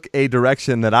even took a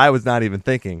direction that I was not even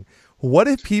thinking. What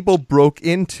if people broke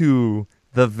into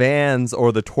the vans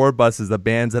or the tour buses of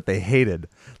bands that they hated?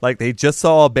 Like, they just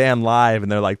saw a band live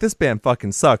and they're like, this band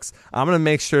fucking sucks. I'm going to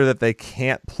make sure that they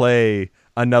can't play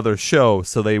another show.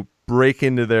 So they break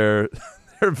into their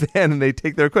van and they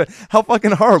take their equipment. How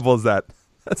fucking horrible is that?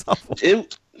 That's awful.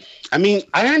 I mean,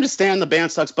 I understand the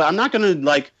band sucks, but I'm not going to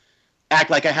like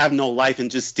act like I have no life and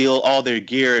just steal all their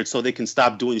gear so they can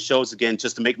stop doing shows again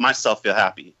just to make myself feel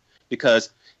happy.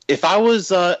 Because if I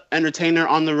was an entertainer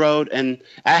on the road and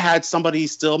I had somebody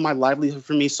steal my livelihood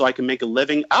from me so I can make a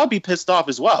living, I would be pissed off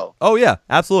as well. Oh, yeah,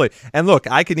 absolutely. And look,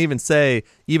 I can even say,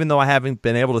 even though I haven't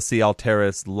been able to see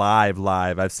Alteris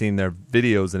live, I've seen their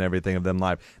videos and everything of them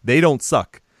live. They don't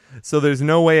suck. So there's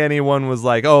no way anyone was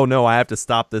like, oh, no, I have to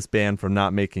stop this band from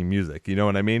not making music. You know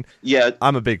what I mean? Yeah.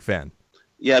 I'm a big fan.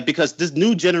 Yeah, because this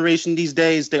new generation these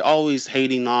days, they're always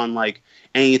hating on like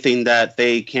anything that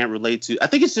they can't relate to. I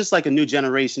think it's just like a new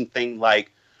generation thing,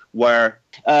 like where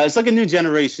it's like a new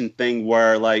generation thing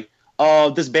where like,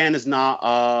 oh, this band is not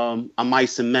a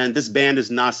Mice and Men. This band is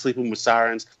not Sleeping with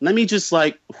Sirens. Let me just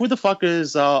like, who the fuck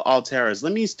is Alteris?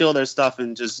 Let me steal their stuff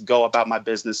and just go about my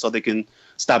business so they can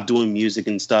stop doing music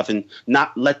and stuff and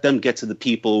not let them get to the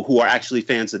people who are actually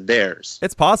fans of theirs.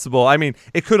 It's possible. I mean,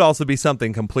 it could also be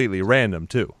something completely random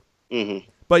too. Mm-hmm.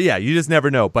 But yeah, you just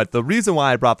never know. But the reason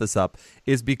why I brought this up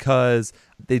is because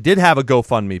they did have a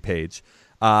GoFundMe page.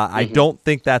 I don't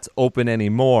think that's open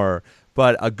anymore.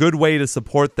 But a good way to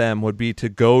support them would be to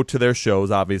go to their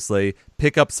shows, obviously,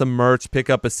 pick up some merch, pick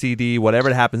up a CD, whatever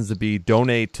it happens to be,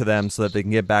 donate to them so that they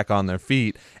can get back on their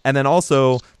feet. And then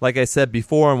also, like I said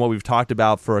before and what we've talked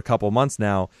about for a couple months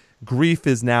now, Grief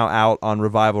is now out on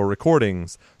Revival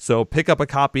Recordings. So pick up a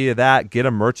copy of that, get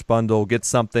a merch bundle, get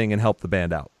something, and help the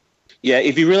band out. Yeah,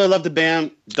 if you really love the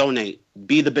band, donate.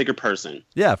 Be the bigger person.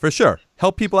 Yeah, for sure.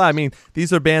 Help people out. I mean,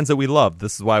 these are bands that we love.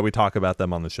 This is why we talk about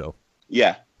them on the show.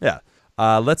 Yeah. Yeah.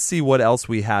 Let's see what else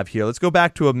we have here. Let's go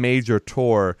back to a major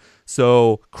tour.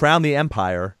 So Crown the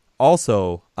Empire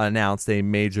also announced a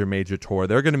major tour.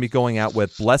 They're going to be going out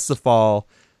with Bless the Fall,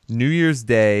 New Year's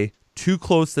Day, Too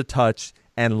Close to Touch,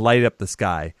 and Light Up the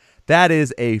Sky. That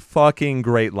is a fucking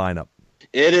great lineup.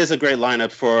 It is a great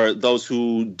lineup for those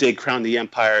who dig Crown the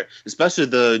Empire, especially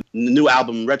the new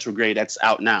album Retrograde that's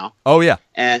out now. Oh, yeah.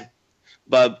 And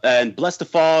Bless the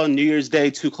Fall, New Year's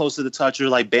Day, Too Close to the Touch are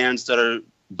like bands that are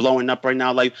blowing up right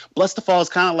now. Like Bless the Fall is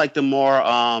kind of like the more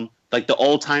like the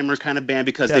old timer kind of band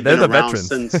because they've been around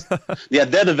since. Yeah,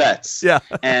 they're the vets. Yeah.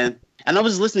 And I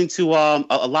was listening to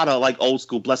a lot of like old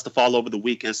school Bless the Fall over the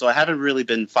weekend, so I haven't really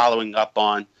been following up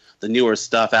on the newer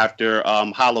stuff after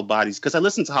Hollow Bodies because I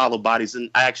listened to Hollow Bodies and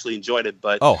I actually enjoyed it.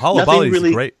 But Hollow Bodies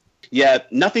is great. Yeah,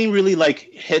 nothing really like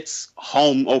hits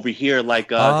home over here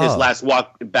like his last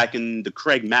walk back in the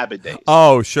Craig Mabbitt days.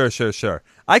 Oh, sure.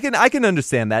 I can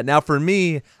understand that. Now, for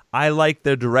me, I like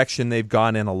the direction they've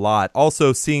gone in a lot.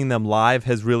 Also, seeing them live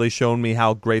has really shown me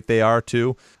how great they are,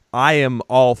 too. I am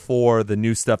all for the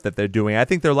new stuff that they're doing. I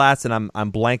think their last, and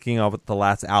I'm blanking on what the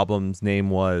last album's name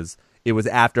was. It was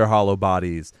After Hollow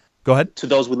Bodies. Go ahead. To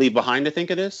Those We Leave Behind, I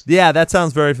think it is. Yeah, that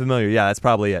sounds very familiar. Yeah, that's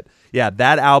probably it. Yeah,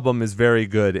 that album is very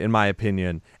good, in my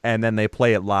opinion. And then they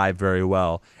play it live very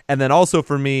well. And then also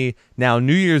for me, now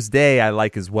New Year's Day I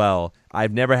like as well.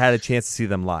 I've never had a chance to see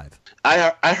them live.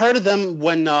 I heard of them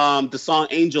when the song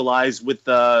Angel Eyes with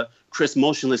Chris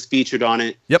Motionless featured on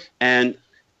it. Yep. And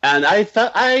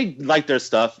I like their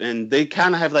stuff, and they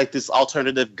kind of have like this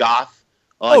alternative goth,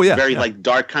 like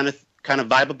dark kind of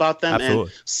vibe about them.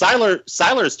 Absolutely. And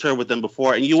Siler's toured with them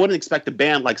before, and you wouldn't expect a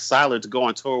band like Siler to go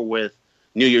on tour with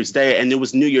New Year's Day, and it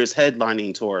was New Year's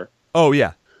headlining tour. Oh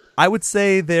yeah, I would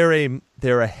say they're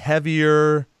a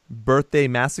heavier Birthday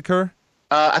Massacre.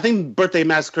 I think Birthday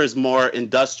Massacre is more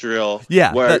industrial.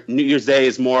 Yeah, where New Year's Day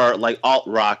is more like alt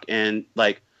rock and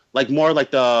like more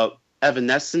like the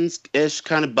Evanescence-ish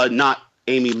kind of, but not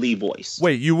Amy Lee voice.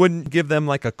 Wait, you wouldn't give them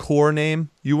like a core name?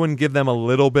 You wouldn't give them a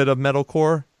little bit of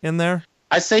metalcore in there?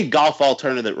 I say golf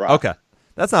alternative rock. Okay,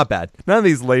 that's not bad. None of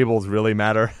these labels really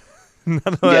matter.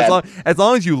 As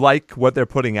long as you like what they're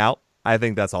putting out, I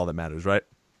think that's all that matters, right?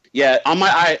 Yeah, on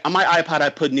my iPod, I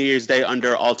put New Year's Day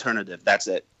under alternative. That's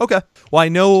it. Okay. Well, I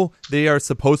know they are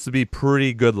supposed to be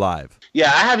pretty good live. Yeah,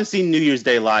 I haven't seen New Year's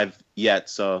Day live yet,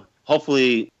 so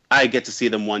hopefully I get to see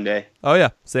them one day. Oh, yeah.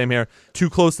 Same here. Too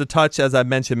Close to Touch, as I've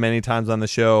mentioned many times on the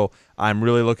show. I'm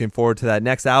really looking forward to that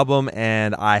next album,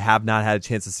 and I have not had a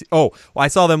chance to see... Oh, well, I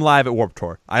saw them live at Warped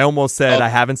Tour. I almost said I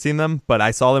haven't seen them, but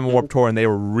I saw them at Warped Tour, and they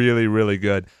were really, really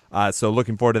good. So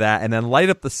looking forward to that. And then Light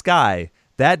Up the Sky,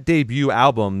 that debut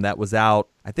album that was out,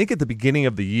 I think at the beginning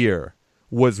of the year,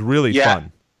 was really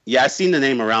fun. Yeah, I've seen the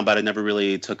name around, but I never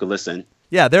really took a listen.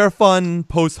 Yeah, they're a fun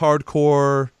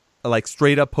post-hardcore, like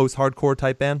straight-up post-hardcore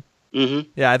type band. Mm-hmm.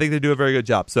 Yeah, I think they do a very good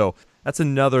job. So that's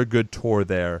another good tour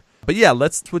there. But yeah,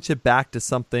 let's switch it back to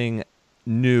something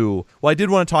new. Well, I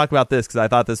did want to talk about this because I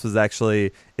thought this was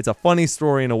actually, it's a funny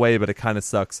story in a way, but it kind of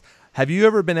sucks. Have you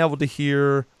ever been able to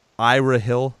hear Ira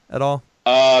Hill at all?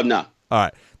 No. All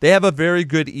right. They have a very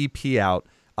good EP out,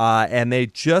 and they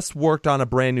just worked on a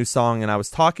brand new song, and I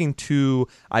was talking to,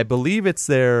 I believe it's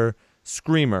their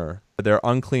Screamer, their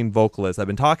Unclean vocalist. I've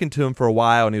been talking to him for a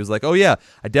while, and he was like, oh yeah,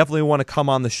 I definitely want to come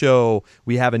on the show.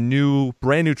 We have a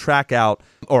brand new track out,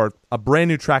 or a brand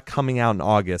new track coming out in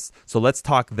August, so let's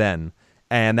talk then.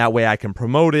 And that way I can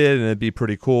promote it, and it'd be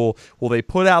pretty cool. Well, they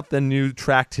put out the new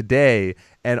track today,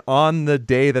 and on the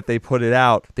day that they put it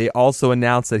out, they also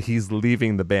announced that he's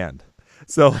leaving the band.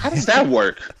 So how does that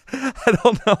work? I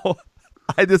don't know.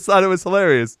 I just thought it was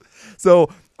hilarious. So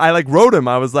I wrote him.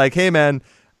 I was like, hey man,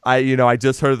 I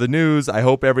just heard the news. I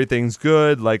hope everything's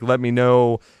good. Like, let me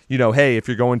know, hey, if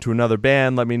you're going to another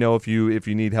band, let me know if you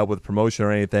need help with promotion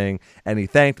or anything. And he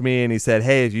thanked me, and he said,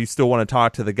 hey, if you still want to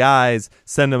talk to the guys,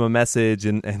 send them a message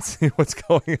and see what's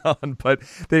going on. But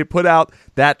they put out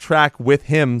that track with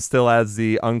him still as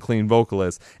the Unclean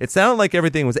vocalist. It sounded like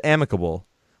everything was amicable.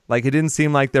 Like, it didn't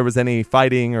seem like there was any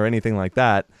fighting or anything like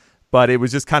that. But it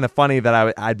was just kind of funny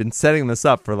that I'd been setting this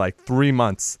up for 3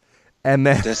 months. And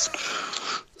then...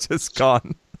 just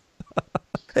gone.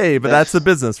 Hey, but that's the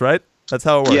business, right? That's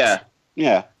how it works.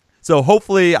 Yeah. So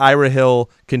hopefully Ira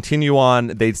Hill continue on.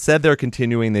 They said they're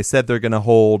continuing. They said they're going to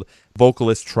hold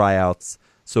vocalist tryouts.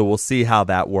 So we'll see how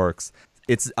that works.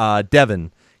 It's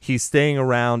Devin. He's staying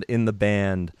around in the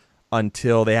band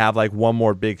until they have one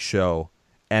more big show.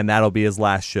 And that'll be his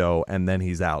last show, and then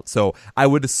he's out. So I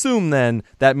would assume then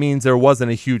that means there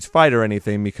wasn't a huge fight or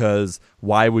anything, because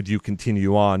why would you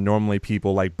continue on? Normally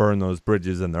people burn those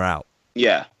bridges and they're out.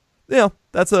 Yeah.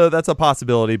 That's a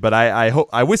possibility, but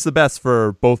I wish the best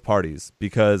for both parties,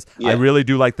 because I really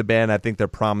do like the band. I think they're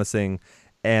promising,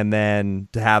 and then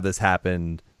to have this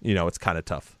happen, it's kind of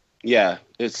tough. Yeah,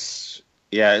 it's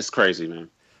crazy, man.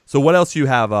 So what else do you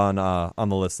have on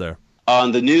the list there?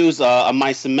 On the news,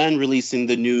 Mice and Men releasing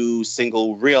the new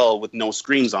single Real with no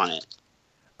screams on it.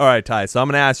 All right, Ty, so I'm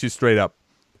going to ask you straight up.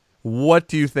 What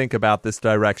do you think about this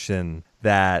direction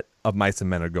that of Mice and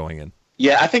Men are going in?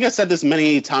 Yeah, I think I said this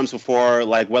many times before,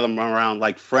 whether I'm around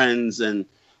friends and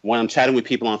when I'm chatting with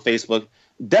people on Facebook.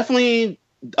 Definitely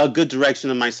a good direction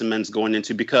that Mice and Men's going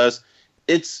into, because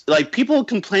it's people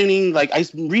complaining,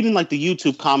 I'm reading the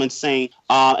YouTube comments saying,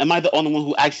 am I the only one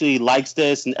who actually likes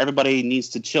this? And everybody needs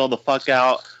to chill the fuck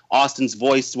out. Austin's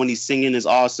voice when he's singing is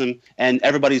awesome. And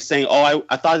everybody's saying, oh,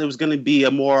 I thought it was going to be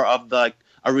a more of a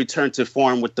return to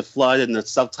form with The Flood and the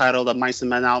subtitle of Mice and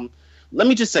Men album. Let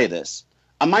me just say this.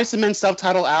 A Mice and Men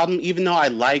self-titled album, even though I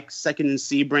like Second and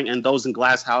Sebring and Those in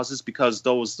Glass Houses because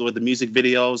those were the music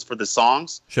videos for the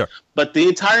songs. Sure. But the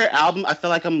entire album, I feel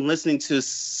like I'm listening to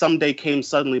Someday Came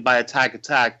Suddenly by Attack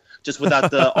Attack, just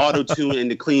without the auto-tune and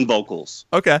the clean vocals.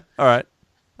 Okay. All right.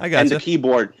 I got And you. the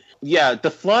keyboard. Yeah,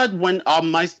 The Flood, when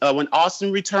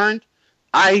Austin returned,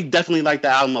 I definitely liked the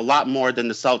album a lot more than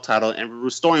the self-titled. And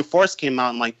Restoring Force came out,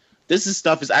 and like,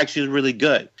 stuff is actually really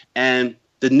good. And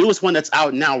the newest one that's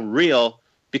out now, Real,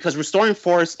 because Restoring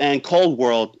Force and Cold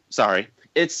World,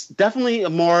 it's definitely a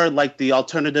more like the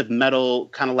alternative metal,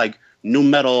 kind of like new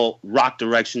metal rock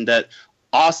direction that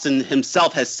Austin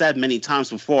himself has said many times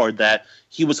before that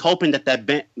he was hoping that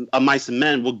band, Mice and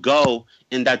Men, would go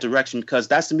in that direction because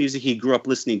that's the music he grew up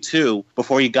listening to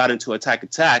before he got into Attack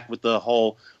Attack with the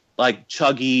whole like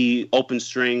chuggy, open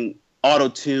string,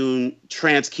 auto-tune,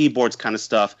 trance keyboards kind of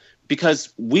stuff.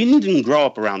 Because we didn't grow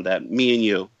up around that, me and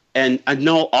you. And I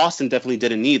know Austin definitely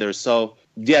didn't either. So,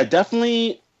 yeah,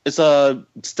 definitely it's a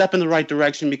step in the right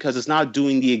direction because it's not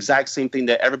doing the exact same thing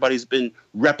that everybody's been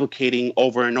replicating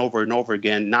over and over and over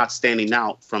again, not standing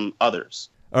out from others.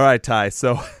 All right, Ty.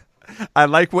 So I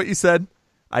like what you said.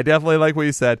 I definitely like what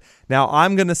you said. Now,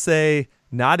 I'm going to say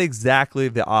not exactly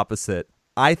the opposite.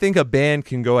 I think a band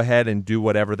can go ahead and do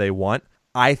whatever they want.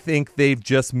 I think they've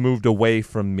just moved away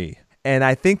from me. And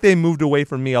I think they moved away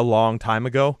from me a long time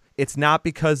ago. It's not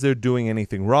because they're doing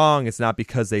anything wrong. It's not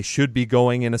because they should be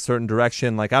going in a certain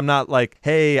direction. Like, I'm not like,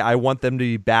 hey, I want them to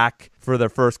be back for their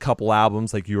first couple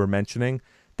albums like you were mentioning.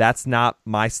 That's not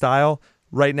my style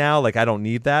right now. Like, I don't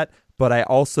need that. But I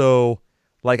also,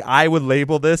 like, I would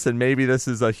label this, and maybe this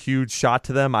is a huge shot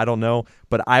to them, I don't know,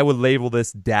 but I would label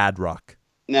this dad rock.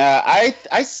 Nah,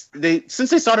 since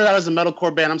they started out as a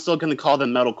metalcore band, I'm still going to call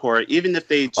them metalcore, even if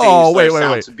they change their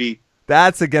sound to be.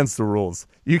 That's against the rules.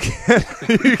 You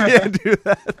can't do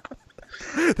that.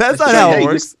 That's not how it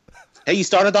works. Hey, you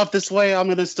started off this way, I'm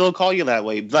going to still call you that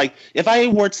way. Like, if I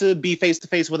were to be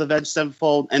face-to-face with Avenged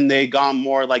Sevenfold and they gone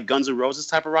more like Guns N' Roses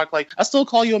type of rock, like, I still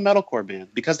call you a metalcore band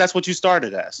because that's what you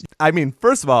started as. I mean,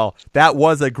 first of all, that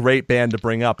was a great band to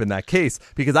bring up in that case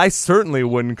because I certainly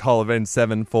wouldn't call Avenged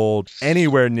Sevenfold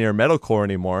anywhere near metalcore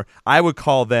anymore. I would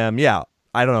call them,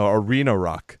 I don't know, arena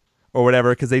rock or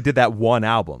whatever because they did that one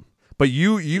album. But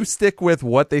you stick with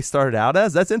what they started out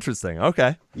as? That's interesting.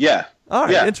 Okay. Yeah. All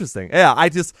right, interesting. Yeah, I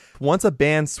just, once a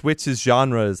band switches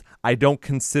genres, I don't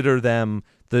consider them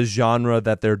the genre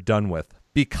that they're done with.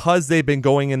 Because they've been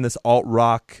going in this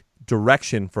alt-rock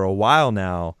direction for a while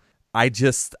now, I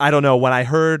don't know, when I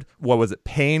heard,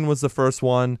 Pain was the first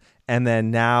one, and then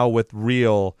now with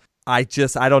Real, I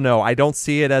don't know, I don't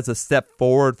see it as a step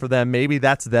forward for them. Maybe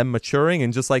that's them maturing,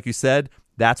 and just like you said,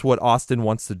 that's what Austin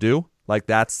wants to do. Like,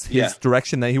 that's his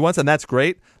direction that he wants, and that's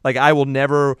great. Like, I will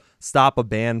never stop a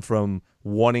band from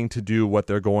wanting to do what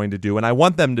they're going to do, and I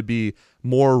want them to be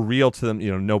more real to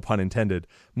them, no pun intended,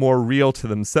 more real to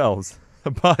themselves.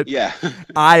 But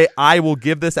I will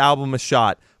give this album a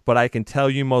shot, but I can tell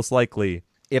you most likely,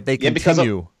 if they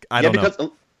continue, I don't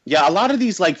know. Yeah, a lot of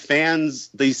these like fans,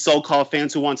 these so-called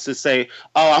fans who wants to say,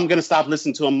 "Oh, I'm gonna stop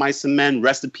listening to a Mice and Men,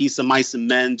 rest in peace, a Mice and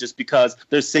Men," just because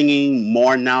they're singing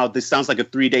more now. This sounds like a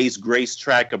 3 Days Grace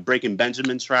track, a Breaking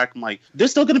Benjamin track. I'm like, they're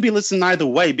still gonna be listening either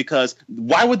way because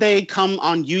why would they come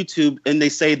on YouTube and they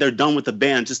say they're done with the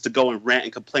band just to go and rant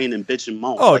and complain and bitch and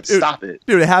moan? Oh, like, stop it,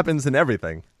 dude! It happens in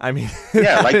everything. I mean,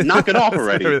 like knock it off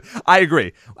already. I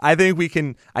agree. I think we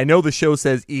can. I know the show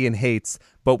says Ian hates,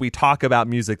 but we talk about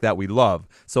music that we love.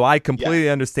 So I completely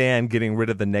understand getting rid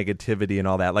of the negativity and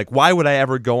all that. Like, why would I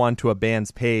ever go onto a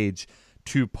band's page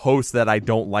to post that I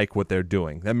don't like what they're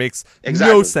doing? That makes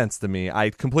no sense to me. I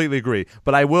completely agree.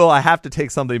 But I have to take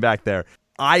something back there.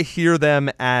 I hear them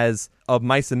as of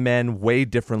Mice and Men way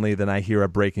differently than I hear a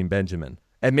Breaking Benjamin.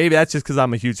 And maybe that's just because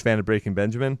I'm a huge fan of Breaking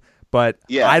Benjamin. But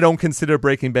I don't consider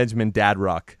Breaking Benjamin dad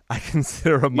rock. I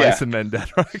consider a Mice and Men dad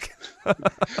rock.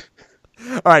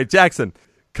 All right, Jackson,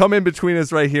 come in between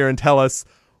us right here and tell us,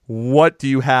 what do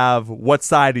you have? What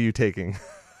side are you taking?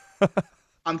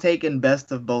 I'm taking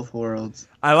best of both worlds.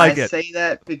 I say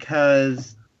that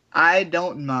because I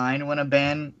don't mind when a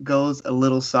band goes a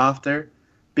little softer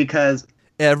because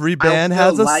every band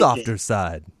has a softer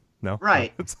side. No?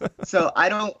 Right. So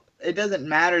it doesn't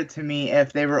matter to me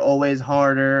if they were always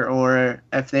harder or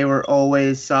if they were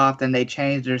always soft and they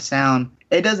changed their sound.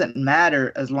 It doesn't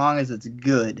matter as long as it's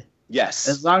good. Yes.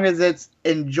 As long as it's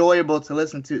enjoyable to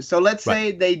listen to. So let's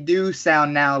say they do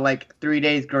sound now like 3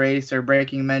 Days Grace or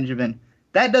Breaking Benjamin.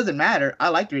 That doesn't matter. I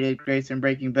like 3 Days Grace and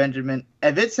Breaking Benjamin.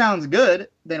 If it sounds good,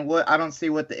 then I don't see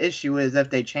what the issue is if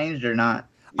they changed or not.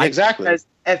 Exactly. Because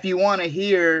if you want to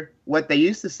hear what they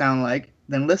used to sound like,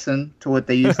 then listen to what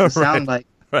they used to sound like.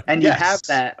 Right. And you Yes. have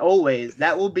that always.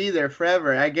 That will be there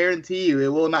forever. I guarantee you, it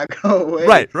will not go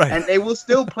away. Right. And they will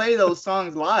still play those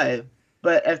songs live.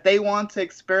 But if they want to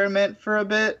experiment for a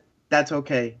bit, that's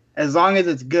okay, as long as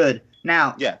it's good.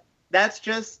 Now, Yeah. that's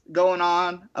just going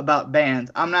on about bands.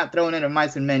 I'm not throwing in a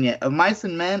Mice and Men yet. Of Mice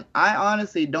and Men, I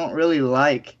honestly don't really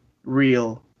like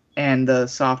Real and the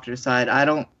softer side. I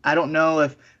don't know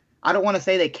if I don't want to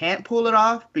say they can't pull it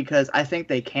off, because I think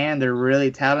they can. They're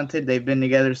really talented. They've been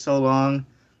together so long.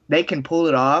 They can pull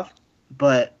it off,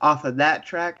 but off of that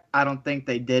track, I don't think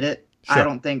they did it. Sure. I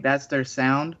don't think that's their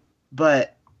sound.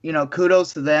 But,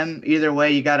 kudos to them. Either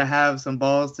way, you got to have some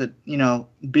balls to,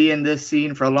 be in this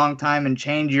scene for a long time and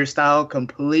change your style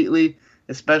completely,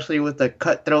 especially with the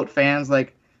cutthroat fans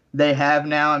like they have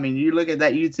now. I mean, you look at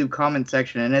that YouTube comment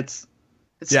section and it's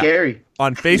Yeah. scary.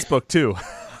 On Facebook too.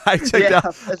 I checked Yeah, out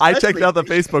the especially.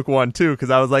 Facebook one too,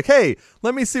 because I was like, hey,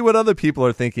 let me see what other people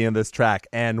are thinking of this track.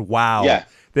 And wow, Yeah.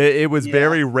 it was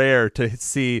very rare to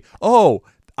see, oh,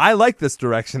 I like this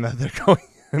direction that they're going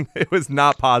in. It was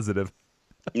not positive.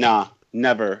 Nah,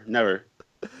 never.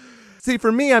 See,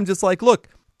 for me, I'm just like, look,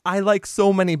 I like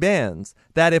so many bands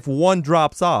that if one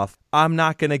drops off, I'm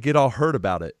not going to get all hurt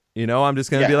about it. I'm just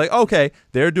going to be Yeah. like, okay,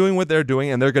 they're doing what they're doing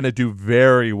and they're going to do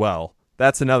very well.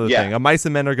 That's another Yeah. thing. A Mice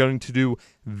and Men are going to do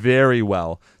very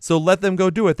well. So let them go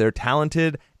do it. They're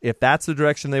talented. If that's the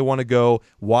direction they want to go,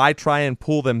 why try and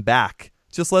pull them back?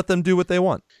 Just let them do what they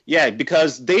want. Yeah,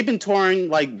 because they've been touring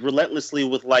like relentlessly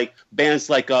with like bands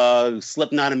like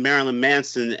Slipknot and Marilyn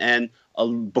Manson, and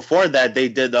before that they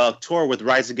did a tour with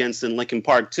Rise Against and Linkin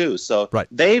Park too. So Right.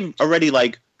 they've already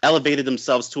like elevated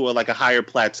themselves to a higher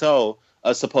plateau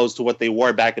as opposed to what they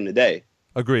were back in the day.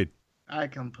 Agreed. I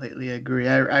completely agree.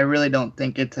 I really don't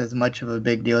think it's as much of a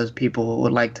big deal as people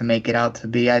would like to make it out to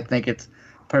be. I think it's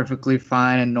perfectly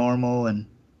fine and normal, and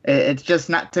it's just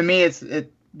not, to me,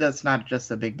 that's not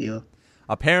just a big deal.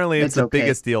 Apparently, it's It's the okay.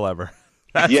 biggest deal ever.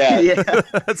 Yeah. Yeah.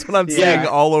 That's what I'm Yeah. seeing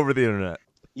all over the internet.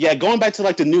 Yeah, going back to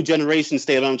like the new generation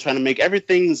statement I'm trying to make,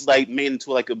 everything's like made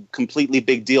into like a completely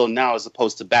big deal now as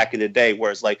opposed to back in the day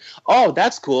where it's like, oh,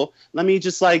 that's cool. Let me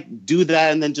just like do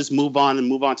that and then just move on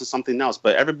to something else.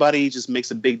 But everybody just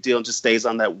makes a big deal and just stays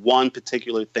on that one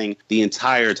particular thing the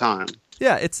entire time.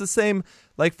 Yeah, it's the same.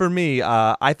 Like for me,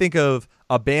 I think of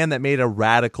a band that made a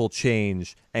radical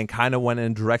change and kind of went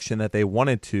in a direction that they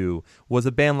wanted to was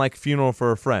a band like Funeral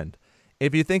for a Friend.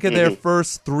 If you think of their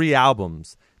first 3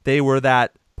 albums, they were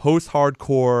that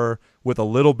post-hardcore with a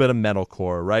little bit of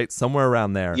metalcore, right? Somewhere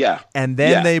around there. Yeah. And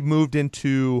then Yeah. they moved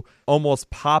into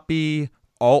almost poppy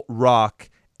alt-rock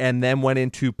and then went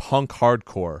into punk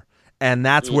hardcore. And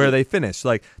that's where they finished.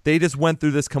 Like, they just went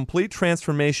through this complete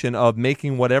transformation of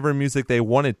making whatever music they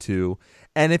wanted to.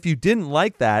 And if you didn't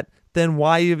like that, then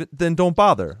then don't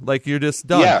bother. Like, you're just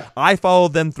done. Yeah. I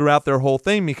followed them throughout their whole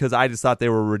thing because I just thought they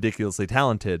were ridiculously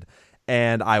talented.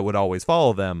 And I would always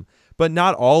follow them. But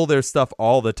not all their stuff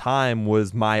all the time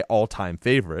was my all-time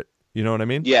favorite. You know what I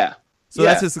mean? Yeah. So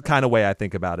that's just the kind of way I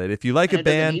think about it. If you like And a it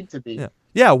doesn't band, need to be.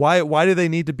 yeah. Why do they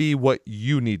need to be what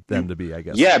you need them to be? I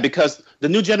guess. Yeah, because the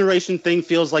new generation thing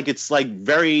feels like it's like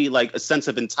very like a sense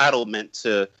of entitlement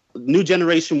to new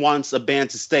generation wants a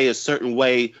band to stay a certain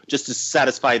way just to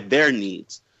satisfy their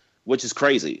needs, which is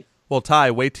crazy. Well,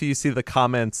 Ty, wait till you see the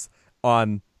comments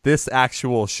on this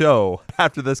actual show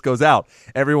after this goes out.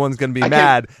 Everyone's going to be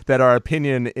mad that our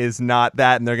opinion is not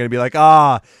that, and they're going to be like,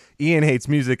 Ian Hates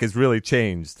Music has really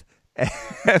changed. And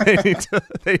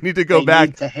they need to go They back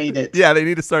need to hate it. Yeah, they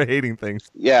need to start hating things.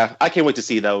 Yeah, I can't wait to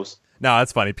see those. No,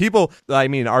 that's funny. People, I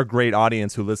mean, our great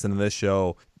audience who listen to this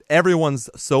show, everyone's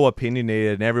so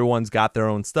opinionated and everyone's got their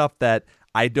own stuff that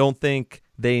I don't think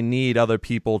they need other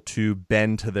people to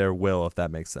bend to their will, if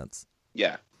that makes sense.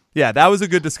 Yeah. Yeah, that was a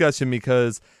good discussion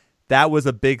because that was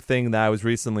a big thing that I was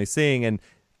recently seeing. And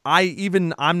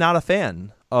I'm not a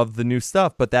fan of the new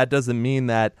stuff, but that doesn't mean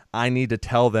that I need to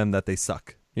tell them that they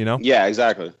suck, you know? Yeah,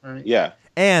 exactly. Right. Yeah.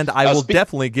 And I will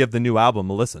definitely give the new album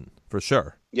a listen, for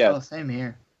sure. Yeah. Oh, same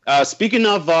here. Speaking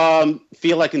of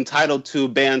feel like entitled to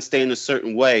bands staying a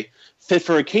certain way, Fit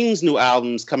for a King's new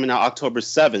album's coming out October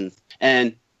 7th.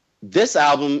 And this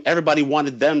album, everybody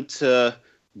wanted them to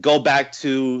go back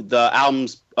to the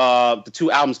albums, the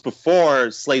 2 albums before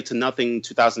Slave to Nothing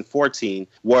 2014,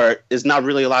 where it's not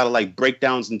really a lot of like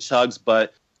breakdowns and chugs,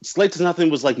 but Slave to Nothing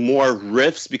was like more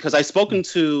riffs, because I've spoken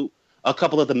to a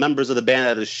couple of the members of the band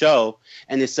at a show,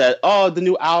 and they said, oh, the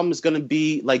new album is going to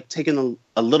be like taking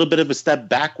a little bit of a step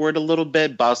backward a little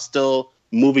bit, but still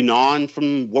moving on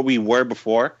from what we were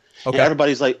before. Okay. And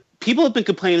everybody's like, people have been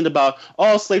complaining about,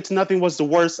 oh, Slave to Nothing was the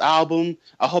worst album.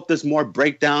 I hope there's more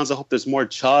breakdowns. I hope there's more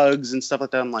chugs and stuff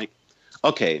like that. I'm like,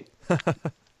 okay,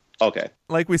 Okay.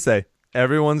 Like we say,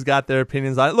 everyone's got their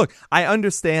opinions on it. Look, I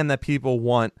understand that people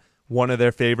want one of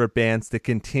their favorite bands to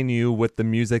continue with the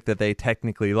music that they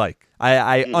technically like.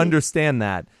 I understand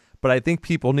that. But I think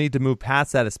people need to move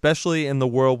past that, especially in the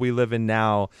world we live in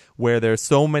now, where there's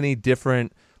so many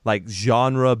different like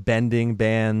genre bending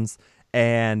bands,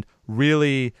 and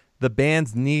really the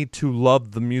bands need to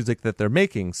love the music that they're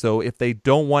making. So if they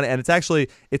don't want, and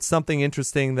it's something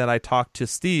interesting that I talked to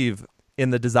Steve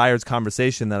in the Desires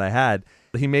conversation that I had.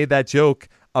 He made that joke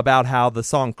about how the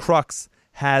song Crux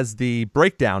has the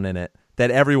breakdown in it that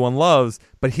everyone loves,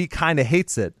 but he kind of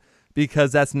hates it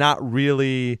because that's not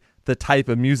really the type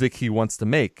of music he wants to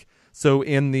make. So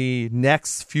in the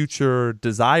next future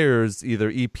Desires,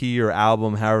 either EP or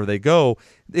album, however they go,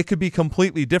 it could be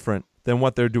completely different than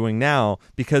what they're doing now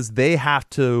because they have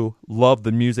to love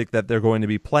the music that they're going to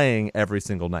be playing every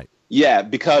single night. Yeah,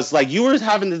 because like you were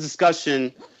having the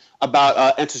discussion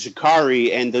about Enter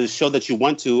Shikari and the show that you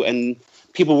went to, and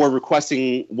people were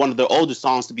requesting one of the older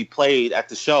songs to be played at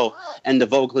the show, and the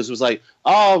vocalist was like,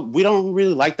 "Oh, we don't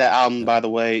really like that album, by the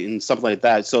way," and something like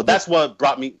that. So that's what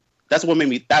made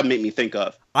me think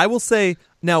of. I will say,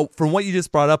 now, from what you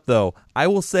just brought up, though, I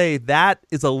will say that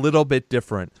is a little bit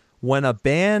different. When a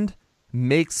band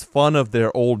makes fun of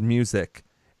their old music,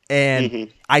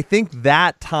 and I think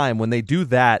that time, when they do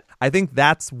that, I think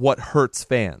that's what hurts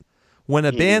fans. When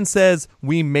a band says,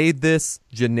 we made this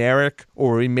generic,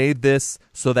 or we made this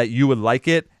so that you would like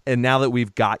it, and now that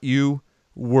we've got you,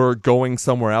 we're going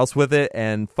somewhere else with it,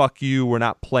 and fuck you, we're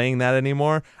not playing that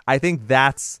anymore. I think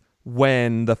that's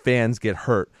when the fans get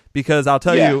hurt. Because I'll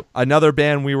tell you, another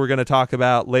band we were going to talk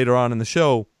about later on in the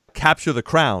show, Capture the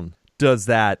Crown, does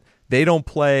that. They don't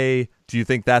play, do you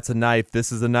think that's a knife?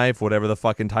 This is a knife, whatever the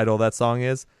fucking title of that song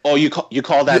is. Oh, you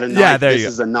call that a knife? Yeah, there this you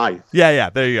is a knife. Yeah,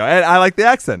 there you go. And I like the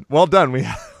accent. Well done. We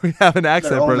have an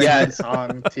accent person.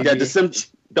 Song, Yeah,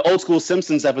 the old school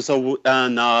Simpsons episode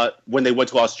when they went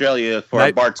to Australia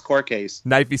for Bart's court case.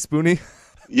 Knifey Spoony.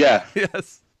 Yeah.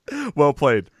 Yes. Well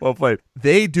played.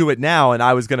 They do it now, and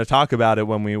I was going to talk about it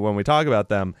when we talk about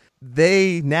them.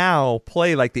 They now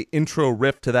play like the intro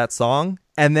riff to that song,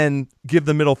 and then give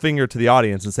the middle finger to the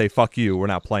audience and say, fuck you, we're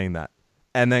not playing that.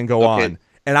 And then go on.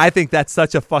 And I think that's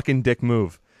such a fucking dick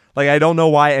move. Like, I don't know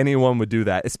why anyone would do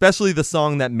that, especially the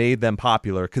song that made them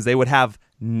popular, because they would have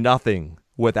nothing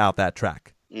without that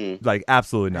track. Like,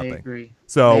 absolutely nothing. I agree.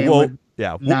 So,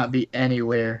 not be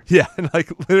anywhere. Yeah,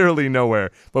 like literally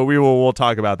nowhere. But we'll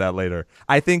talk about that later.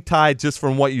 I think, Ty, just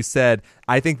from what you said,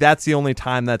 I think that's the only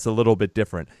time that's a little bit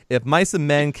different. If Mice and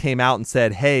Men came out and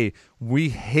said, hey, we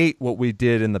hate what we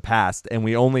did in the past, and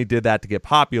we only did that to get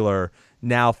popular,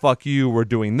 now fuck you, we're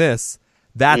doing this,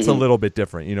 that's a little bit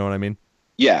different. You know what I mean?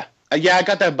 Yeah. Yeah, I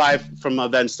got that vibe from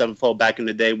Avenged Sevenfold back in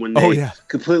the day when they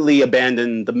completely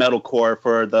abandoned the metalcore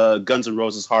for the Guns N'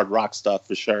 Roses hard rock stuff,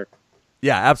 for sure.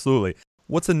 Yeah, absolutely.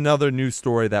 What's another news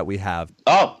story that we have?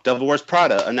 Oh, Devil Wears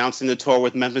Prada announcing the tour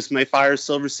with Memphis Mayfire,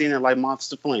 Silverstein, and Like Moths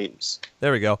to Flames.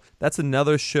 There we go. That's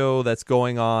another show that's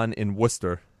going on in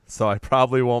Worcester, so I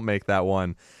probably won't make that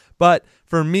one. But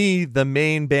for me, the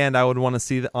main band I would want to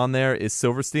see on there is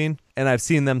Silverstein, and I've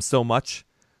seen them so much,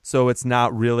 so it's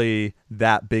not really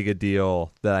that big a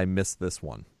deal that I missed this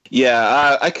one.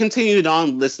 Yeah, I continued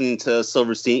on listening to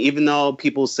Silverstein, even though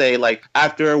people say, like,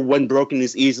 after When Broken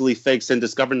Is Easily Fixed and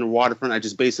Discovering the Waterfront, I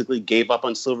just basically gave up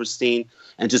on Silverstein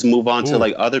and just move on to,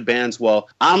 like, other bands. Well,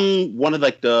 I'm one of,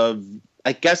 like, the,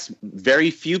 I guess, very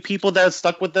few people that have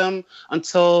stuck with them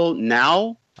until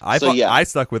now. I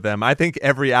stuck with them. I think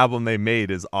every album they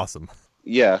made is awesome.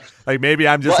 Yeah. Like, maybe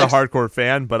I'm just a hardcore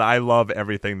fan, but I love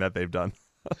everything that they've done.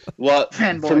 Well,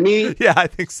 for me... Yeah, I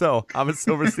think so. I'm a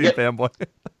Silverstein fanboy.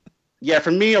 Yeah,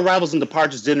 for me, Arrivals and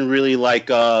Departures didn't really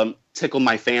like tickle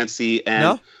my fancy,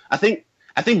 and I think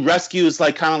Rescue is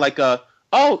like kind of like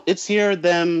it's here,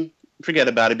 then forget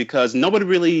about it, because nobody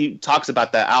really talks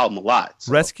about that album a lot.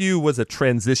 So. Rescue was a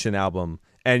transition album,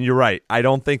 and you're right. I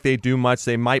don't think they do much.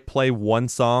 They might play one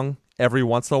song every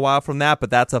once in a while from that, but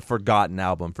that's a forgotten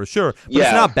album for sure. But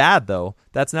it's not bad though.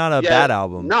 That's not a bad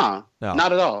album. No,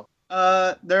 not at all.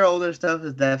 Their older stuff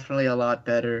is definitely a lot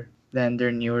better than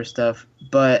their newer stuff,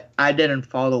 but I didn't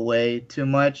fall away too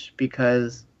much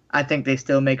because I think they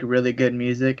still make really good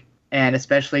music, and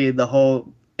especially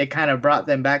it kind of brought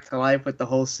them back to life with the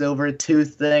whole Silver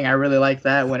Tooth thing. I really like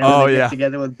that whenever they get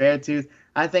together with Beartooth.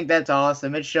 I think that's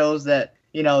awesome. It shows that,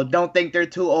 don't think they're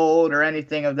too old or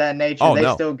anything of that nature. They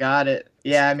still got it.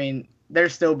 Yeah, I mean, they're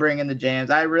still bringing the jams.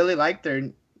 I really like their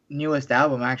newest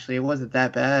album, actually. It wasn't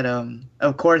that bad.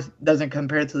 Of course, doesn't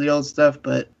compare to the old stuff,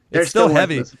 but it's still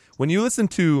heavy. When you listen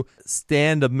to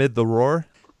Stand Amid the Roar,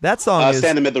 That song is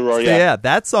Stand Amid the Roar. yeah. Yeah.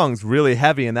 That song's really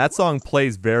heavy, and that song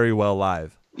plays very well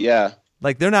live. Yeah.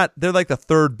 Like they're like the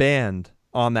third band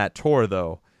on that tour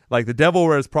though. Like the Devil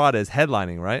Wears Prada is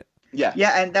headlining, right? Yeah.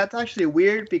 Yeah, and that's actually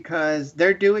weird because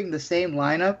they're doing the same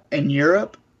lineup in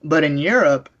Europe, but in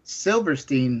Europe,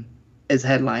 Silverstein is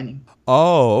headlining.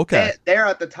 Oh, okay. They're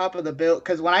at the top of the bill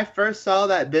because when I first saw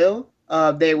that bill,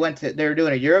 they were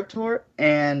doing a Europe tour,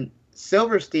 and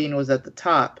Silverstein was at the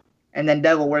top, and then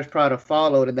Devil Wears Prada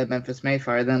followed, and then Memphis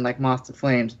Mayfire, then like Moth to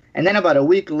Flames, and then about a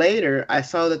week later, I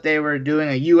saw that they were doing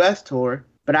a U.S. tour.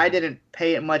 But I didn't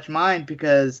pay it much mind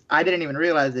because I didn't even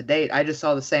realize the date. I just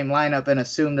saw the same lineup and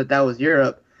assumed that was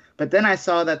Europe. But then I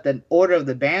saw that the order of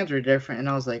the bands were different, and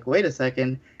I was like, wait a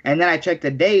second. And then I checked the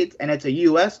dates, and it's a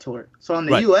U.S. tour. So on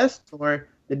the Right. U.S. tour,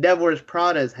 the Devil Wears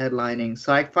Prada is headlining.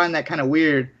 So I find that kind of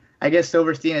weird. I guess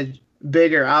Silverstein is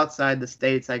bigger outside the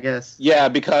States, I guess. Yeah,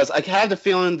 because I had the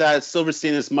feeling that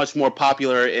Silverstein is much more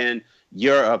popular in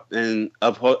Europe and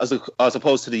as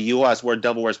opposed to the U.S., where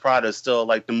Devil Wears Prada is still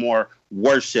like the more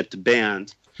worshipped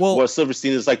band. Well, Where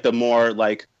Silverstein is like the more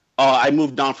like, oh, I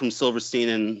moved on from Silverstein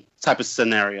and type of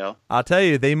scenario. I'll tell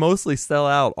you, they mostly sell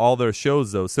out all their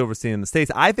shows though, Silverstein in the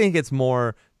States. I think it's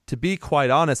more, to be quite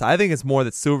honest, I think it's more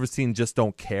that Silverstein just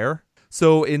don't care.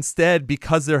 So instead,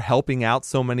 because they're helping out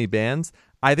so many bands,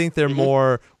 I think they're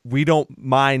more, we don't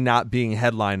mind not being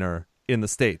headliner in the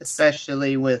States.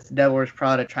 Especially with Devil Wears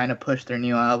Prada trying to push their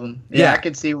new album. Yeah. Yeah, I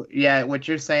can see. Yeah, what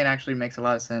you're saying actually makes a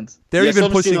lot of sense. They're even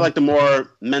Silverstein pushing are like the more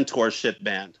mentorship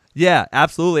band. Yeah,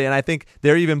 absolutely. And I think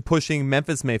they're even pushing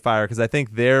Memphis Mayfire because I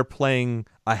think they're playing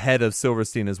ahead of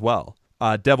Silverstein as well.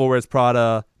 Devil Wears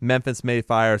Prada, Memphis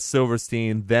Mayfire,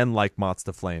 Silverstein, then like Moths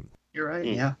to Flame. You're right.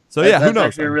 Yeah. So yeah, who That's knows?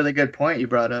 actually a really good point you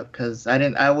brought up because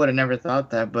I would have never thought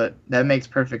that, but that makes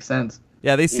perfect sense.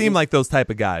 Yeah, they seem like those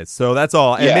type of guys. So that's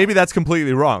all. And Yeah. maybe that's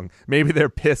completely wrong. Maybe they're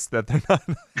pissed that they're not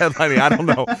headlining. I don't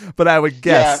know. But I would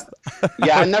guess.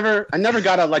 Yeah, I never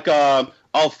got a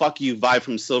oh fuck you vibe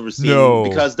from Silverstein. No.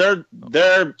 Because they're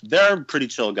pretty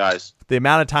chill guys. The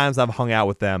amount of times I've hung out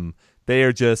with them, they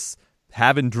are just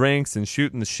having drinks and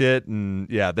shooting the shit. And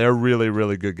yeah, they're really,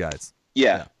 really good guys.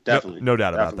 Yeah, definitely. No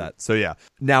doubt about that. So yeah.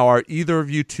 Now, are either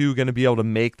of you two going to be able to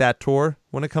make that tour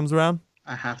when it comes around?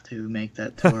 I have to make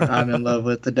that tour. I'm in love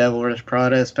with the Devil Wears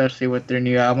Prada, especially with their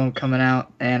new album coming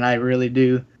out, and I really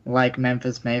do like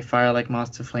Memphis Mayfire, like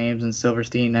Moths to Flames and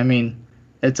Silverstein. I mean,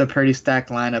 it's a pretty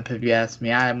stacked lineup if you ask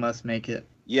me. I must make it.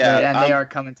 Yeah, and they are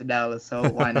coming to Dallas, so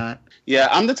why not? Yeah,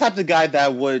 I'm the type of guy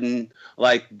that wouldn't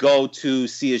like go to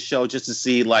see a show just to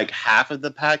see like half of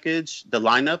the package, the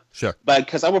lineup. Sure. But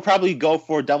because I would probably go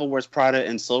for Devil Wears Prada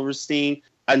and Silverstein,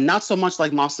 and not so much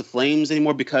like Moths to Flames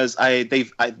anymore because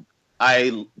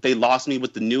they lost me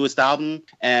with the newest album,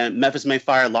 and Memphis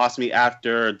Mayfire lost me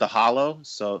after The Hollow.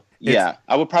 So yeah,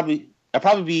 I'd probably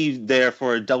be there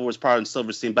for Devil Wears Prada and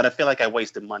Silverstein, but I feel like I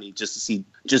wasted money just to see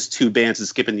just two bands and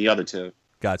skipping the other two.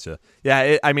 Gotcha.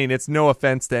 Yeah, I mean, it's no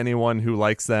offense to anyone who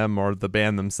likes them or the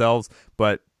band themselves,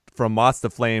 but From Moths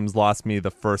to Flames lost me the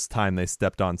first time they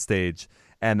stepped on stage,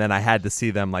 and then I had to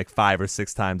see them like 5 or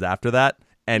 6 times after that,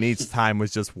 and each time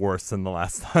was just worse than the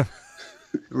last time.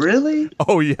 Really?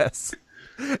 Oh yes.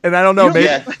 And I don't know,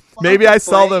 maybe I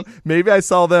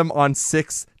saw them on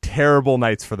 6 terrible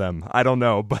nights for them. I don't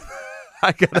know, but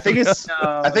I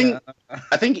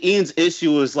think Ian's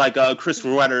issue is like Chris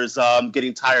Ruetter's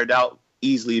getting tired out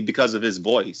easily because of his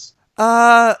voice.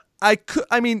 I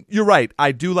mean, you're right.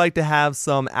 I do like to have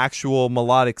some actual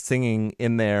melodic singing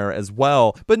in there as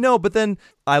well. But then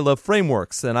I love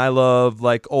Frameworks and I love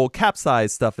like old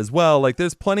Capsize stuff as well. Like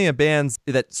there's plenty of bands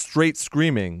that straight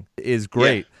screaming is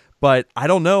great. Yeah. But I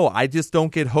don't know. I just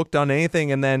don't get hooked on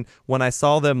anything. And then when I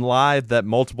saw them live that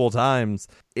multiple times,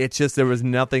 it's just there was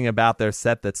nothing about their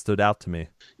set that stood out to me.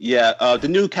 Yeah, the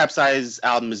new Capsize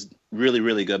album is really,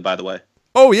 really good, by the way.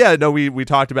 Oh yeah, no, we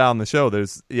talked about it on the show.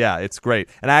 It's great,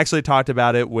 and I actually talked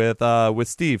about it with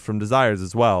Steve from Desires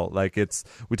as well. Like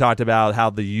we talked about how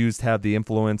the Used have the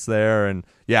influence there, and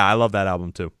yeah, I love that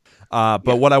album too.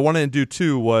 But what I wanted to do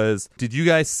too was, did you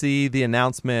guys see the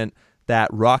announcement that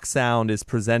Rock Sound is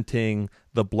presenting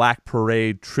the Black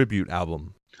Parade tribute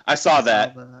album? I saw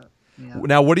that. Yeah.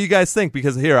 Now, what do you guys think?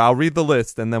 Because here, I'll read the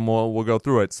list and then we'll go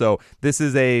through it. So this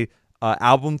is a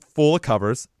album full of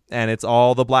covers. And it's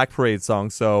all the Black Parade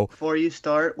songs. So before you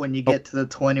start, when you get to the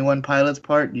 21 Pilots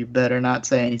part, you better not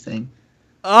say anything.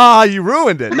 You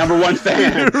ruined it. Number one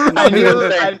fan.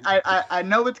 I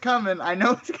know it's coming. I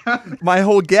know it's coming. My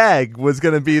whole gag was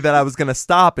going to be that I was going to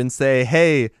stop and say,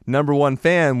 hey, number one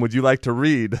fan, would you like to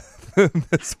read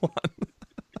this one?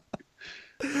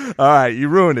 All right, you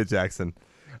ruined it, Jackson.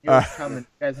 It's coming. You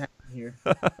guys have it here.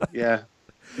 Yeah.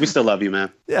 We still love you,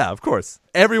 man. Yeah, of course.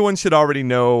 Everyone should already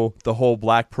know the whole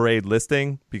Black Parade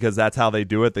listing because that's how they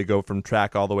do it. They go from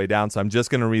track all the way down. So I'm just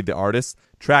going to read the artists.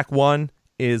 Track 1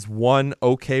 is 1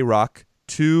 OK Rock.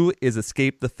 2 is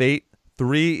Escape the Fate.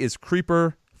 3 is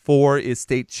Creeper. 4 is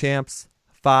State Champs.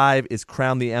 5 is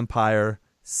Crown the Empire.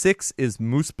 6 is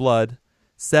Moose Blood.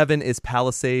 7 is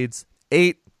Palisades.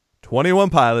 8, 21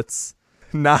 Pilots.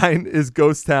 9 is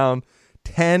Ghost Town.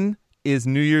 10 is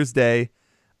New Year's Day.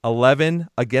 11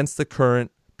 Against the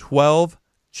Current. 12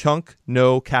 Chunk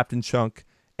No Captain Chunk.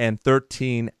 And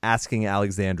 13 Asking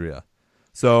Alexandria.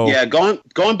 So yeah, going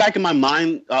back in my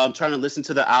mind, trying to listen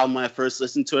to the album when I first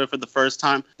listened to it for the first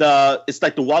time. It's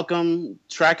like the welcome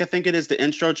track, I think it is, the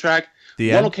intro track.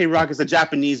 One OK Rock is a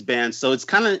Japanese band, so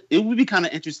it would be kind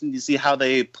of interesting to see how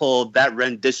they pull that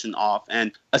rendition off.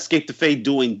 And Escape the Fate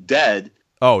doing Dead.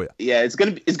 Oh yeah, yeah, it's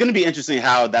gonna be interesting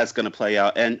how that's gonna play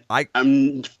out. And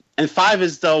and 5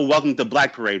 is the Welcome to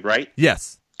Black Parade, right?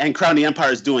 Yes. And Crown the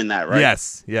Empire is doing that, right?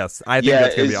 Yes. I think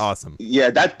that's gonna be awesome. Yeah,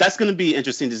 that's gonna be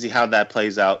interesting to see how that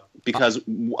plays out because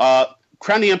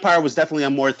Crown the Empire was definitely a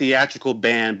more theatrical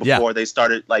band before they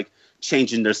started like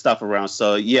changing their stuff around.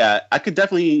 So yeah, I could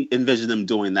definitely envision them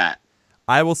doing that.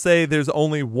 I will say there's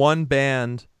only one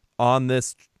band on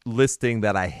this listing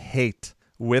that I hate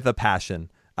with a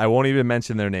passion. I won't even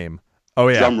mention their name. Oh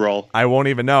yeah. Drum roll. I won't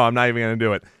even know. I'm not even going to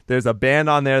do it. There's a band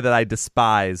on there that I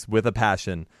despise with a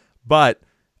passion, but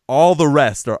all the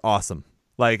rest are awesome.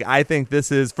 Like, I think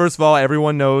this is, first of all,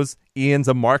 everyone knows Ian's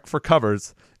a mark for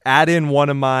covers. Add in one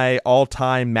of my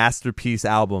all-time masterpiece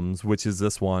albums, which is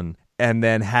this one, and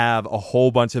then have a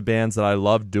whole bunch of bands that I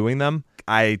love doing them.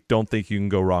 I don't think you can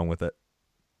go wrong with it.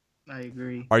 I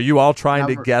agree. Are you all trying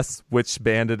to guess which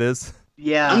band it is?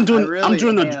 Yeah, I'm doing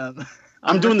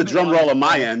the drum roll on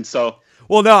my end, so.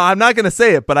 Well, no, I'm not going to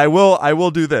say it, but I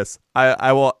will do this.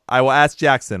 I will ask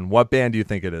Jackson, what band do you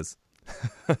think it is?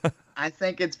 I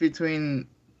think it's between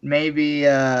maybe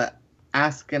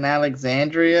Asking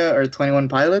Alexandria or 21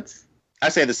 Pilots. I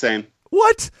say the same.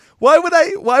 What? Why would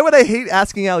I hate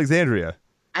Asking Alexandria?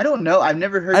 I don't know. I've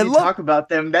never heard you talk about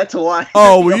them. That's why.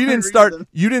 Oh, well, you didn't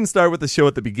start with the show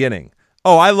at the beginning.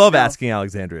 Oh, I love Asking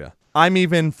Alexandria. I'm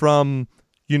even from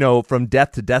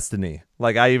Death to Destiny.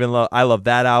 Like, I love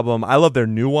that album. I love their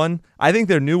new one. I think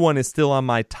their new one is still on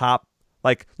my top.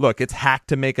 Like, look, it's hacked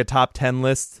to make a top 10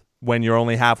 list when you're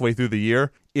only halfway through the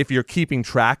year. If you're keeping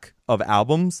track of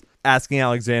albums, Asking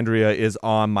Alexandria is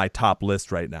on my top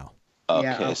list right now. Okay.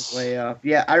 Yeah, I was way off.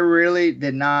 Yeah, I really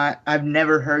did not. I've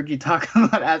never heard you talk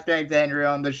about Asking Alexandria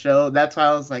on the show. That's why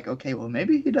I was like, okay, well,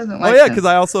 maybe he doesn't like. Oh yeah, them. because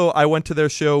I went to their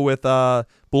show with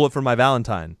Bullet for My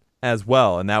Valentine as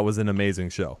well, and that was an amazing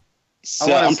show.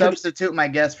 So I want to substitute my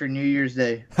guess for New Year's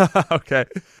Day. Okay,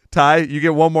 Ty, you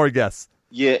get one more guess.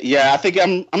 Yeah. I think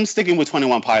I'm sticking with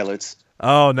 21 Pilots.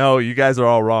 Oh no, you guys are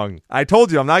all wrong. I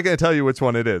told you I'm not going to tell you which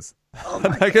one it is. I'm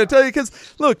not going to tell you because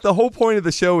look, the whole point of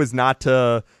the show is not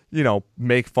to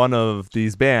make fun of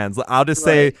these bands. I'll just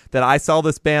say that I saw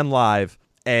this band live,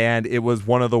 and it was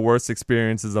one of the worst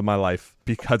experiences of my life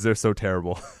because they're so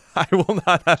terrible. I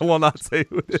will not say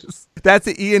who it is. That's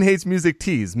the Ian Hates Music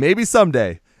tease. Maybe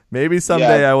someday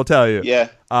I will tell you. Yeah.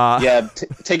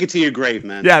 Take it to your grave,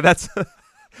 man. Yeah, that's.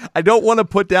 I don't want to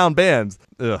put down bands.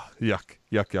 Ugh, yuck.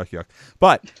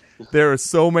 But there are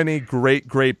so many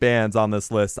great bands on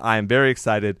this list. I am very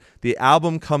excited. The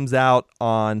album comes out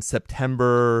on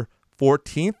September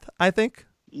 14th, I think.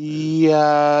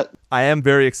 Yeah. I am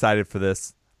very excited for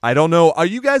this. I don't know. Are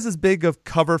you guys as big of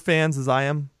cover fans as I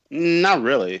am? Not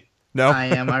really. No, I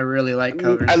am. I really like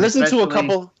covers. I listened to a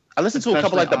couple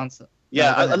like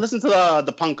I listened to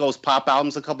the Punk Goes Pop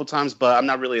albums a couple times, but I'm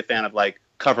not really a fan of like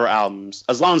cover albums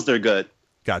as long as they're good.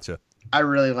 Gotcha. I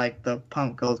really like the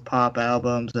Punk Goes Pop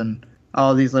albums and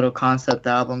all these little concept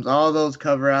albums. All those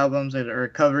cover albums or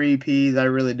cover EPs, I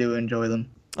really do enjoy them.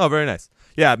 Oh, very nice.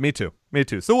 Yeah, me too.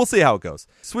 So we'll see how it goes.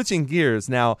 Switching gears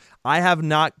now, I have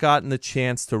not gotten the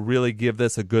chance to really give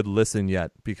this a good listen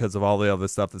yet because of all the other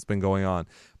stuff that's been going on.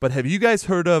 But have you guys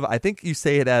heard of, I think you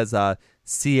say it as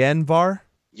Cienvar?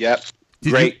 Yep.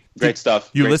 Great stuff.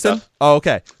 You Great listen? Stuff. Oh,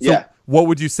 okay. So yeah. What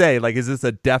would you say? Like, is this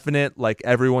a definite, like,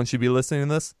 everyone should be listening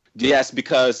to this? Yes,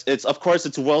 because it's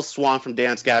Will Swan from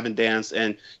Dance Gavin Dance,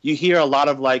 and you hear a lot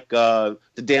of like the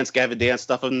Dance Gavin Dance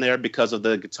stuff in there because of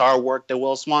the guitar work that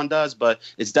Will Swan does, but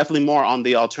it's definitely more on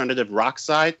the alternative rock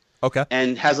side. Okay.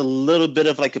 And has a little bit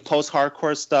of like a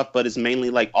post-hardcore stuff, but it's mainly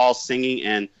like all singing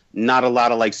and not a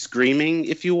lot of like screaming,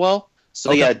 if you will. So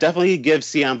okay. Yeah, definitely give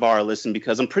Cienvar a listen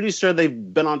because I'm pretty sure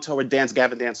they've been on tour with Dance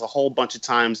Gavin Dance a whole bunch of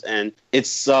times, and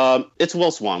it's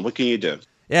Will Swan. What can you do?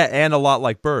 Yeah, and a lot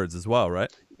like Birds as well,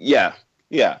 right? Yeah.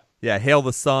 Yeah, Hail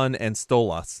the Sun and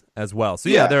Stole Us as well. So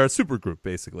yeah, they're a super group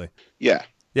basically. Yeah.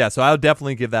 Yeah, so I'll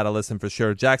definitely give that a listen for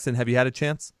sure. Jackson, have you had a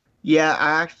chance? Yeah,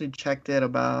 I actually checked it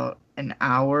about an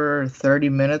hour, 30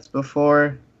 minutes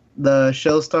before the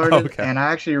show started, Okay. and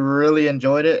I actually really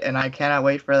enjoyed it, and I cannot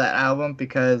wait for that album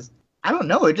because I don't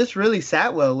know, it just really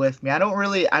sat well with me. I don't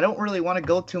really want to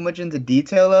go too much into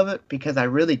detail of it because I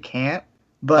really can't.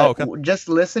 But just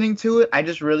listening to it, I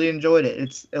just really enjoyed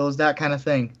it. It was that kind of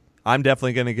thing. I'm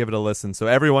definitely going to give it a listen. So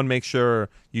everyone make sure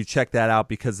you check that out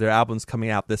because their album's coming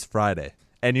out this Friday.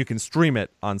 And you can stream it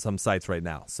on some sites right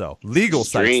now. So legal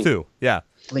sites too. Yeah.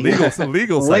 Legal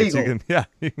sites. You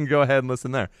can go ahead and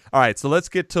listen there. All right, so let's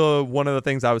get to one of the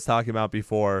things I was talking about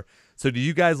before. So do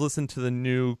you guys listen to the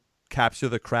new Capture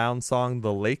the Crown song,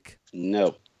 The Lake?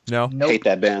 No. Nope. Hate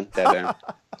that band.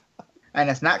 And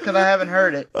it's not because I haven't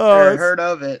heard it Oh, or it's- heard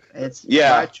of it. It's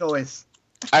Yeah. by choice.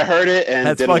 I heard it and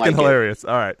That's didn't fucking like hilarious.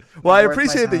 All right. Well, I Worth my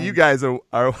appreciate that time. you guys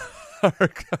are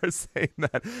saying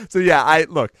that. So yeah,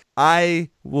 I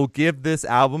will give this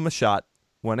album a shot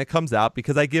when it comes out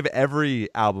because I give every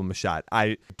album a shot.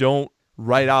 I don't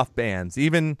write off bands.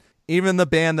 Even the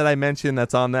band that I mentioned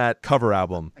that's on that cover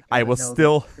album, I will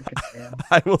still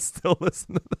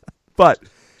listen to that. But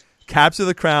Capture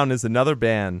the Crown is another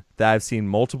band that I've seen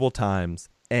multiple times,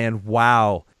 and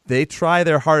wow, they try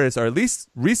their hardest, or at least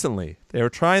recently, they were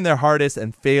trying their hardest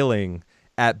and failing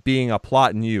at being a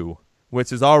Plot in You,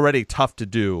 which is already tough to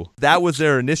do. That was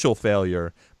their initial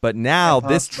failure, but now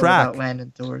this track... Without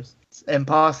Landon Tours. It's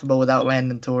impossible without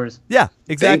Landon Tours. Yeah,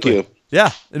 exactly. Thank you.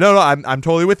 Yeah, no, I'm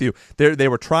totally with you. They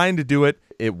were trying to do it,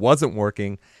 it wasn't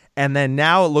working, and then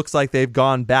now it looks like they've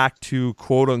gone back to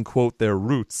quote unquote their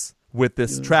roots with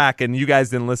this track, and you guys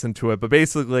didn't listen to it, but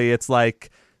basically it's like,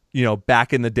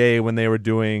 back in the day when they were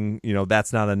doing,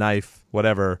 That's Not a Knife,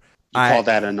 whatever. Call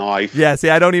that a knife. Yeah, see,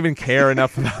 I don't even care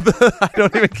enough about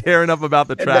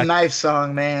the track. The knife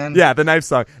song, man. Yeah, the knife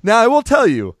song. Now, I will tell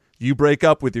you, you break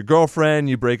up with your girlfriend,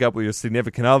 you break up with your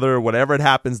significant other, whatever it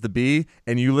happens to be,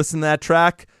 and you listen to that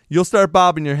track, you'll start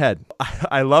bobbing your head.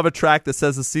 I love a track that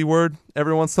says the C word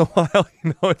every once in a while.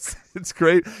 It's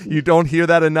great. You don't hear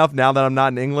that enough now that I'm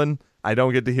not in England. I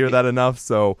don't get to hear that enough,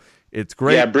 so it's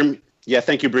great.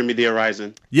 Thank you, Bring Me the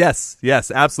Horizon. Yes,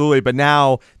 absolutely. But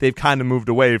now they've kind of moved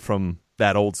away from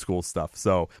that old school stuff.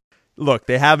 So, look,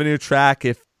 they have a new track.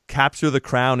 If Capture the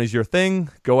Crown is your thing,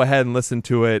 go ahead and listen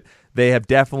to it. They have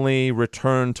definitely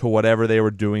returned to whatever they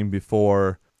were doing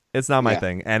before. It's not my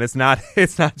thing, and it's not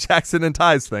Jackson and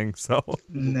Ty's thing. So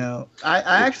no, I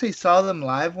actually saw them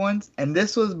live once, and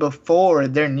this was before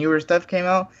their newer stuff came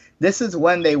out. This is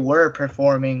when they were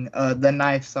performing the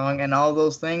knife song and all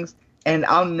those things. And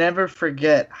I'll never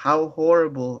forget how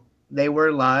horrible they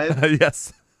were live.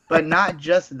 Yes. But not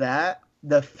just that,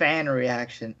 the fan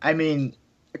reaction. I mean,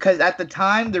 because at the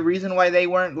time, the reason why they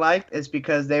weren't liked is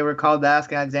because they were called the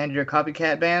Ask Alexandria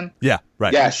Copycat Band. Yeah,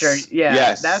 right. Yes. Sure. Yeah.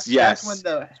 Yes. That's when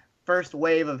the first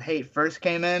wave of hate first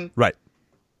came in. Right.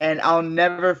 And I'll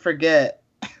never forget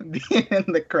being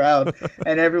in the crowd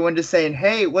and everyone just saying,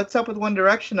 "Hey, what's up with One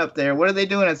Direction up there? What are they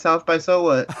doing at South by So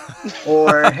What?"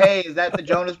 Or, "Hey, is that the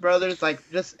Jonas Brothers?" Like,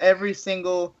 just every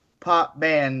single pop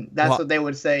band, that's what they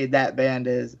would say that band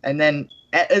is. And then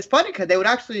it's funny because they would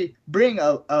actually bring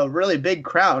a really big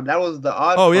crowd. That was the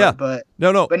odd part, yeah. but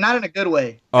No. but not in a good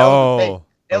way. It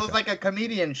was like a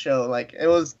comedian show. Like, it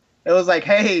was like,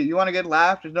 "Hey, you want a good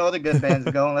laugh? There's no other good bands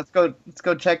going. Let's go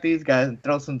check these guys and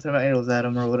throw some tomatoes at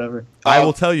them or whatever." I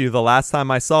will tell you, the last time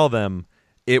I saw them,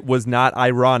 it was not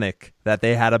ironic that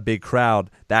they had a big crowd.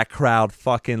 That crowd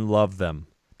fucking loved them.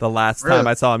 The last time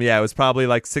I saw them, it was probably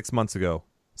like 6 months ago,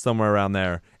 somewhere around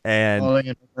there. And Following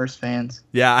in reverse fans.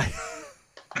 yeah,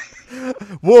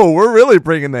 whoa, we're really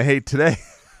bringing the hate today.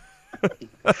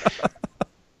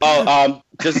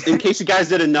 Just in case you guys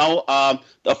didn't know,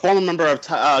 a former member of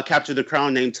Capture the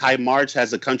Crown named Ty March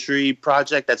has a country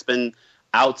project that's been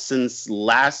out since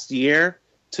last year,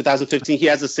 2015. He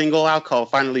has a single out called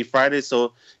Finally Friday.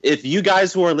 So if you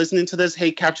guys who are listening to this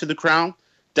hate Capture the Crown,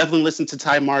 definitely listen to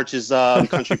Ty March's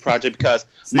country project because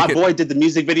my boy did the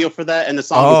music video for that, and the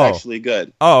song was actually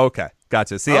good. Oh, okay.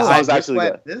 Gotcha. See, the song's actually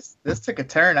good. This took a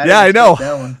turn. I know.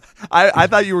 That one. I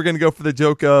thought you were going to go for the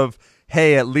joke of,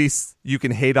 hey, at least you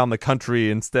can hate on the country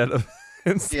instead of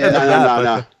that.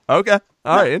 No. Okay.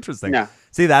 All right. Interesting. Yeah.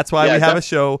 See, that's why we have a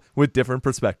show with different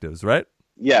perspectives, right?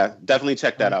 Yeah, definitely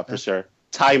check that out for sure.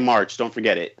 Ty March, don't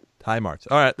forget it. Ty March.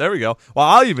 All right, there we go. Well,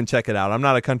 I'll even check it out. I'm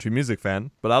not a country music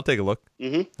fan, but I'll take a look.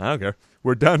 Mm-hmm. I don't care.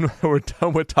 We're done. We're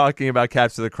done with talking about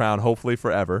Capture the Crown. Hopefully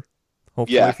forever.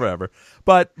 Forever.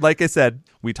 But like I said,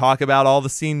 we talk about all the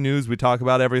scene news. We talk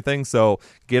about everything. So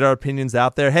get our opinions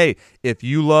out there. Hey, if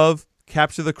you love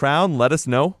capture the crown. Let us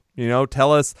know.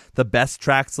 Tell us the best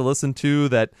tracks to listen to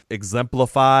that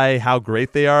exemplify how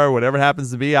great they are, whatever it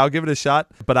happens to be. I'll give it a shot.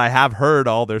 But I have heard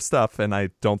all their stuff, and I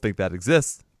don't think that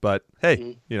exists. But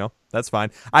hey, that's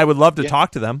fine. I would love to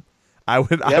talk to them. I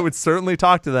would certainly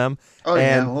talk to them. Oh,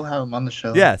 yeah, we'll have them on the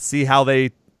show. Yeah, see how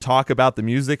they talk about the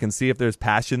music and see if there's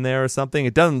passion there or something.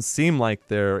 It doesn't seem like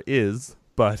there is,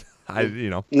 but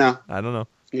No. I don't know.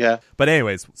 Yeah. But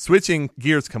anyways, switching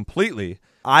gears completely,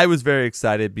 I was very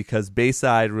excited because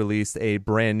Bayside released a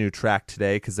brand new track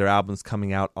today because their album's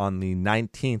coming out on the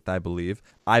 19th, I believe.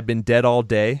 I've Been Dead All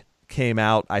Day came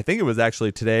out, I think it was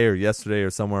actually today or yesterday or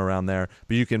somewhere around there,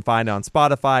 but you can find it on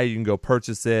Spotify. You can go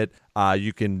purchase it.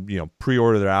 You can,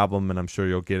 pre-order their album, and I'm sure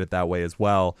you'll get it that way as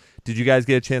well. Did you guys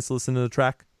get a chance to listen to the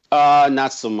track?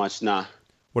 Not so much, nah.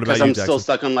 What about you, Because I'm Jackson? still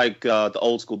stuck on the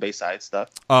old school Bayside stuff.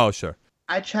 Oh, sure.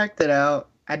 I checked it out.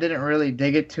 I didn't really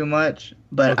dig it too much,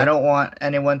 but Okay. I don't want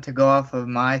anyone to go off of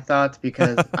my thoughts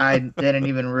because I didn't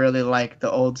even really like the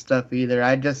old stuff either.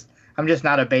 I'm just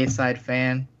not a Bayside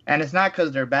fan, and it's not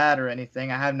because they're bad or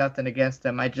anything. I have nothing against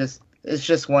them. It's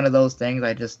just one of those things.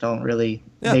 I just don't really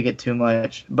dig it too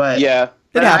much. But Yeah.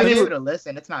 but It I happens. gave it a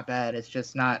listen. It's not bad. It's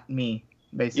just not me,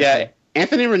 basically. Yeah.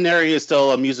 Anthony Ranieri is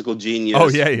still a musical genius. Oh,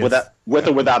 yeah, he is. With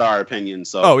or without our opinion.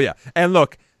 So. Oh, yeah. And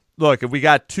look, if we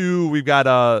got two, we've got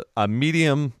a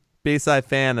medium Bayside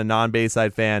fan, a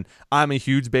non-Bayside fan. I'm a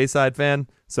huge Bayside fan,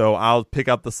 so I'll pick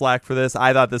up the slack for this.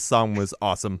 I thought this song was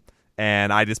awesome,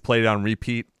 and I just played it on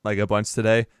repeat like a bunch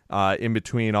today, in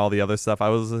between all the other stuff I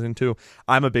was listening to.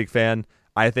 I'm a big fan.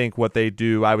 I think what they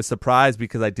do, I was surprised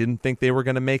because I didn't think they were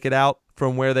going to make it out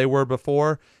from where they were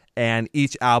before, and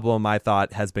each album I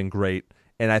thought has been great,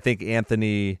 and I think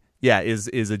Anthony,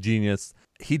 is a genius.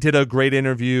 He did a great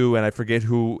interview, and I forget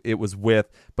who it was with,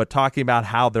 but talking about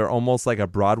how they're almost like a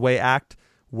Broadway act,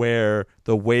 where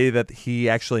the way that he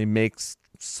actually makes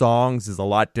songs is a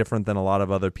lot different than a lot of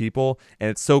other people, and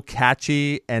it's so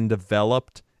catchy and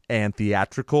developed and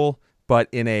theatrical, but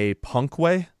in a punk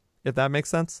way, if that makes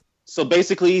sense. So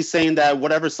basically, he's saying that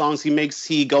whatever songs he makes,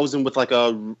 he goes in with like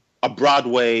a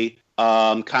Broadway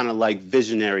kind of like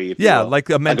visionary. If you will. Like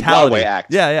a mentality. Like a Broadway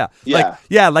act.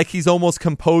 Yeah. Like he's almost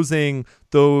composing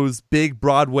those big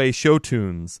Broadway show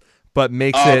tunes, but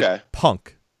makes it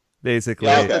punk, basically.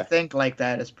 Yeah, To think like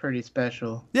that is pretty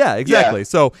special. Yeah, exactly. Yeah.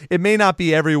 So it may not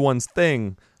be everyone's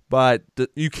thing, but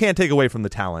you can't take away from the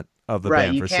talent of the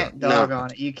band You for can't sure. dog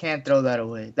on it. You can't throw that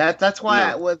away. That's why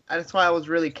I was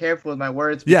really careful with my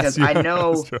words Yes, because I yeah,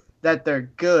 know that's true. that they're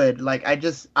good. Like I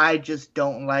just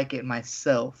don't like it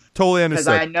myself Totally because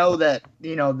understood. I know that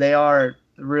they are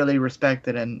really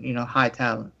respected and high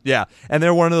talent. Yeah, and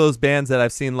they're one of those bands that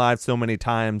I've seen live so many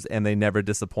times, and they never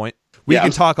dispoint. We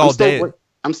can talk all day.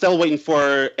 I'm still waiting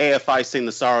for AFI Sing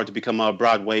the Sorrow to become a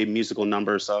Broadway musical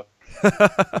number. So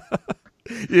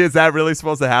Is that really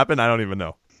supposed to happen? I don't even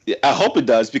know. yeah, I hope it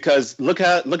does because look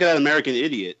at American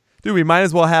Idiot. Dude, we might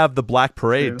as well have the Black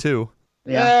Parade, too.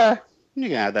 Yeah. You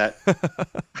can have that.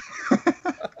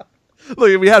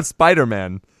 Look, we have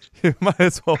Spider-Man. You might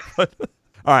as well put...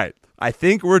 All right. I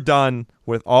think we're done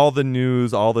with all the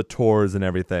news, all the tours and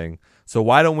everything. So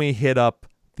why don't we hit up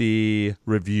the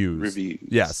reviews?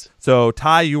 Yes. So,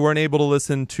 Ty, you weren't able to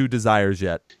listen to Desires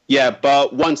yet. Yeah,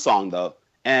 but one song though.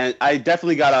 And I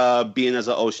definitely got a Being as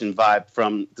an Ocean vibe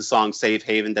from the song Safe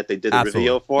Haven that they did the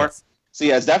video for. Yes. So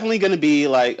yeah, it's definitely going to be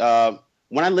like,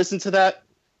 when I listen to that,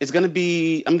 it's going to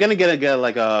be, I'm going to get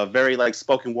like a very like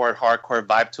spoken word hardcore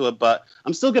vibe to it, but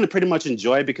I'm still going to pretty much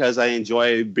enjoy it because I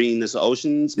enjoy Being as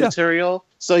Ocean's material.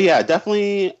 So yeah,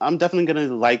 I'm definitely going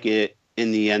to like it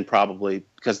in the end probably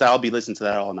because I'll be listening to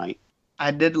that all night.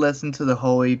 I did listen to the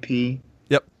whole EP.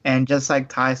 Yep. And just like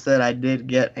Ty said, I did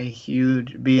get a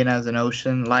huge Being as an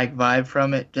Ocean like vibe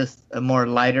from it, just a more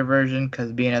lighter version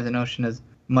because Being as an Ocean is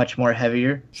much more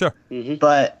heavier. Sure. Mm-hmm.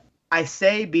 But I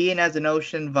say Being as an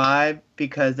Ocean vibe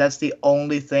because that's the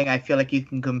only thing I feel like you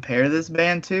can compare this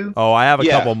band to. Oh, I have a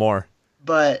Yeah. couple more.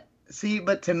 But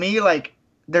to me, like,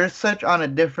 they're such on a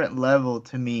different level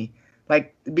to me.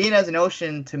 Like, Being as an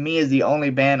Ocean to me is the only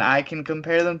band I can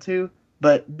compare them to,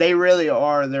 but they really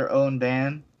are their own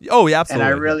band. Oh, yeah, absolutely.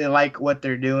 And I really like what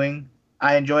they're doing.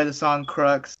 I enjoy the song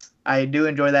Crux. I do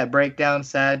enjoy that breakdown.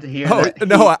 Sad to hear that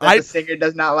the singer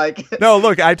does not like it. No,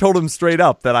 look, I told him straight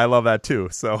up that I love that too.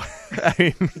 So, I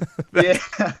mean,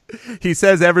 Yeah. he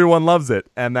says everyone loves it,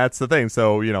 and that's the thing.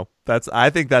 So, I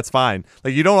think that's fine.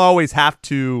 Like, you don't always have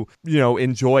to,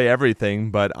 enjoy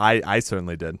everything, but I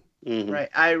certainly did. Mm-hmm. Right.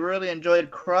 I really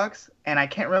enjoyed Crux, and I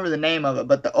can't remember the name of it,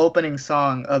 but the opening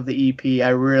song of the EP I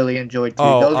really enjoyed too.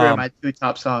 Oh, Those were my two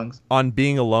top songs. On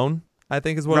Being Alone, I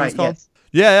think is what it was Right, called. yes.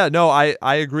 Yeah, no, I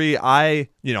agree.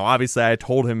 Obviously I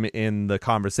told him in the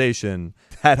conversation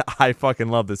that I fucking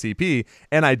love this EP,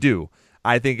 and I do.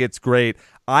 I think it's great.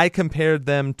 I compared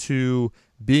them to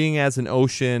Being as an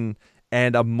Ocean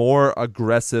and a more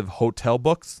aggressive Hotel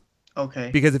Books. Okay.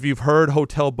 Because if you've heard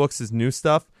Hotel Books' new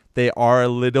stuff, they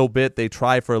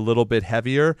try for a little bit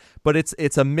heavier, but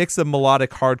it's a mix of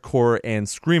melodic hardcore and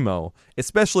screamo,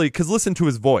 especially because listen to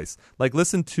his voice. Like,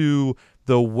 listen to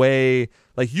the way,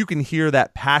 like, you can hear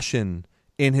that passion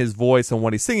in his voice and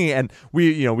what he's singing. And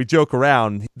we joke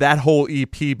around. That whole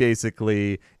EP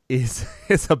basically is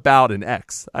about an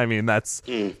ex. I mean, that's,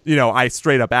 I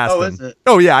straight up asked him. Is it?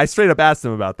 Oh, yeah, I straight up asked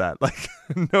him about that. Like,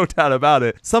 no doubt about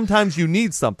it. Sometimes you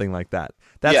need something like that.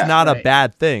 That's not a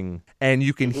bad thing. And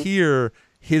you can hear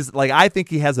his, like, I think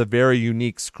he has a very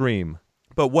unique scream.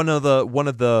 But one of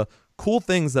the cool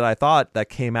things that I thought that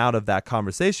came out of that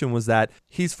conversation was that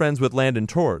he's friends with Landon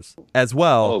Torres as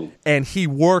well. And he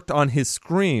worked on his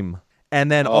scream.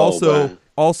 And then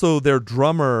also their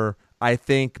drummer, I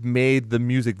think, made the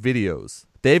music videos.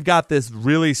 They've got this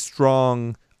really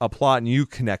strong A Plot in You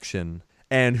connection.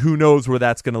 And who knows where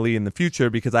that's going to lead in the future,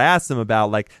 because I asked him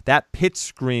about, like, that pitch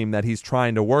scream that he's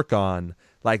trying to work on.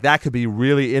 Like, that could be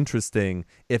really interesting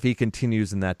if he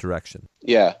continues in that direction.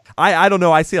 Yeah. I don't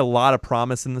know. I see a lot of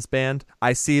promise in this band.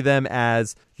 I see them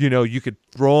as, you could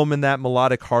throw them in that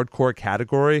melodic hardcore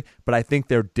category, but I think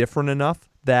they're different enough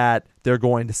that they're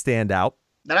going to stand out.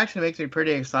 That actually makes me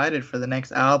pretty excited for the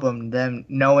next album, them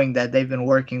knowing that they've been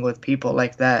working with people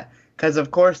like that. Because,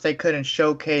 of course, they couldn't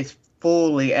showcase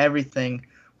fully everything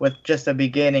with just a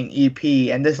beginning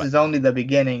EP, and this is only the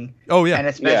beginning. Oh yeah, and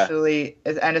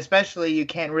especially you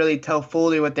can't really tell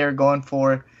fully what they're going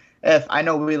for. If I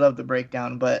know we love the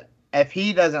breakdown, but if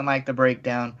he doesn't like the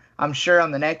breakdown, I'm sure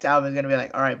on the next album is gonna be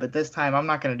like, all right, but this time I'm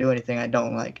not gonna do anything I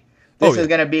don't like. This is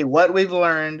gonna be what we've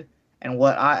learned and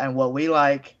what we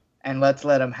like, and let's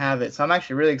let them have it. So I'm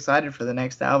actually really excited for the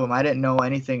next album. I didn't know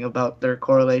anything about their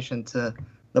correlation to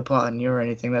The Plot in You or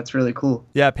anything. That's really cool.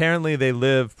 Yeah, apparently they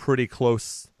live pretty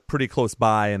close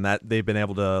by, and that they've been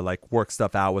able to, like, work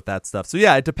stuff out with that stuff. So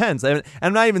yeah, it depends. And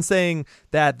I'm not even saying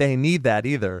that they need that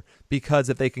either, because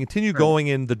if they continue going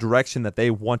in the direction that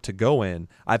they want to go in,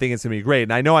 I think it's gonna be great.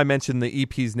 And I know I mentioned the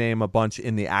EP's name a bunch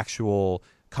in the actual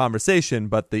conversation,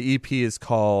 but the EP is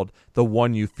called The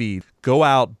One You Feed. Go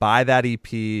out, buy that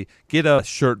EP, get a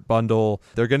shirt bundle.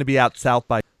 They're going to be out South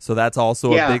by, so that's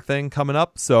also a big thing coming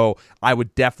up. So I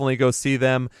would definitely go see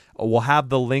them. We'll have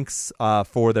the links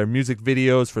for their music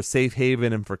videos for Safe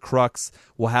Haven and for Crux.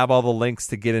 We'll have all the links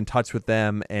to get in touch with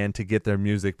them and to get their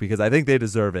music, because I think they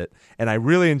deserve it. And I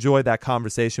really enjoyed that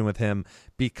conversation with him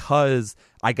because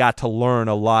I got to learn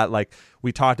a lot. Like,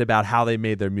 we talked about how they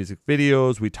made their music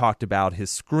videos. We talked about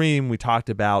his scream. We talked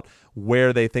about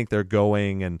where they think they're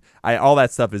going. And all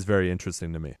that stuff is very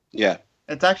interesting to me. Yeah.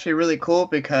 It's actually really cool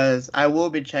because I will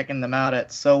be checking them out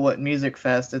at So What Music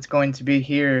Fest. It's going to be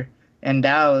here in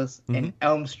Dallas in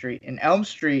Elm Street. In Elm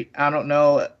Street, I don't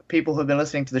know, people who've been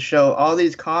listening to the show, all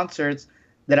these concerts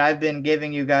that I've been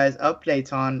giving you guys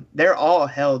updates on, they're all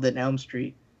held in Elm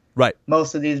Street. Right.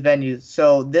 Most of these venues.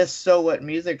 So this So What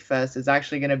Music Fest is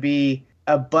actually going to be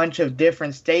a bunch of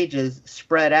different stages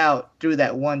spread out through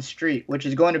that one street, which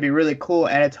is going to be really cool.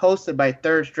 And it's hosted by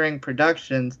Third String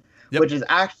Productions, which is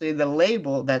actually the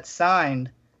label that signed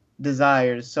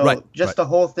Desires. So the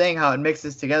whole thing, how it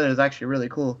mixes together, is actually really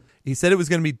cool. He said it was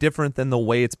going to be different than the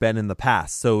way it's been in the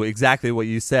past. So exactly what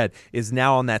you said is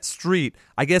now on that street.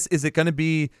 I guess, is it going to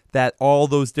be that all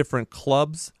those different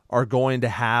clubs are going to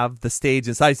have the stage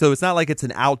inside? So it's not like it's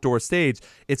an outdoor stage.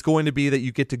 It's going to be that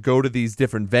you get to go to these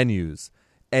different venues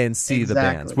and see the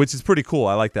bands, which is pretty cool.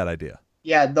 I like that idea.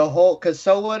 Yeah, because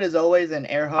So What is always in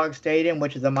Air Hog Stadium,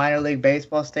 which is a minor league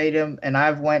baseball stadium, and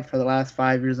I've went for the last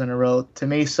 5 years in a row. To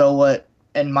me, So What,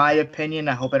 in my opinion,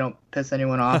 I hope I don't piss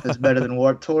anyone off, is better than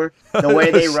Warped Tour. The way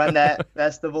they run that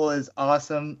festival is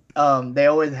awesome. They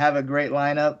always have a great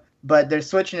lineup, but they're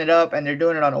switching it up, and they're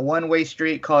doing it on a one-way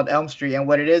street called Elm Street, and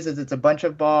what it is it's a bunch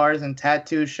of bars and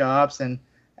tattoo shops and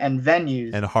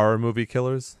venues. And horror movie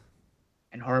killers?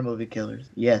 And horror movie killers,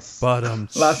 yes. But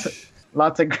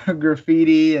lots of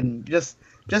graffiti and just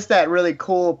that really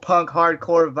cool punk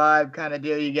hardcore vibe kind of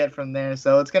deal you get from there.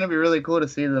 So it's going to be really cool to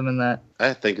see them in that.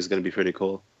 I think it's going to be pretty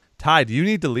cool. Ty, do you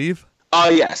need to leave? Oh,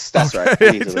 yes, that's right.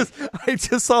 I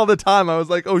just saw the time. I was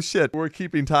like, oh, shit, we're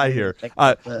keeping Ty here.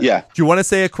 Yeah. Do you want to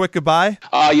say a quick goodbye?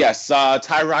 Yes.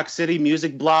 Ty Rock City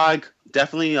music blog.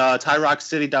 Definitely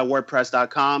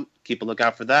tyrockcity.wordpress.com. Keep a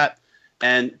lookout for that.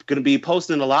 And going to be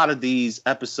posting a lot of these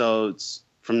episodes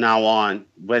from now on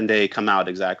when they come out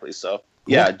exactly. So,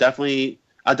 yeah, definitely.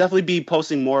 I'll definitely be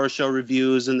posting more show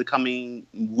reviews in the coming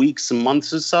weeks and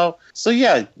months or so. So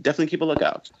yeah, definitely keep a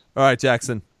lookout. All right,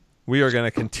 Jackson, we are going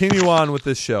to continue on with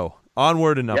this show.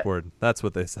 Onward and upward. That's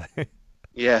what they say.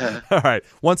 Yeah. All right.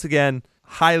 Once again,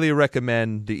 highly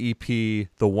recommend the EP,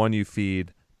 The One You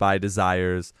Feed by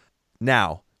Desires.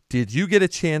 Now, did you get a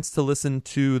chance to listen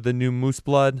to the new Moose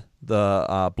Blood,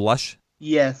 the Blush?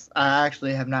 Yes, I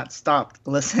actually have not stopped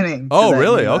listening. Oh, to that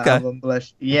really? new Okay. album,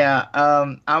 Blush. Yeah.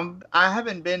 I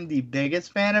haven't been the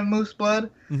biggest fan of Moose Blood,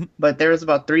 but there was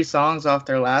about 3 songs off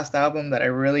their last album that I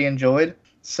really enjoyed.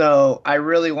 So I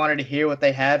really wanted to hear what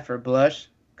they had for Blush,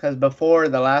 because before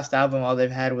the last album, all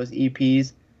they've had was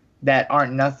EPs that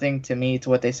aren't nothing to me to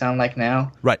what they sound like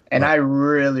now. Right. And right. I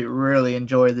really, really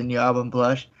enjoyed the new album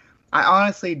Blush. I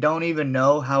honestly don't even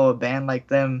know how a band like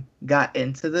them got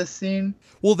into this scene.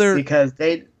 Well, because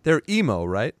they're emo,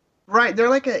 right? Right, they're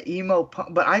like an emo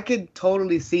punk, but I could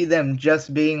totally see them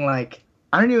just being like,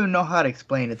 I don't even know how to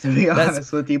explain it, to be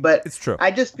honest with you, but it's true.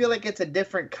 I just feel like it's a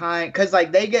different kind, because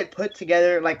like they get put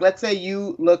together, like let's say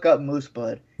you look up Moose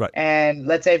Blood, right? And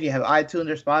let's say if you have iTunes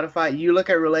or Spotify, you look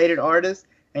at related artists,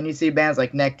 and you see bands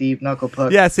like Neck Deep, Knuckle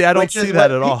Puck. Yeah, see, I don't see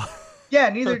that at all. Yeah,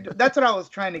 neither. That's what I was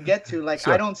trying to get to. Like,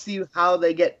 sure. I don't see how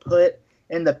they get put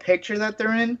in the picture that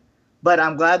they're in, but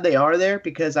I'm glad they are there,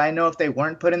 because I know if they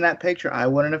weren't put in that picture, I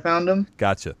wouldn't have found them.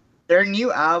 Gotcha. Their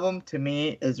new album, to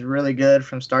me, is really good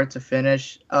from start to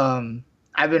finish. I've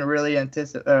been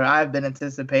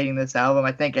anticipating this album.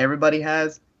 I think everybody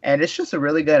has. And it's just a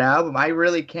really good album. I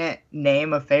really can't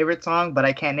name a favorite song, but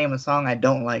I can't name a song I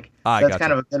don't like. That's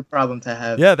kind of a good problem to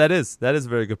have. Yeah, that is a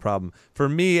very good problem. For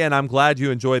me, and I'm glad you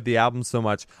enjoyed the album so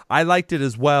much, I liked it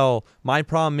as well. My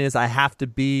problem is I have to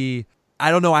be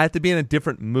in a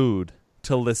different mood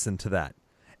to listen to that.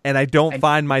 And I don't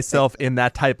find myself in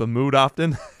that type of mood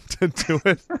often to do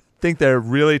it. I think they're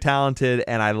really talented,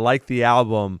 and I like the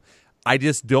album. I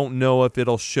just don't know if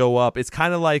it'll show up. It's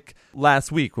kind of like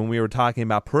last week when we were talking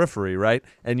about Periphery, right?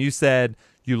 And you said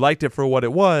you liked it for what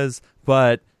it was,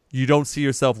 but you don't see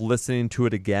yourself listening to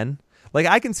it again. Like,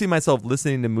 I can see myself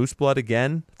listening to Moose Blood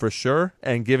again, for sure,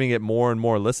 and giving it more and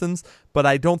more listens, but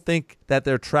I don't think that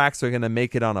their tracks are going to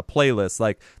make it on a playlist.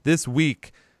 Like, this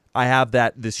week, I have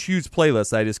this huge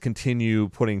playlist I just continue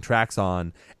putting tracks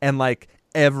on, and, like,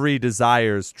 every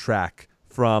Desires track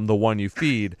from The One You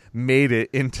Feed made it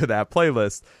into that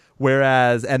playlist.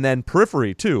 Whereas, and then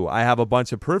Periphery too. I have a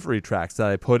bunch of Periphery tracks that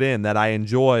I put in that I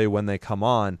enjoy when they come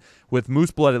on. With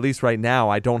Moose Blood, at least right now,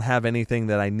 I don't have anything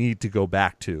that I need to go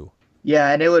back to.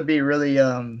 Yeah, and it would be really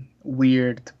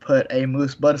weird to put a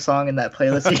Moose Blood song in that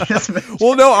playlist you just mentioned.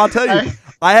 Well, no, I'll tell you,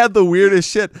 I had the weirdest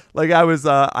shit. Like,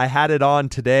 I had it on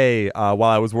today while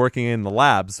I was working in the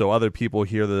lab, so other people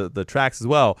hear the tracks as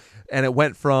well. And it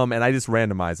went from, and I just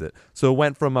randomized it. So it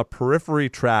went from a Periphery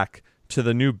track to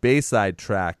the new Bayside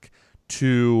track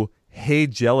to Hey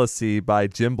Jealousy by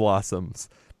Gin Blossoms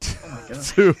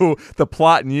to The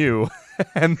Plot and You,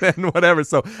 and then whatever.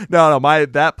 So no,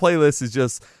 that playlist is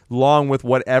just long with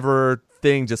whatever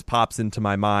thing just pops into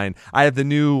my mind. I have the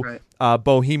new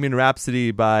Bohemian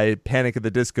Rhapsody by Panic at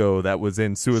the Disco that was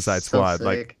in Suicide Squad. Sick.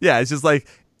 Like, yeah, it's just like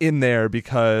in there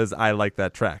because I like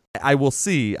that track. I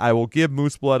will give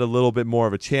Moose Blood a little bit more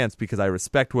of a chance because I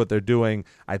respect what they're doing.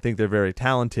 I think they're very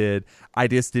talented. I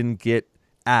just didn't get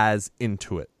as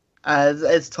into it.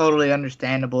 It's totally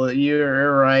understandable.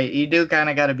 You're right. You do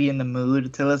kind of got to be in the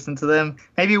mood to listen to them.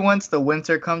 Maybe once the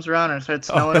winter comes around and starts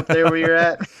snowing up there where you're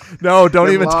at. No,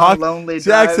 don't even talk. Lonely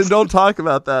Jackson, drives. don't talk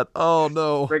about that. Oh,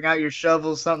 no. Bring out your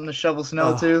shovels, something to shovel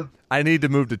snow to. I need to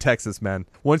move to Texas, man.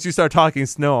 Once you start talking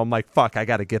snow, I'm like, fuck, I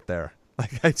got to get there.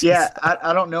 Like,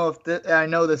 I don't know if I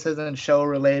know this isn't show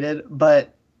related,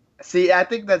 but see, I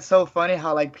think that's so funny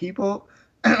how like people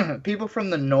from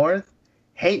the north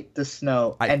hate the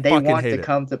snow and they want to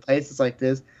come to places like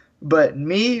this. But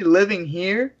me living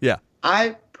here,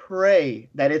 I pray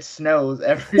that it snows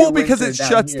every winter. Well, because it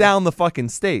shuts down the fucking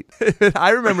state.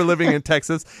 I remember living in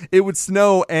Texas. It would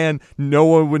snow and no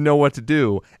one would know what to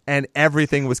do. And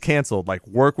everything was canceled. Like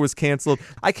work was canceled.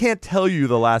 I can't tell you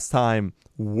the last time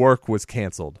work was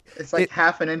canceled. It's like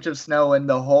half an inch of snow and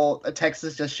the whole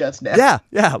Texas just shuts down.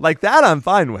 Yeah, like that I'm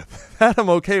fine with. That I'm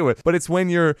okay with. But it's when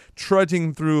you're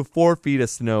trudging through 4 feet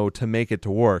of snow to make it to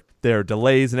work. There are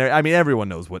delays and I mean everyone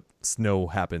knows what snow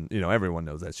happened. You know, everyone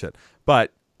knows that shit.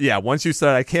 But yeah, once you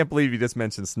start, I can't believe you just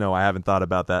mentioned snow. I haven't thought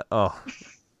about that. Oh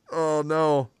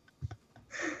no.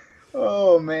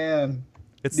 Oh man.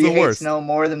 It's Do the you hate worst. snow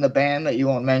more than the band that you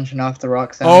won't mention off the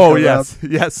Rock Sound? Oh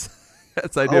yes.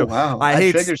 Yes, I do. Oh wow! I I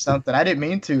hate triggered something. I didn't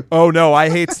mean to. Oh no, I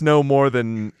hate snow more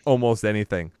than almost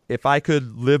anything. If I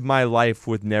could live my life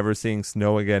with never seeing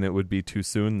snow again, it would be too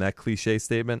soon. That cliche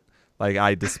statement. Like,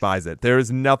 I despise it. There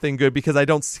is nothing good because I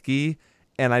don't ski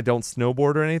and I don't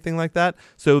snowboard or anything like that.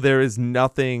 So there is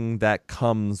nothing that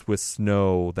comes with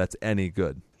snow that's any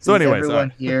good. So anyways,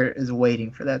 everyone here is waiting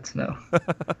for that snow.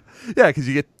 yeah, because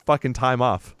you get fucking time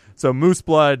off. So Moose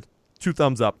Blood, 2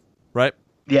 thumbs up, right?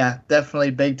 Yeah,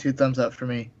 definitely big 2 thumbs up for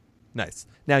me. Nice.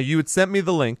 Now, you had sent me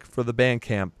the link for the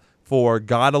Bandcamp for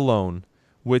God Alone,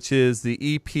 which is the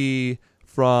EP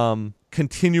from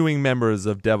continuing members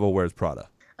of Devil Wears Prada.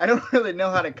 I don't really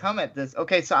know how to come at this.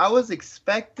 Okay, so I was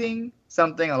expecting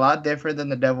something a lot different than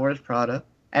the Devil Wears Prada,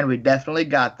 and we definitely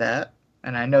got that.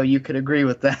 And I know you could agree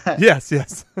with that. Yes,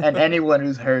 yes. And anyone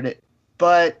who's heard it.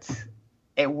 But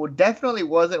it definitely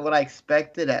wasn't what I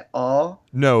expected at all.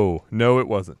 No, it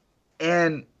wasn't.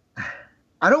 And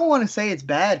I don't want to say it's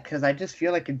bad because I just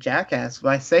feel like a jackass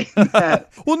by saying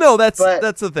that. Well, no, that's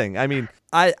the thing. I mean,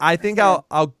 I think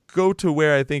I'll go to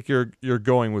where I think you're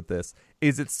going with this.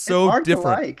 Is it's so hard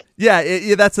different? To like.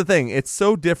 Yeah, that's the thing. It's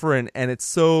so different, and it's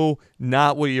so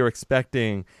not what you're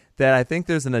expecting that I think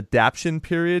there's an adaptation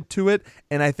period to it.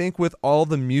 And I think with all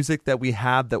the music that we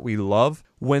have that we love,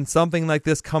 when something like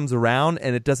this comes around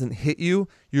and it doesn't hit you,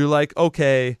 you're like,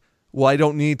 okay, well, I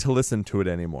don't need to listen to it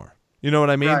anymore. You know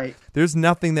what I mean? Right. There's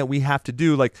nothing that we have to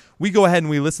do. Like, we go ahead and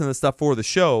we listen to stuff for the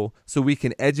show so we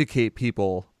can educate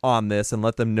people on this and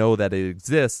let them know that it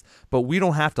exists, but we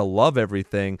don't have to love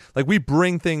everything. Like, we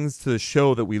bring things to the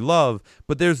show that we love,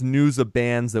 but there's news of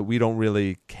bands that we don't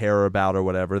really care about or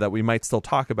whatever that we might still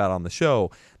talk about on the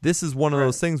show. This is one of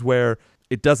those things where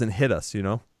it doesn't hit us, you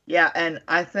know? Yeah, and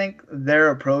I think their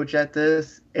approach at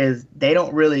this is they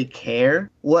don't really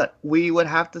care what we would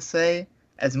have to say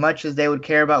as much as they would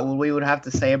care about what we would have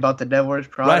to say about the Devil Wears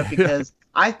Prada, Right. because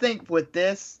I think with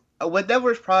this, with Devil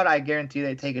Wears Prada, I guarantee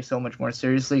they take it so much more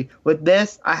seriously. With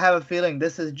this, I have a feeling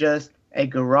this is just a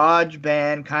garage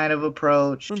band kind of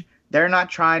approach. They're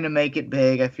not trying to make it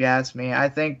big, if you ask me. I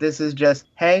think this is just,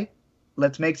 hey,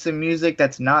 let's make some music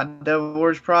that's not Devil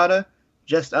Wears Prada,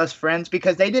 just us friends,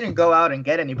 because they didn't go out and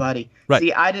get anybody. Right.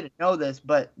 See, I didn't know this,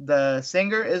 but the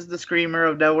singer is the screamer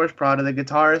of Devil Wears Prada. The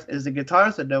guitarist is the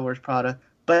guitarist of Devil Wears Prada.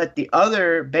 But the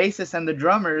other bassists and the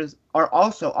drummers are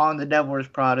also on the Devil Wears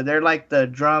Prada. They're like the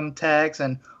drum techs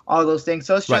and all those things.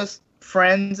 So it's just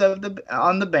friends of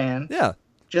on the band. Yeah.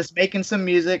 Just making some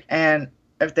music, and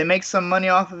if they make some money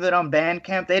off of it on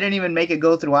Bandcamp, they didn't even make it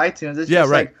go through iTunes. It's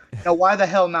just like, why the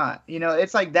hell not? You know,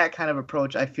 it's like that kind of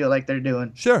approach I feel like they're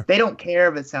doing. Sure. They don't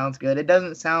care if it sounds good. It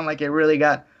doesn't sound like it really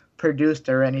got produced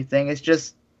or anything. It's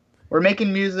just, we're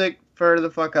making music for the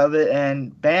fuck of it,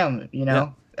 and bam, you know.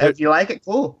 Yeah. If you like it,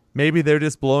 cool. Maybe they're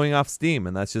just blowing off steam,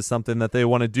 and that's just something that they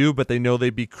want to do, but they know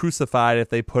they'd be crucified if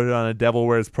they put it on a Devil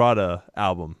Wears Prada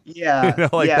album. Yeah, You know,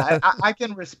 like yeah, that. I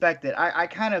can respect it. I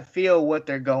kind of feel what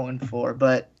they're going for,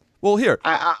 but Well, here.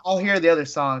 I'll hear the other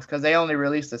songs because they only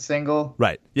released a single.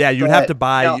 Right. Yeah, you'd But, have to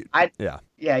buy. no, yeah.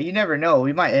 Yeah, you never know.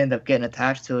 We might end up getting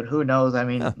attached to it. Who knows? I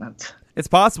mean, It's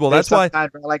possible. That's why.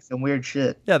 sometimes I like some weird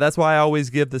shit. Yeah, that's why I always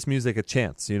give this music a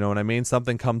chance. You know what I mean?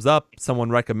 Something comes up,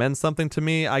 someone recommends something to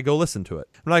me, I go listen to it.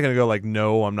 I'm not going to go like,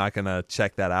 no, I'm not going to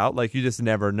check that out. Like, you just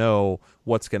never know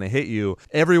what's going to hit you.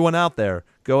 Everyone out there,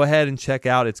 go ahead and check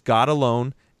out. It's God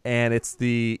Alone, and it's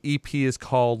the EP is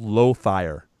called Low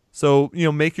Fire. So, you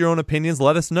know, make your own opinions.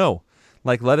 Let us know.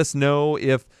 Like, let us know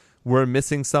if we're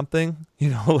missing something. You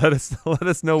know, let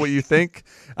us know what you think.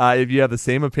 If you have the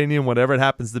same opinion, whatever it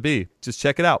happens to be, just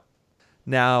check it out.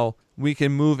 Now we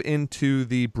can move into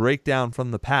the breakdown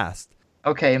from the past.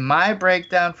 Okay, my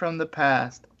breakdown from the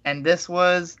past, and this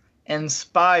was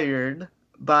inspired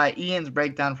by Ian's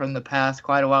breakdown from the past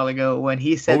quite a while ago when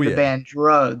he said the band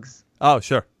Drugs. Oh,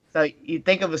 sure. So you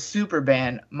think of a super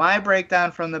band. My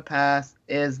breakdown from the past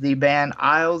is the band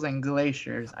Isles and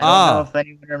Glaciers. I don't know if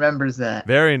anyone remembers that.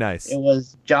 Very nice. It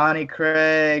was Johnny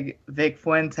Craig, Vic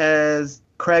Fuentes,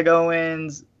 Craig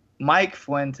Owens, Mike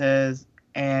Fuentes,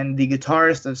 and the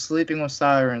guitarist of Sleeping with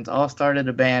Sirens all started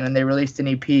a band, and they released an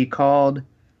EP called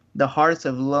The Hearts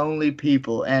of Lonely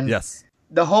People. And yes,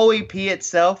 the whole EP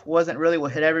itself wasn't really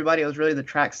what hit everybody. It was really the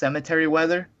track Cemetery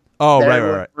Weather. Oh, that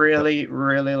right. Really,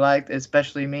 really liked,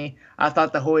 especially me. I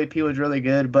thought the whole EP was really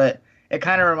good, but it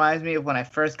kind of reminds me of when I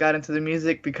first got into the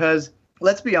music because,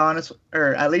 let's be honest,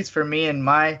 or at least for me and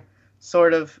my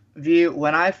sort of view,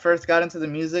 when I first got into the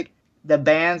music, the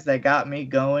bands that got me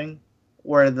going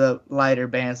were the lighter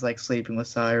bands like Sleeping with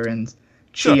Sirens,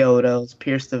 Chiodos,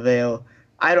 Pierce the Veil.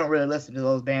 I don't really listen to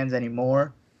those bands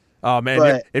anymore. Oh, man.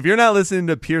 But If you're not listening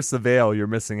to Pierce the Veil, you're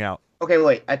missing out. Okay,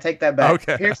 wait. I take that back.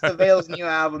 Okay. Pierce the Veil's new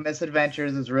album,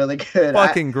 Misadventures, is really good.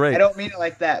 Fucking great. I don't mean it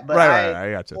like that, but Right, I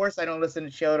of gotcha. course I don't listen to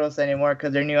Chiodos anymore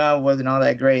because their new album wasn't all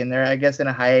that great, and they're, I guess, in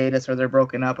a hiatus or they're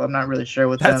broken up. I'm not really sure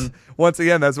with That's them. once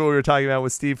again, that's what we were talking about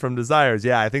with Steve from Desires.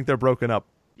 Yeah, I think they're broken up.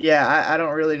 Yeah, I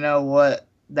don't really know what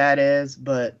that is,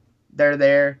 but they're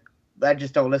there. I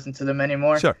just don't listen to them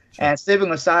anymore. Sure. And Sleeping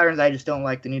with Sirens, I just don't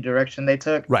like the new direction they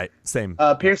took. Right. Same.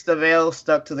 Pierce the Veil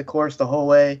stuck to the course the whole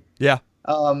way. Yeah.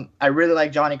 I really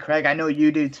like Johnny Craig. I know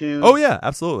you do too. Oh yeah,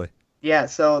 absolutely. Yeah,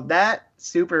 so that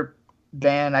super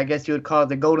band, I guess you would call it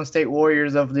the Golden State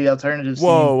Warriors of the alternative scene.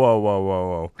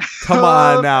 Whoa. Come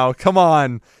on now. Come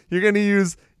on. You're going to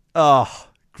use, gross.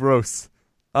 Gross.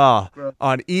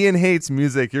 On Ian Hates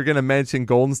Music, you're going to mention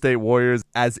Golden State Warriors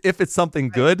as if it's something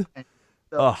good.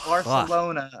 The Ugh,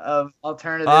 Barcelona of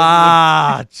alternative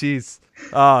Jeez.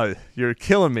 You're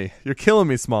killing me. You're killing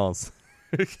me, Smalls.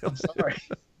 I'm sorry.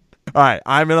 All right,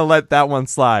 I'm going to let that one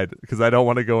slide because I don't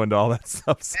want to go into all that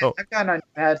stuff. So I've gotten on your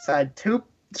bad side 2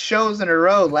 shows in a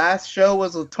row. Last show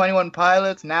was with 21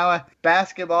 Pilots. Now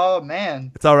basketball,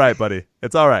 man. it's all right, buddy.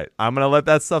 It's all right. I'm going to let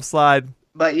that stuff slide.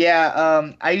 But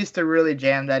yeah, I used to really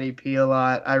jam that EP a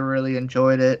lot. I really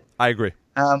enjoyed it. I agree.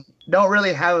 Don't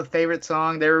really have a favorite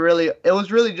song. It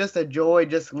was really just a joy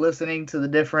just listening to the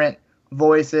different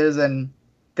voices and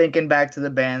thinking back to the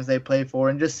bands they played for,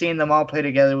 and just seeing them all play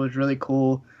together was really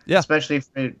cool. Yeah. Especially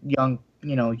for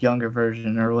younger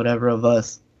version or whatever of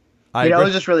us. I It agree.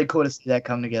 was just really cool to see that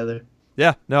come together.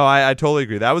 Yeah, no, I totally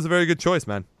agree. That was a very good choice,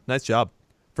 man. Nice job.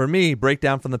 For me,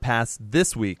 Breakdown from the Past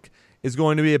this week is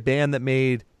going to be a band that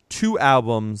made 2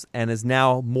 albums and is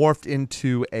now morphed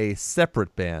into a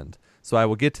separate band. So I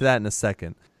will get to that in a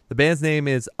second. The band's name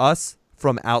is Us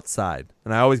From Outside.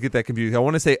 And I always get that confused. I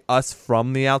want to say Us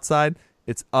From the Outside.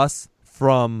 It's Us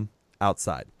From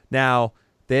Outside. Now,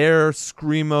 they're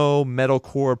screamo,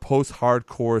 metalcore,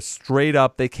 post-hardcore, straight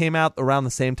up. They came out around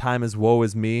the same time as Woe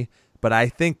Is Me. But I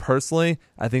think personally,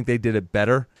 they did it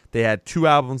better. They had 2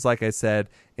 albums, like I said,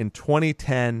 in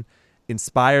 2010,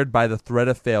 Inspired by the Threat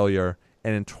of Failure,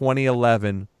 and in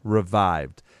 2011,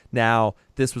 Revived. Now,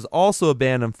 this was also a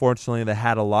band, unfortunately, that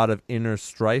had a lot of inner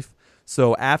strife.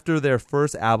 So after their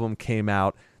first album came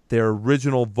out, their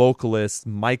original vocalist,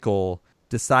 Michael,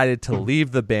 decided to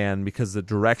leave the band because of the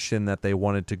direction that they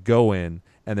wanted to go in.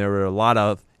 And there were a lot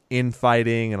of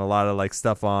infighting and a lot of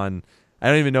stuff on, I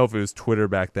don't even know if it was Twitter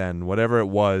back then. Whatever it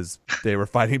was, they were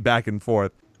fighting back and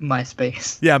forth.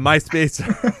 MySpace. Yeah, MySpace,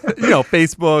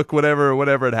 Facebook,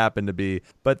 whatever it happened to be.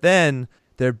 But then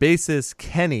their bassist,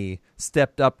 Kenny,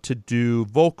 stepped up to do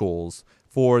vocals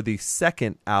for the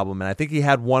second album. And I think he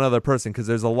had one other person because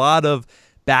there's a lot of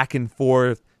back and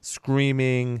forth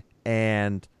screaming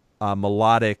and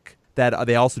melodic that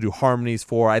they also do harmonies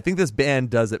for. I think this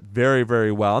band does it very,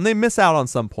 very well. And they miss out on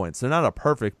some points. They're not a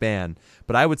perfect band.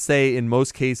 But I would say in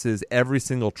most cases, every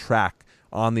single track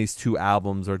on these 2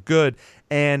 albums are good.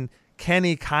 And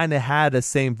Kenny kind of had the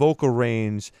same vocal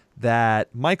range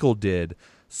that Michael did.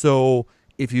 So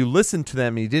if you listen to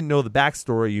them and you didn't know the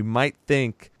backstory, you might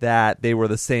think that they were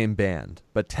the same band.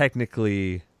 But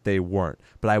technically, they weren't.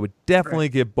 But I would definitely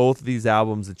give both of these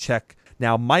albums a check.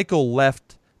 Now, Michael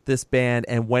left this band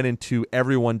and went into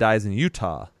Everyone Dies in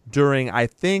Utah during, I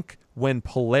think, when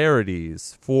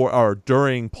Polarities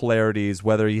during Polarities,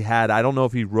 whether he had, I don't know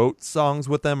if he wrote songs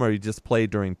with them or he just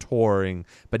played during touring,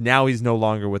 but now he's no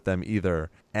longer with them either.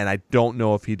 And I don't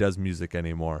know if he does music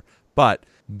anymore. But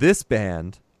this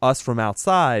band, Us From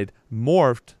Outside,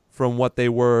 morphed from what they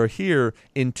were here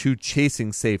into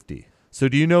Chasing Safety. So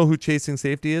do you know who Chasing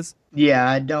Safety is? Yeah,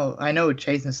 I know who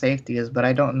Chasing Safety is, but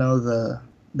I don't know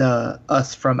the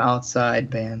Us From Outside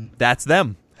band. That's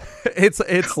them.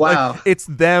 It's wow. It's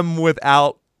them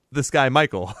without this guy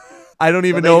Michael. I don't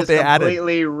even So know if just they added.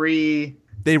 completely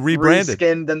They rebranded.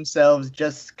 reskinned themselves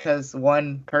just because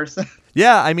one person.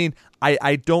 Yeah, I mean,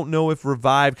 I don't know if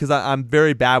Revive, because I'm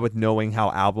very bad with knowing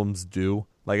how albums do.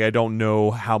 Like, I don't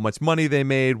know how much money they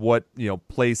made, what,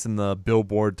 place in the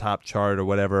Billboard top chart or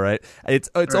whatever, right? It's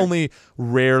Right. only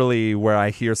rarely where I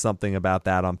hear something about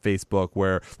that on Facebook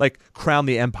where, like, Crown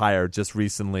the Empire just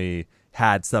recently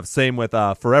had stuff. Same with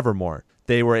Forevermore.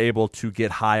 They were able to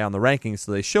get high on the rankings,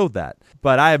 so they showed that.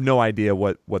 But I have no idea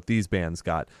what these bands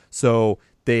got. So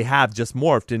they have just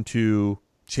morphed into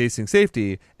Chasing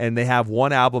Safety, and they have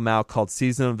one album out called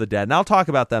Season of the Dead. And I'll talk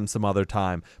about them some other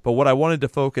time. But what I wanted to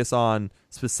focus on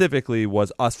specifically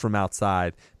was Us From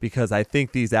Outside, because I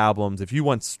think these albums, if you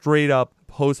want straight up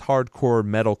post-hardcore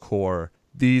metalcore,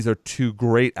 these are 2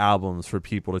 great albums for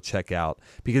people to check out,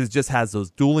 because it just has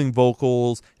those dueling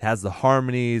vocals, it has the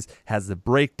harmonies, has the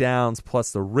breakdowns,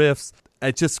 plus the riffs.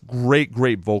 It's just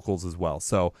great vocals as well.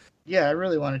 So Yeah, I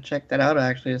really want to check that out.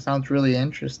 Actually, it sounds really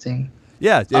interesting.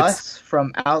 Yeah, it's Us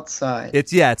from outside.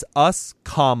 it's us,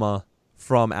 comma,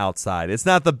 from outside. It's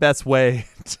not the best way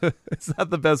to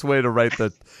write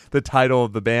the title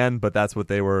of the band, but that's what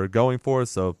they were going for,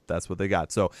 so that's what they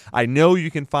got. So I know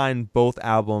you can find both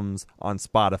albums on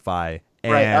Spotify.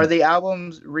 And Right. Are the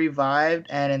albums revived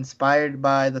and inspired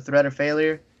by The Threat of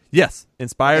Failure? yes,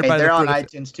 inspired Okay, by they're the on Threat of-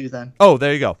 iTunes too then. Oh,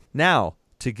 there you go. Now,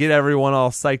 to get everyone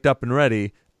all psyched up and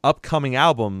ready, upcoming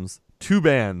albums, 2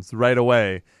 bands right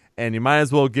away, and you might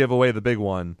as well give away the big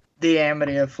one. The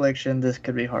Amity Affliction, This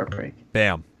Could Be Heartbreak.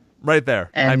 Bam. Right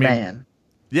there. And I mean, man.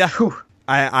 yeah, Whew.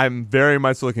 I'm very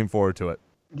much looking forward to it.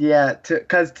 Yeah,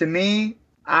 because to me,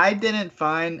 I didn't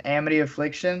find Amity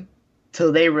Affliction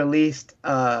till they released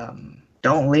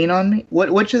Don't Lean on Me.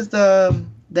 Which is the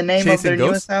name of Chasing their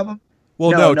Ghosts? newest album?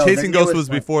 Well, No, no, the Chasing Ghosts newest was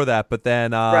one. before that, but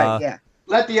then Right, yeah.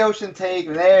 Let the Ocean Take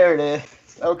Me. There it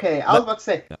is. Okay, I was about to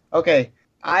say. Okay,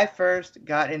 I first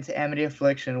got into Amity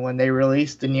Affliction when they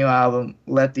released the new album,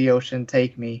 Let the Ocean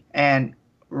Take Me. And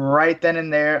right then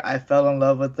and there, I fell in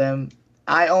love with them.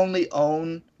 I only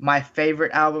own my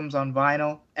favorite albums on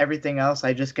vinyl. Everything else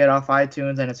I just get off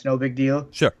iTunes and it's no big deal.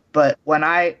 sure. But when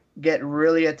I get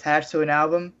really attached to an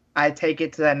album, I take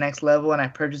it to that next level and I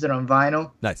purchase it on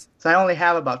vinyl. Nice. So I only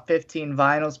have about 15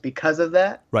 vinyls because of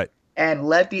that. Right. And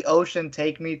Let the Ocean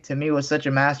Take Me, to me, was such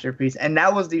a masterpiece. And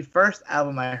that was the first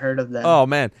album I heard of them. Oh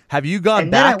man, have you gone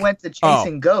and back? then I went to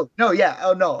Chasing Ghosts. No, yeah.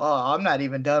 Oh, no. Oh, I'm not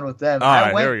even done with them. All I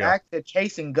right, there we went go. back to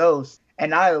Chasing Ghosts.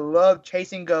 And I loved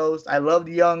Chasing Ghosts. I loved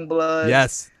Youngblood.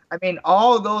 Yes. I mean,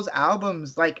 all those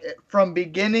albums, like, from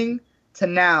beginning to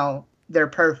now, they're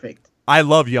perfect. I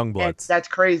love And Youngbloods. that's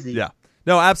crazy. Yeah.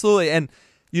 No, absolutely. And,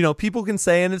 you know, people can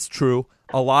say, and it's true,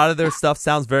 a lot of their stuff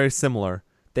sounds very similar.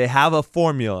 They have a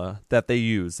formula that they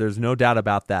use. There's no doubt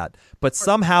about that. But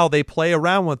somehow they play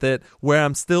around with it where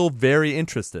I'm still very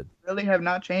interested. Really have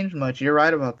not changed much. You're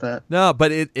right about that. No,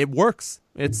 but it works.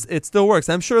 It still works.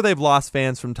 I'm sure they've lost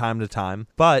fans from time to time,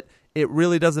 but it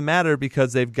really doesn't matter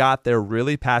because they've got their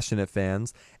really passionate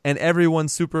fans, and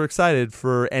everyone's super excited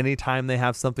for any time they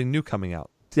have something new coming out.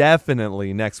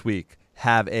 Definitely next week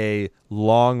have a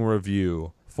long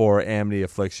review for Amity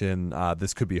Affliction.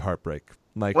 This Could Be Heartbreak.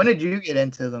 Like, When did you get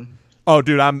into them? oh,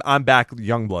 dude, I'm back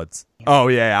Youngbloods. Oh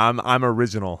yeah, I'm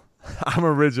original. I'm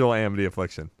original Amity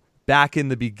Affliction. Back in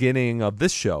the beginning of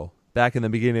this show, back in the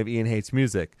beginning of Ian Hates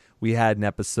Music, we had an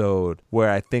episode where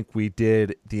I think we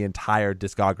did the entire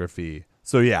discography.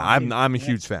 So yeah, I'm a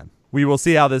huge fan. We will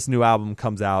see how this new album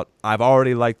comes out. I've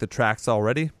already liked the tracks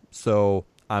already, so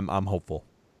I'm hopeful.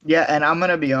 Yeah, and I'm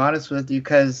gonna be honest with you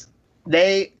because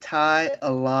they tie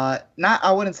a lot. Not,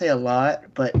 I wouldn't say a lot,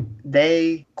 but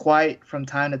they quite from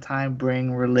time to time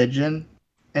bring religion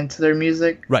into their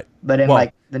music. Right. But in Well,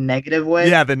 like the negative way.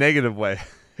 Yeah, the negative way.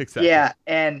 Exactly. Yeah,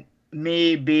 and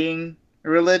me being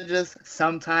religious,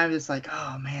 sometimes it's like,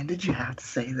 oh man, did you have to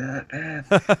say that, man?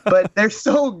 But they're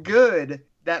so good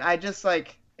that I just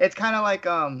like. It's kind of like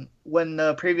when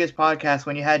the previous podcast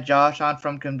when you had Josh on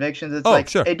from Convictions. It's like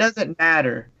sure. It doesn't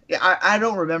matter. I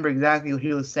don't remember exactly what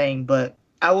he was saying, but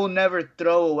I will never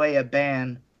throw away a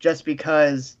band just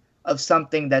because of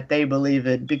something that they believe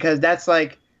in, because that's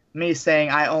like me saying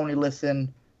I only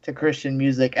listen to Christian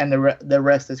music and the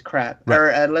rest is crap. Right.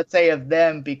 Or let's say of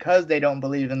them, because they don't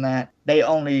believe in that, they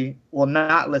only will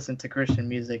not listen to Christian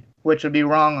music, which would be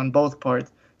wrong on both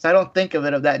parts. So I don't think of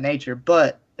it of that nature,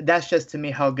 but that's just to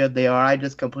me how good they are. I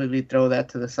just completely throw that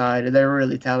to the side. They're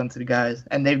really talented guys,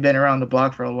 and they've been around the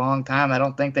block for a long time. I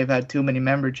don't think they've had too many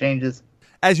member changes.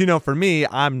 As you know, for me,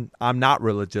 I'm not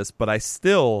religious, but I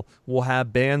still will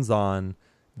have bands on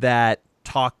that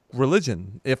talk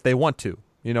religion if they want to.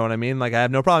 You know what I mean? Like, I have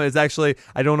no problem. It's actually,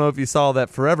 I don't know if you saw that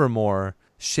Forevermore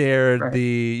shared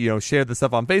Right. shared the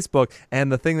stuff on Facebook,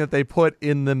 and the thing that they put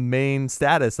in the main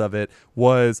status of it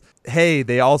was, hey,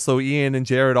 they also, Ian and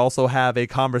Jared also have a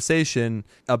conversation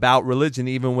about religion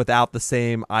even without the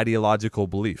same ideological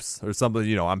beliefs or something.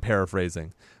 You know, I'm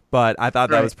paraphrasing. But I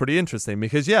thought that Right. was pretty interesting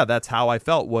because, yeah, that's how I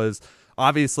felt. Was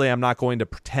obviously I'm not going to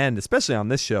pretend, especially on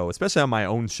this show, especially on my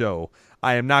own show,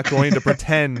 I am not going to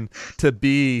pretend to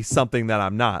be something that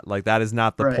I'm not. Like, that is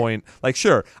not the Right. point. Like,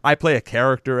 sure, I play a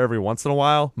character every once in a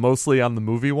while, mostly on the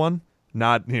movie one,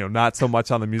 not so much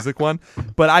on the music one.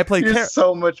 But I play You're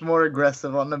so much more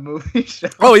aggressive on the movie show.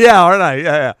 Oh yeah, aren't I?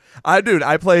 Yeah. I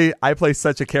play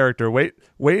such a character. Wait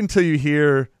until you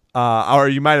hear or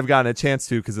you might have gotten a chance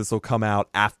to, because this will come out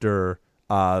after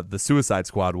the Suicide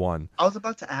Squad one. I was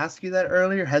about to ask you that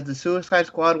earlier. Has the Suicide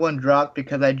Squad one dropped?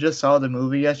 Because I just saw the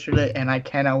movie yesterday, and I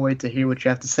cannot wait to hear what you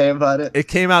have to say about it. It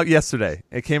came out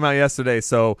yesterday.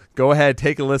 So go ahead,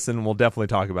 take a listen, and we'll definitely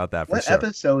talk about that for What sure.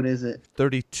 episode is it?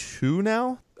 32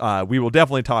 now? We will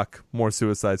definitely talk more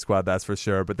Suicide Squad, that's for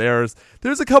sure. But there's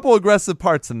a couple aggressive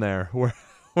parts in there where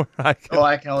I can... Oh,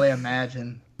 I can only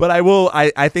imagine. But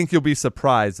I think you'll be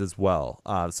surprised as well.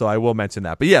 So I will mention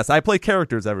that. But yes, I play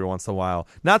characters every once in a while.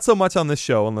 Not so much on this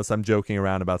show unless I'm joking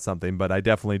around about something, but I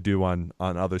definitely do on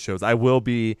other shows. I will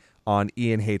be on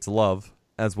Ian Hates Love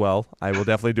as well. I will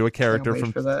definitely do a character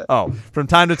from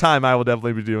time to time. I will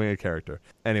definitely be doing a character.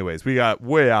 Anyways, we got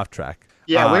way off track.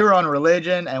 Yeah, we were on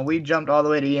religion, and we jumped all the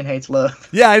way to Ian Hates Love.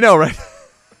 Yeah, I know, right?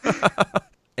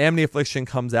 Amity Affliction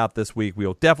comes out this week. We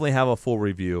will definitely have a full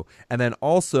review. And then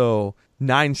also,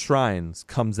 Nine Shrines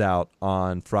comes out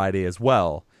on Friday as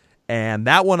well. And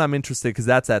that one I'm interested because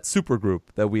that's that supergroup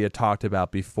that we had talked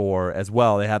about before as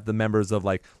well. They have the members of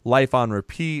like Life on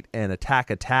Repeat and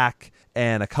Attack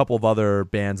and a couple of other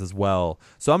bands as well.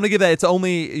 So I'm going to give that, it's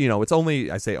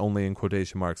only, I say only in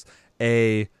quotation marks,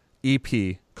 a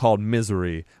EP called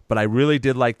Misery. But I really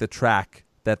did like the track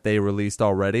that they released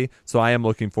already. So I am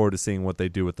looking forward to seeing what they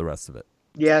do with the rest of it.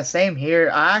 Yeah, same here.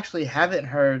 I actually haven't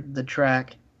heard the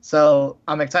track. So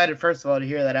I'm excited, first of all, to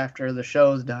hear that after the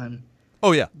show's done.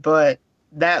 Oh, yeah. But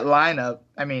that lineup,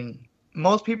 I mean,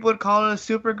 most people would call it a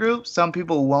supergroup. Some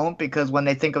people won't because when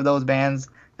they think of those bands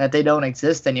that they don't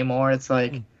exist anymore, it's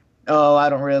like, oh, I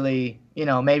don't really,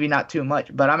 maybe not too much.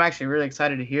 But I'm actually really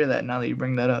excited to hear that now that you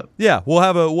bring that up. Yeah, we'll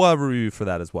have a review for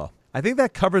that as well. I think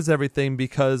that covers everything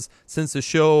because since the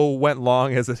show went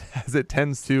long as it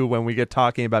tends to when we get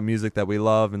talking about music that we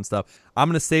love and stuff, I'm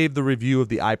going to save the review of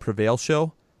the I Prevail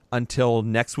show until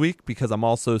next week because I'm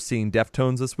also seeing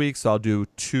Deftones this week, so I'll do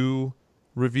 2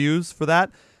 reviews for that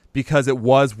because it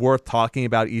was worth talking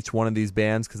about each one of these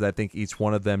bands because I think each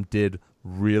one of them did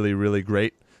really, really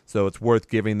great. So it's worth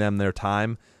giving them their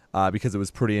time because it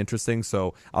was pretty interesting.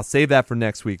 So I'll save that for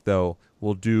next week, though.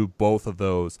 We'll do both of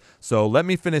those. So let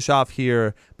me finish off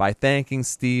here by thanking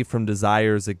Steve from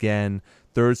Desires again,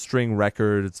 Third String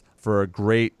Records, for a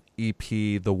great EP,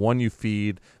 The One You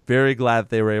Feed. Very glad that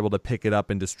they were able to pick it up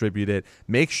and distribute it.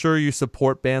 Make sure you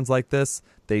support bands like this.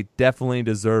 They definitely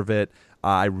deserve it.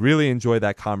 I really enjoyed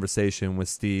that conversation with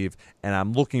Steve, and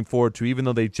I'm looking forward to, even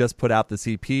though they just put out this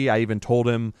EP, I even told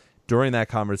him during that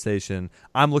conversation,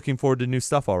 I'm looking forward to new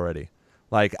stuff already.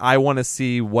 Like, I want to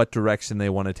see what direction they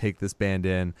want to take this band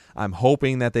in. I'm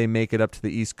hoping that they make it up to the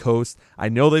East Coast. I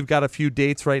know they've got a few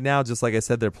dates right now. Just like I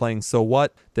said, they're playing So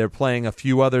What? They're playing a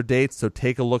few other dates, so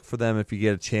take a look for them if you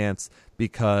get a chance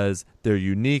because they're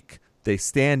unique. They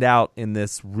stand out in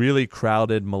this really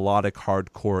crowded melodic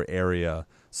hardcore area.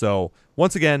 So,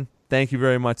 once again, thank you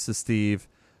very much to Steve.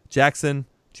 Jackson,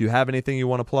 do you have anything you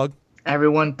want to plug?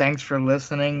 Everyone, thanks for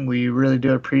listening. We really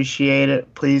do appreciate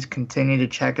it. Please continue to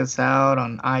check us out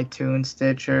on iTunes,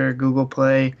 Stitcher, Google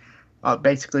Play,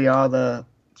 basically all the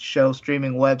show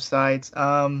streaming websites.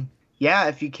 Yeah,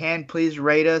 if you can, please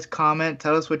rate us, comment,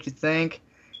 tell us what you think.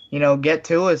 Get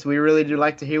to us. We really do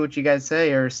like to hear what you guys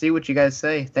say or see what you guys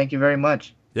say. Thank you very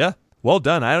much. Yeah. Well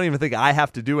done. I don't even think I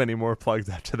have to do any more plugs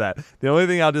after that. The only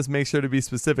thing I'll just make sure to be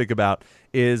specific about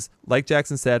is, like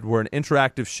Jackson said, we're an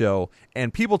interactive show,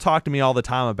 and people talk to me all the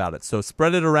time about it. So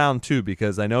spread it around, too,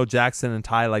 because I know Jackson and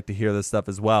Ty like to hear this stuff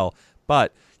as well.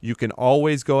 But you can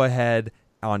always go ahead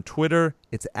on Twitter.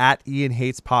 It's at Ian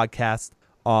Hates Podcast.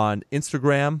 On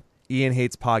Instagram, Ian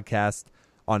Hates Podcast.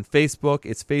 On Facebook,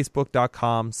 it's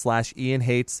facebook.com/Ian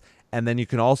Hates. And then you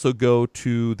can also go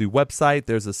to the website.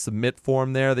 There's a submit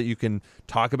form there that you can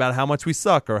talk about how much we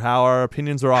suck or how our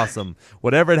opinions are awesome.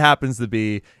 Whatever it happens to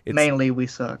be. Mainly we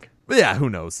suck. Yeah, who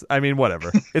knows? I mean,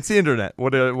 whatever. It's the internet.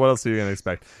 What else are you going to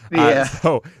expect? Yeah.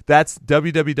 So that's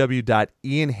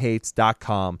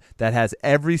www.ianhates.com. That has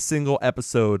every single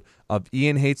episode of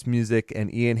Ian Hates Music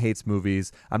and Ian Hates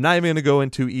Movies. I'm not even going to go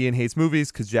into Ian Hates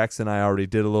Movies because Jackson and I already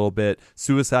did a little bit.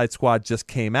 Suicide Squad just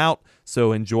came out,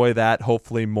 so enjoy that,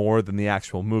 hopefully more than the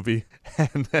actual movie,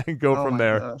 and then go from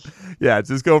there. Gosh. Yeah,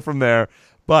 just go from there.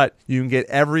 But you can get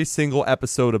every single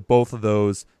episode of both of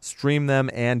those, stream them,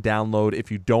 and download. If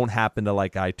you don't happen to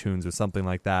like iTunes or something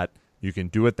like that, you can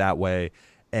do it that way.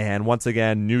 And once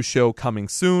again, new show coming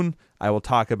soon. I will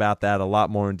talk about that a lot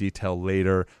more in detail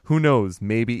later. Who knows?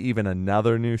 Maybe even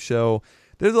another new show.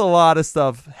 There's a lot of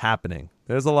stuff happening.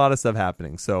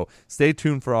 So stay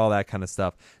tuned for all that kind of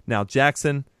stuff. Now,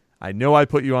 Jackson, I know I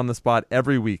put you on the spot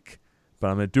every week,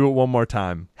 but I'm going to do it one more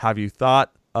time. Have you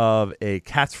thought of a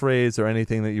catchphrase or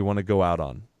anything that you want to go out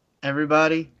on?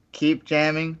 Everybody, keep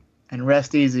jamming and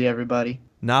rest easy, everybody.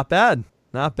 Not bad.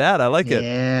 Not bad. I like it.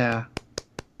 Yeah.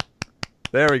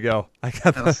 There we go. I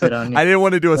got I'll sit on you. I didn't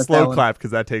want to do a Let slow that one- clap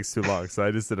because that takes too long, so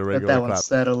I just did a Let regular that one clap.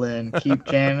 settle in. Keep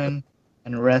jamming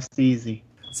and rest easy.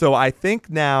 So I think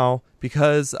now,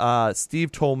 because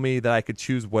Steve told me that I could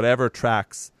choose whatever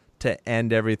tracks to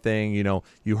end everything,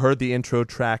 you heard the intro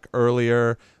track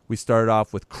earlier. We started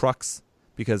off with Crux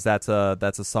because that's a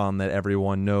song that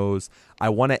everyone knows. I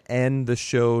want to end the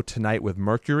show tonight with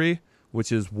Mercury,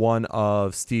 which is one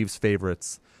of Steve's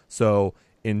favorites. So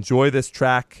enjoy this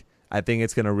track. I think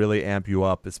it's going to really amp you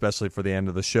up, especially for the end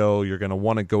of the show. You're going to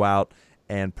want to go out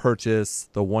and purchase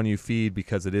the One You Feed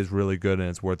because it is really good and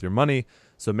it's worth your money.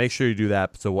 So make sure you do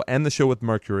that. So we'll end the show with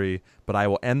Mercury, but I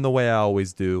will end the way I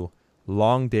always do.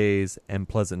 Long days and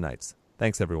pleasant nights.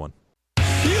 Thanks, everyone.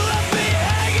 You left me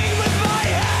hanging with my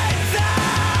head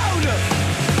down.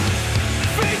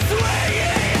 Feet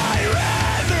swinging, I'd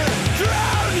rather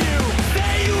drown you.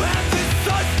 Say you have the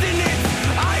sustenance.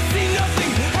 I see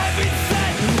nothing, heaven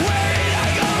sent. Where did I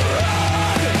go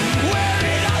wrong? Where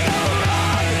did I go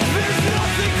wrong? There's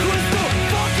nothing crystal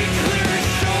fucking clear to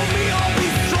show me I'll be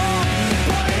strong.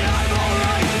 But I'm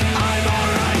alright, I'm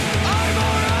alright, I'm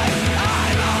alright,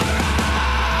 I'm alright.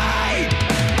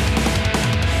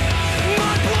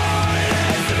 My blood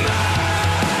is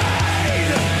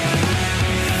made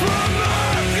from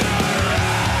mercury.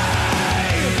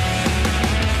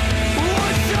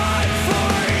 One shot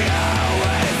for you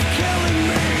is killing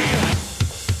me.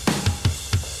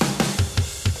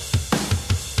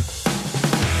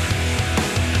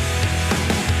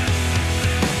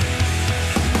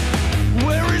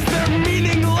 Where is there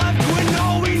meaning left when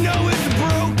all we know is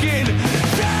broken?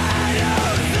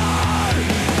 Shadows are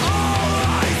all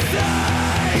I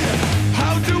say.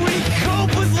 How do we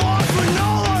cope with loss when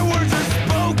all our words are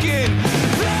spoken?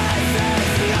 This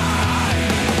is not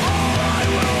all I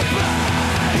will be.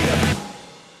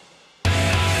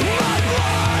 My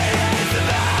blood is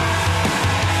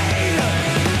made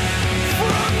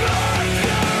from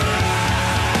mercury.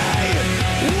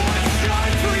 One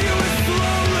shot for you is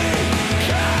slowly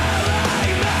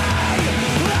killing me.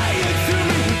 Lay it to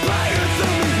me, play it to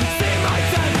me. See my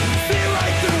death, see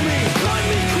right through me. Cut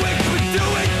me quick, but do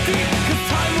it deep, 'cause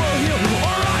time will heal,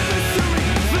 or I'm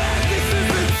assuming that this is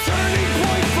the turning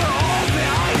point for all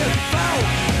that I have felt.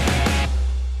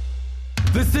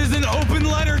 This is an open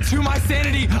letter to my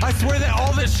sanity. I swear that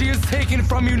all that she has taken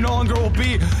from you no longer will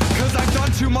be. 'Cause I've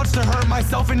done too much to hurt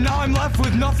myself, and now I'm left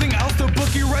with nothing else. The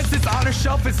book you read sits on a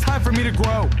shelf. It's time for me to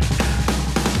grow.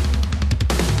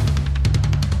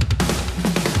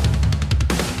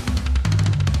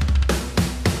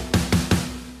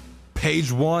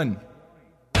 Page 1.